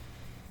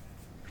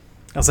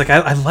 I was like,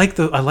 I like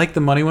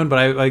the money one, but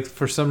I like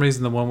for some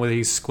reason the one where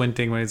he's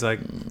squinting when he's like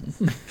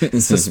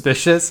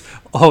suspicious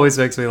always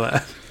makes me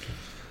laugh.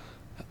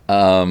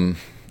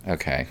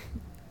 Okay.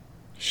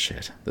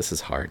 Shit, this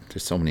is hard.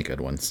 There's so many good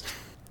ones.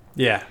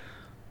 Yeah.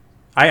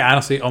 I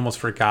honestly almost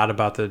forgot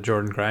about the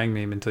Jordan crying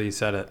meme until you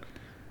said it.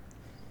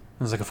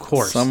 I was like, of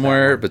course.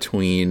 Somewhere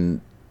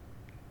between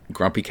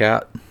Grumpy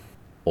Cat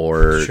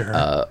or Sure.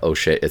 Oh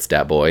shit, it's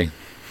that boy.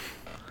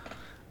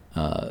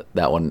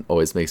 That one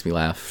always makes me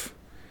laugh.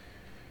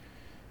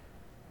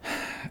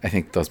 I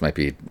think those might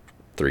be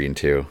 3 and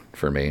 2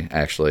 for me,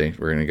 actually.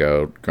 We're going to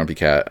go Grumpy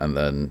Cat and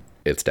then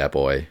it's that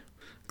boy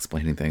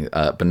explaining things.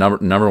 But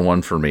number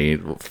one for me,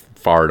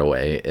 far and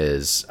away,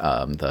 is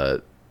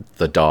the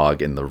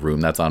dog in the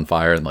room that's on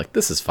fire and like,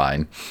 this is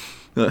fine.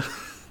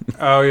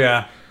 Oh,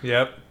 yeah.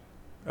 Yep.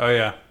 Oh,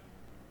 yeah.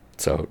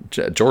 So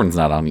Jordan's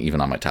not even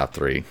on my top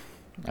 3.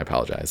 I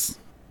apologize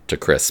to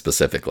Chris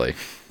specifically.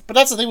 But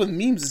that's the thing with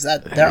memes is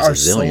that there There's are a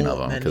zillion so of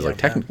them many because like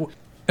of them. technically,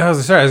 I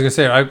was gonna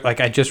say,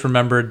 I just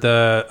remembered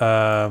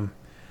the,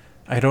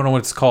 I don't know what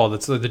it's called.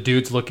 It's the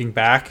dude's looking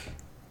back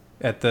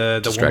at the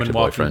woman Distracted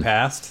walking boyfriend.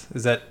 past.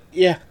 Is that,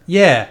 Yeah.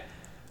 yeah.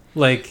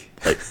 Like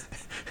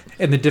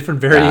and the different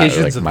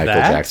variations like of Michael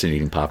that. Jackson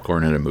eating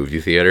popcorn in a movie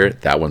theater.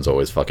 That one's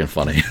always fucking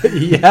funny.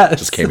 Yes.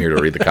 Just came here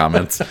to read the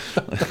comments.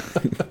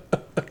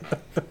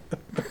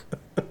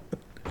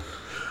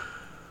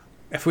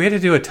 If we had to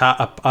do a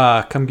top,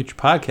 come get your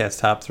podcast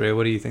top 3,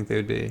 what do you think they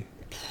would be?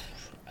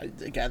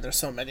 Again, there's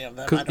so many of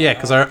them.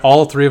 Because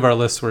all 3 of our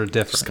lists were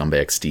different.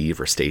 Scumbag Steve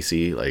or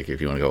Stacy, like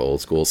if you want to go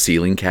old school.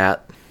 Ceiling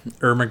Cat,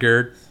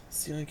 Ermagerd.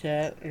 Ceiling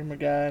Cat, oh my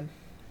god.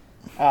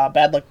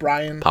 Bad Luck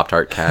Brian. Pop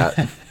Tart Cat,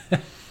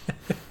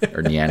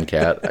 or Nyan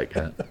Cat. I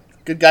can't.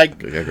 Good guy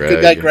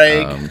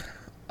Greg.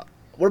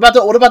 What about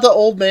the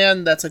old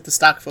man that's like the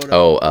stock photo?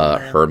 Oh,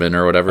 Herman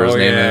or whatever his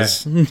name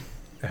is.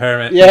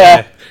 Hermit.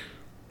 Yeah.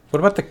 What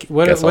about the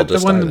what Guess I'll the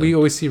just one start we it.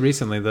 always see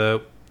recently?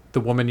 The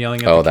woman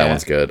yelling at the Oh, that cat?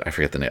 one's good. I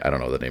forget the name. I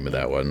don't know the name of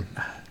that one.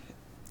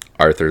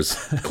 Arthur's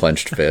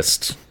clenched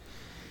fist.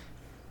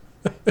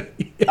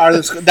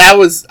 That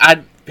was I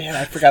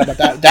forgot about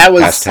that. That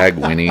was Hashtag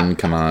winning.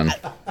 Come on.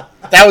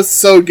 that was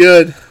so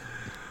good.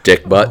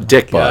 Dick butt,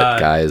 dick butt, God.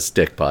 guys,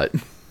 dick butt.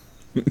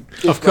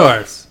 Of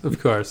course.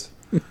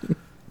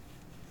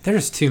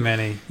 There's too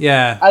many.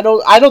 Yeah. I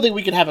don't think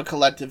we can have a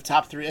collective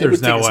top 3. It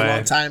There's would take no us a way.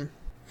 long time.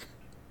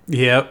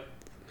 Yep.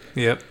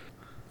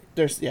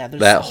 There's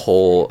That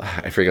whole,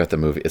 I forget the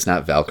movie. It's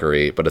not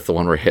Valkyrie, but it's the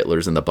one where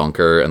Hitler's in the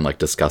bunker and like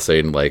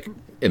discussing, like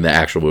in the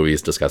actual movie,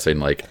 he's discussing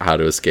like how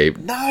to escape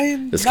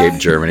nine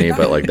Germany. 9.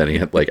 But like then he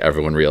like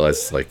everyone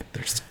realizes like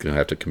they're just gonna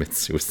have to commit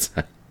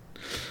suicide.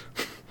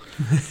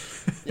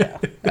 Yeah.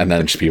 And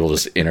then people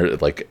just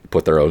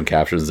put their own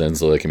captions in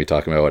so they can be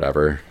talking about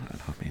whatever.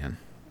 Oh man.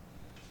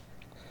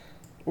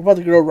 What about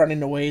the girl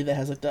running away that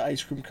has like the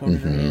ice cream cone in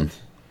her hand?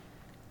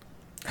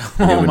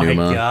 Oh my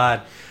Numa.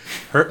 god.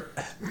 Her.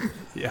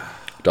 Yeah.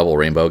 Double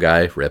rainbow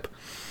guy, rip.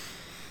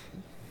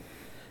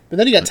 But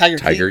then you got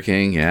Tiger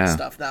King, yeah.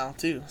 stuff now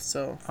too.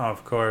 So Oh,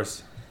 of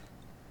course.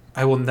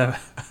 I will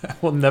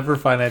never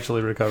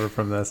financially recover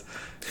from this.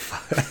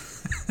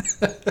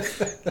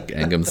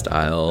 Gangnam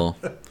Style.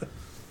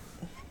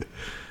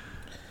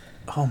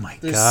 Oh my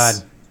there's- god.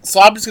 So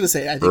I'm just gonna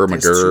say I think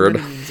there's too Ermagerd.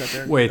 many memes out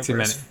there. Way too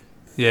many.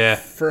 Yeah.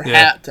 For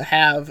yeah. to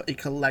have a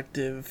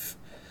collective.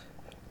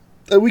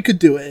 We could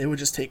do it. It would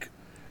just take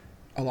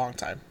a long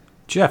time.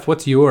 Jeff,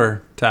 what's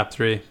your top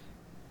 3?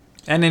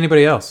 And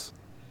anybody else?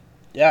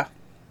 Yeah.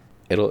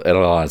 It'll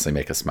honestly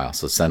make us smile.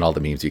 So send all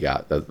the memes you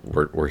got.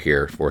 We're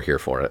here for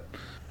it.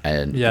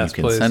 And Yes, you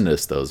can please. send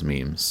us those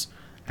memes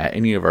at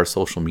any of our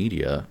social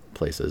media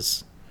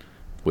places,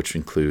 which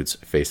includes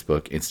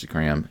Facebook,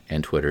 Instagram,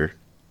 and Twitter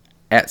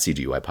at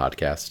CGUI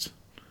Podcast.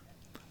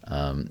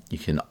 You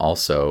can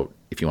also,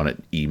 if you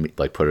want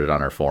to put it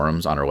on our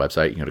forums on our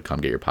website, you can go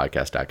to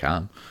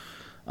comegetyourpodcast.com.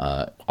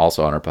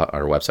 Also on our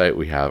website,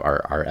 we have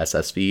our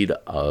RSS feed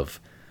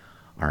of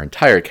our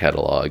entire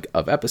catalog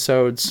of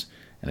episodes.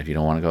 And if you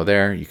don't want to go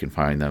there, you can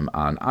find them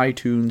on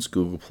iTunes,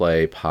 Google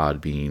Play,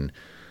 Podbean,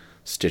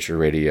 Stitcher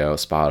Radio,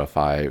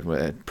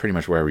 Spotify, pretty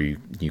much wherever you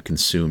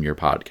consume your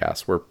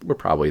podcasts. We're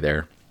probably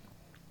there.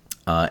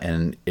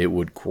 And it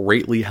would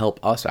greatly help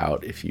us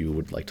out if you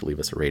would like to leave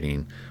us a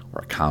rating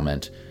or a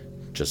comment.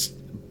 Just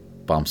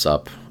bumps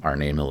up our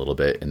name a little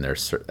bit in their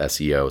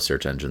SEO,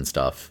 search engine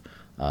stuff.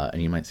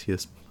 And you might see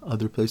us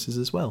other places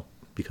as well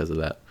because of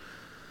that.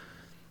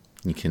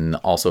 You can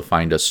also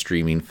find us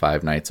streaming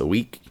 5 nights a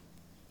week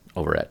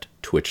over at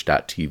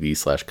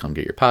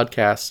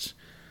twitch.tv/comegetyourpodcast.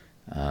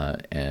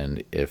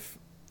 And if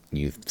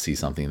you see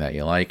something that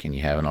you like and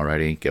you haven't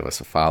already, give us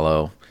a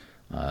follow.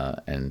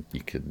 And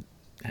you could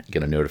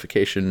get a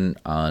notification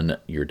on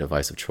your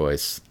device of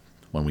choice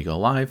when we go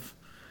live.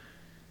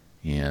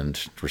 And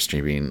we're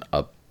streaming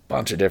a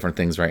bunch of different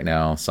things right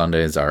now.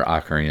 Sundays are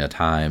Ocarina of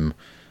Time.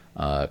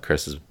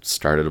 Chris has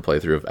started a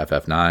playthrough of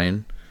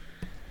FF9,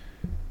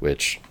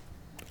 which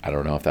I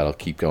don't know if that'll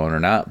keep going or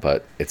not,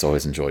 but it's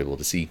always enjoyable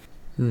to see.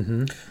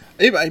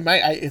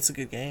 It's a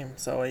good game.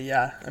 So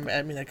yeah, I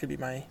mean that could be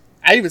my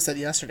I even said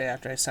yesterday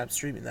after I stopped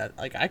streaming that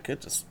like I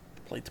could just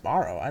play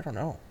tomorrow. I don't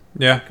know.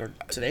 Yeah. Or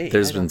today.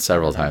 There's been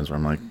several times where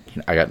I'm like,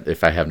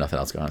 if I have nothing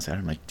else going on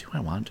Saturday, I'm like, do I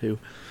want to?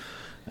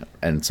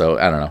 And so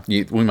I don't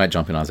know. We might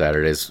jump in on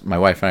Saturdays. My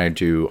wife and I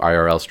do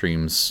IRL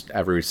streams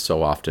every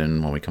so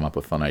often when we come up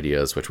with fun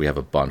ideas, which we have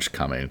a bunch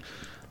coming.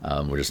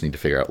 We just need to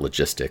figure out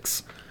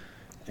logistics.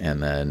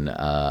 And then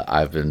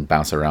I've been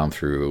bouncing around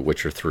through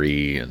Witcher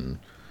 3 and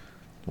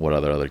what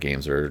other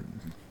games are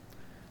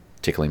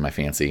tickling my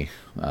fancy.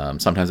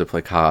 Sometimes I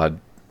play COD,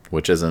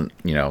 which isn't,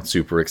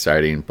 super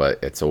exciting, but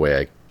it's a way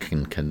I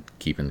can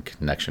keep in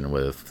connection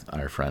with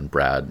our friend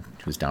Brad,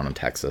 who's down in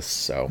Texas.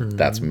 So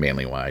that's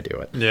mainly why I do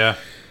it. Yeah.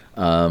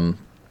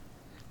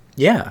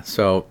 Yeah.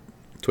 So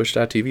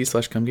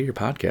twitch.tv/come get your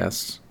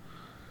podcasts.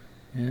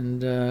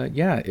 And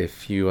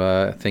if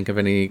you think of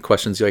any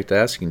questions you'd like to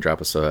ask, you can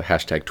drop us a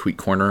hashtag tweet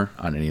corner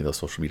on any of those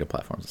social media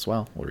platforms as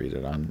well. We'll read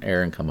it on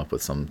air and come up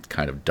with some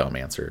kind of dumb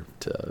answer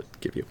to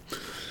give you.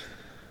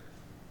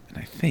 And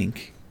I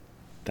think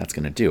that's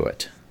going to do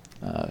it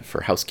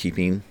for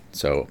housekeeping.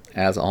 So,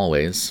 as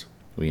always,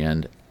 we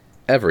end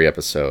every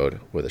episode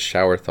with a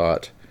shower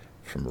thought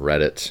from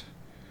Reddit.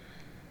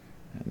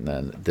 And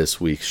then this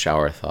week's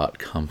shower thought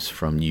comes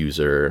from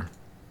user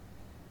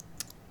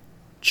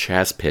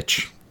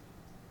Chazpitch.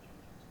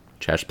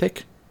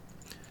 Chazpick?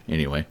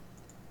 Anyway.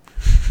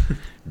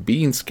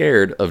 Being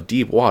scared of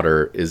deep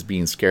water is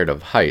being scared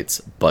of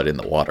heights, but in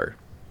the water.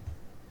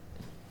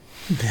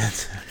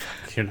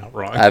 You're not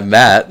wrong. I'm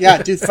Matt.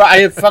 Yeah, dude, I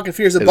have fucking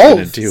fears of Is gonna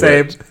both. do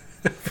Same. it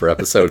for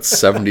episode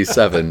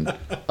 77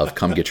 of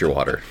Come Get Your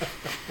Water.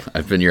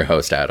 I've been your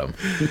host, Adam.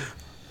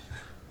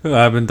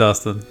 I've been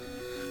Dustin.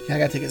 Yeah, I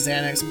gotta take a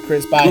Xanax. I'm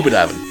Chris. Bye. Scuba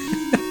diving.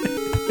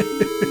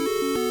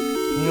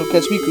 You'll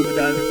catch me scuba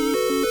diving.